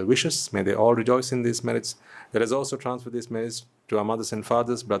extend their well wishes. May they all rejoice in these merits. Let us also transfer these merits to our mothers and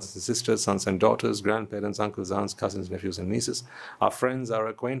fathers, brothers and sisters, sons and daughters, grandparents, uncles, aunts, cousins, nephews, and nieces, our friends, our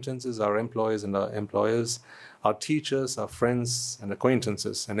acquaintances, our employers and our employers, our teachers, our friends and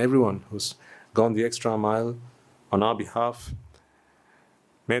acquaintances, and everyone who's gone the extra mile on our behalf.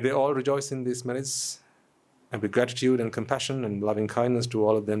 May they all rejoice in these merits, and with gratitude and compassion and loving kindness to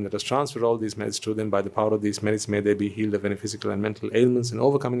all of them, let us transfer all these merits to them. By the power of these merits, may they be healed of any physical and mental ailments and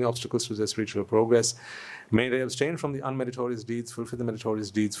overcoming the obstacles to their spiritual progress. May they abstain from the unmeritorious deeds, fulfill the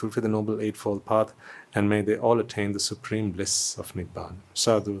meritorious deeds, fulfill the noble eightfold path, and may they all attain the supreme bliss of Nibbana.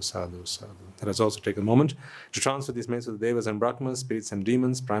 Sadhu, sadhu, sadhu. Let us also take a moment to transfer these merits to the Devas and Brahmas, spirits and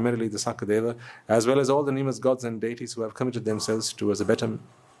demons, primarily the Sakadeva, as well as all the numerous gods and deities who have committed themselves towards a better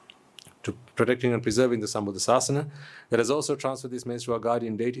to protecting and preserving the Sambuddha Sasana. Let us also transfer these merits to our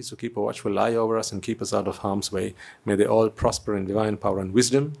guardian deities who keep a watchful eye over us and keep us out of harm's way. May they all prosper in divine power and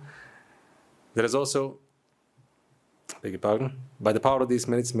wisdom. Let us also, beg your pardon, by the power of these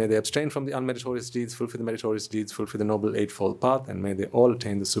merits, may they abstain from the unmeritorious deeds, fulfill the meritorious deeds, fulfill the noble eightfold path, and may they all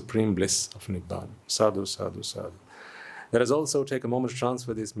attain the supreme bliss of Nibbana. Sadhu, sadhu, sadhu. Let us also take a moment to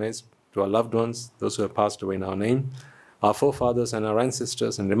transfer these merits to our loved ones, those who have passed away in our name, our forefathers and our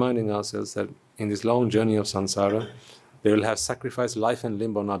ancestors, and reminding ourselves that in this long journey of samsara, they will have sacrificed life and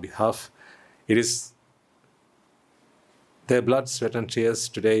limb on our behalf. It is their blood, sweat and tears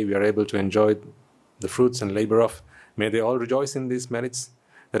today we are able to enjoy the fruits and labor of. May they all rejoice in these merits.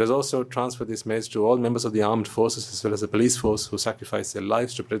 Let us also transfer these merits to all members of the armed forces as well as the police force who sacrifice their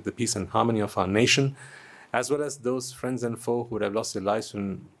lives to protect the peace and harmony of our nation, as well as those friends and foe who would have lost their lives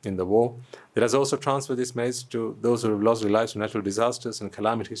in the war. Let us also transfer these merits to those who have lost their lives to natural disasters and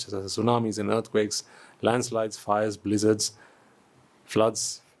calamities such as tsunamis and earthquakes, landslides, fires, blizzards,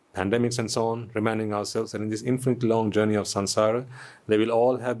 floods, pandemics and so on, reminding ourselves that in this infinitely long journey of samsara, they will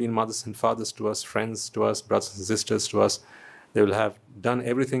all have been mothers and fathers to us, friends to us, brothers and sisters to us. They will have done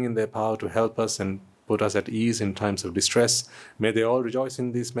everything in their power to help us and put us at ease in times of distress. May they all rejoice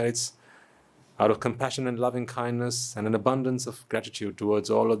in these merits. Out of compassion and loving kindness and an abundance of gratitude towards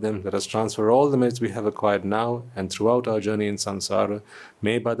all of them, let us transfer all the merits we have acquired now and throughout our journey in samsara.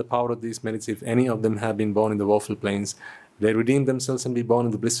 May by the power of these merits, if any of them have been born in the woeful planes, they redeem themselves and be born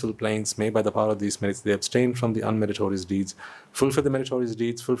in the blissful planes. May by the power of these merits, they abstain from the unmeritorious deeds, fulfill the meritorious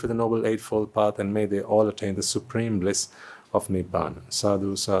deeds, fulfill the noble eightfold path, and may they all attain the supreme bliss of Nibbana.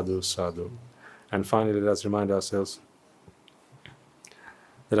 Sadhu, sadhu, sadhu. And finally, let us remind ourselves,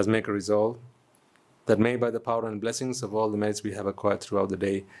 let us make a resolve that may by the power and blessings of all the merits we have acquired throughout the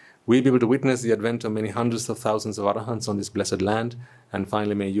day, we be able to witness the advent of many hundreds of thousands of Arahants on this blessed land. And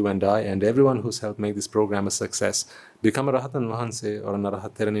finally, may you and I and everyone who's helped make this program a success become a Rahatan Vahanse or an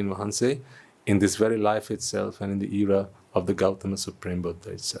Arahat Theranin Vahanse in this very life itself and in the era of the Gautama Supreme Buddha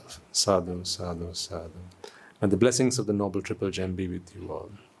itself. Sadhu, sadhu, sadhu. And the blessings of the Noble Triple Gem be with you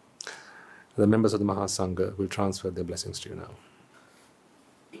all. The members of the Mahasangha will transfer their blessings to you now.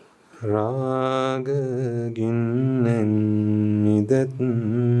 Raga ginnen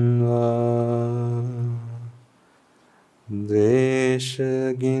nidatva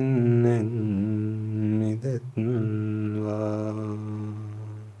Dvesha ginnen nidatva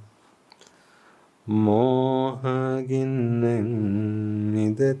Moha ginnen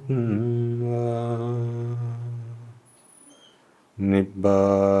nidatva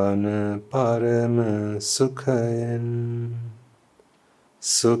Nibbana parama sukhayan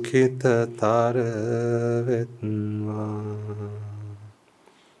Sukhita taravetva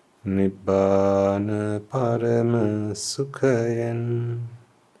Nibbana parama sukhayan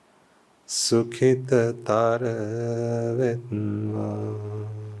Sukhita taravetva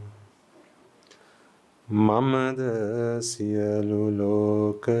Mamada siyalu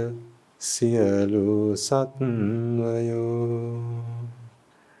loka siyalu satvayo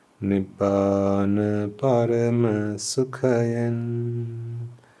Nibbana parama sukhayan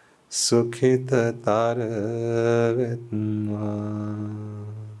Sukhita taravetva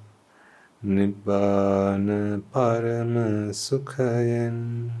Nibbana parama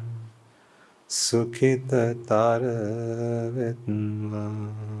sukhayan Sukhita taravetva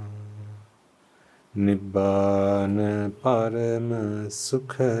Nibbana parama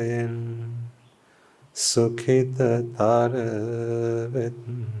sukhayan Sukhita taravetva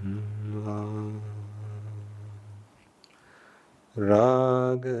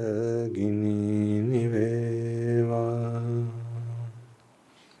Raga gini niveva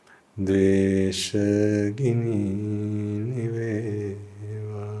Dvesha gini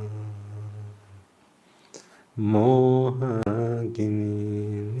niveva Moha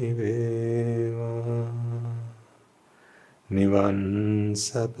gini niveva Nivan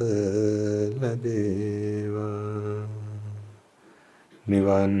sapaladeva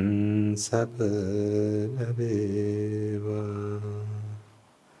Nivan sapaladeva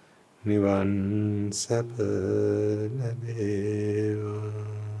Nivan sapaladeva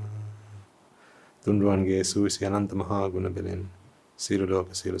Tunduange suisi ananta mahaguna bilin Siru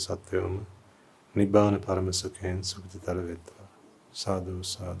loka siru satyoma Nibbana paramasukhen sukhita taravetva Sadhu,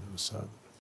 sadhu, sadhu.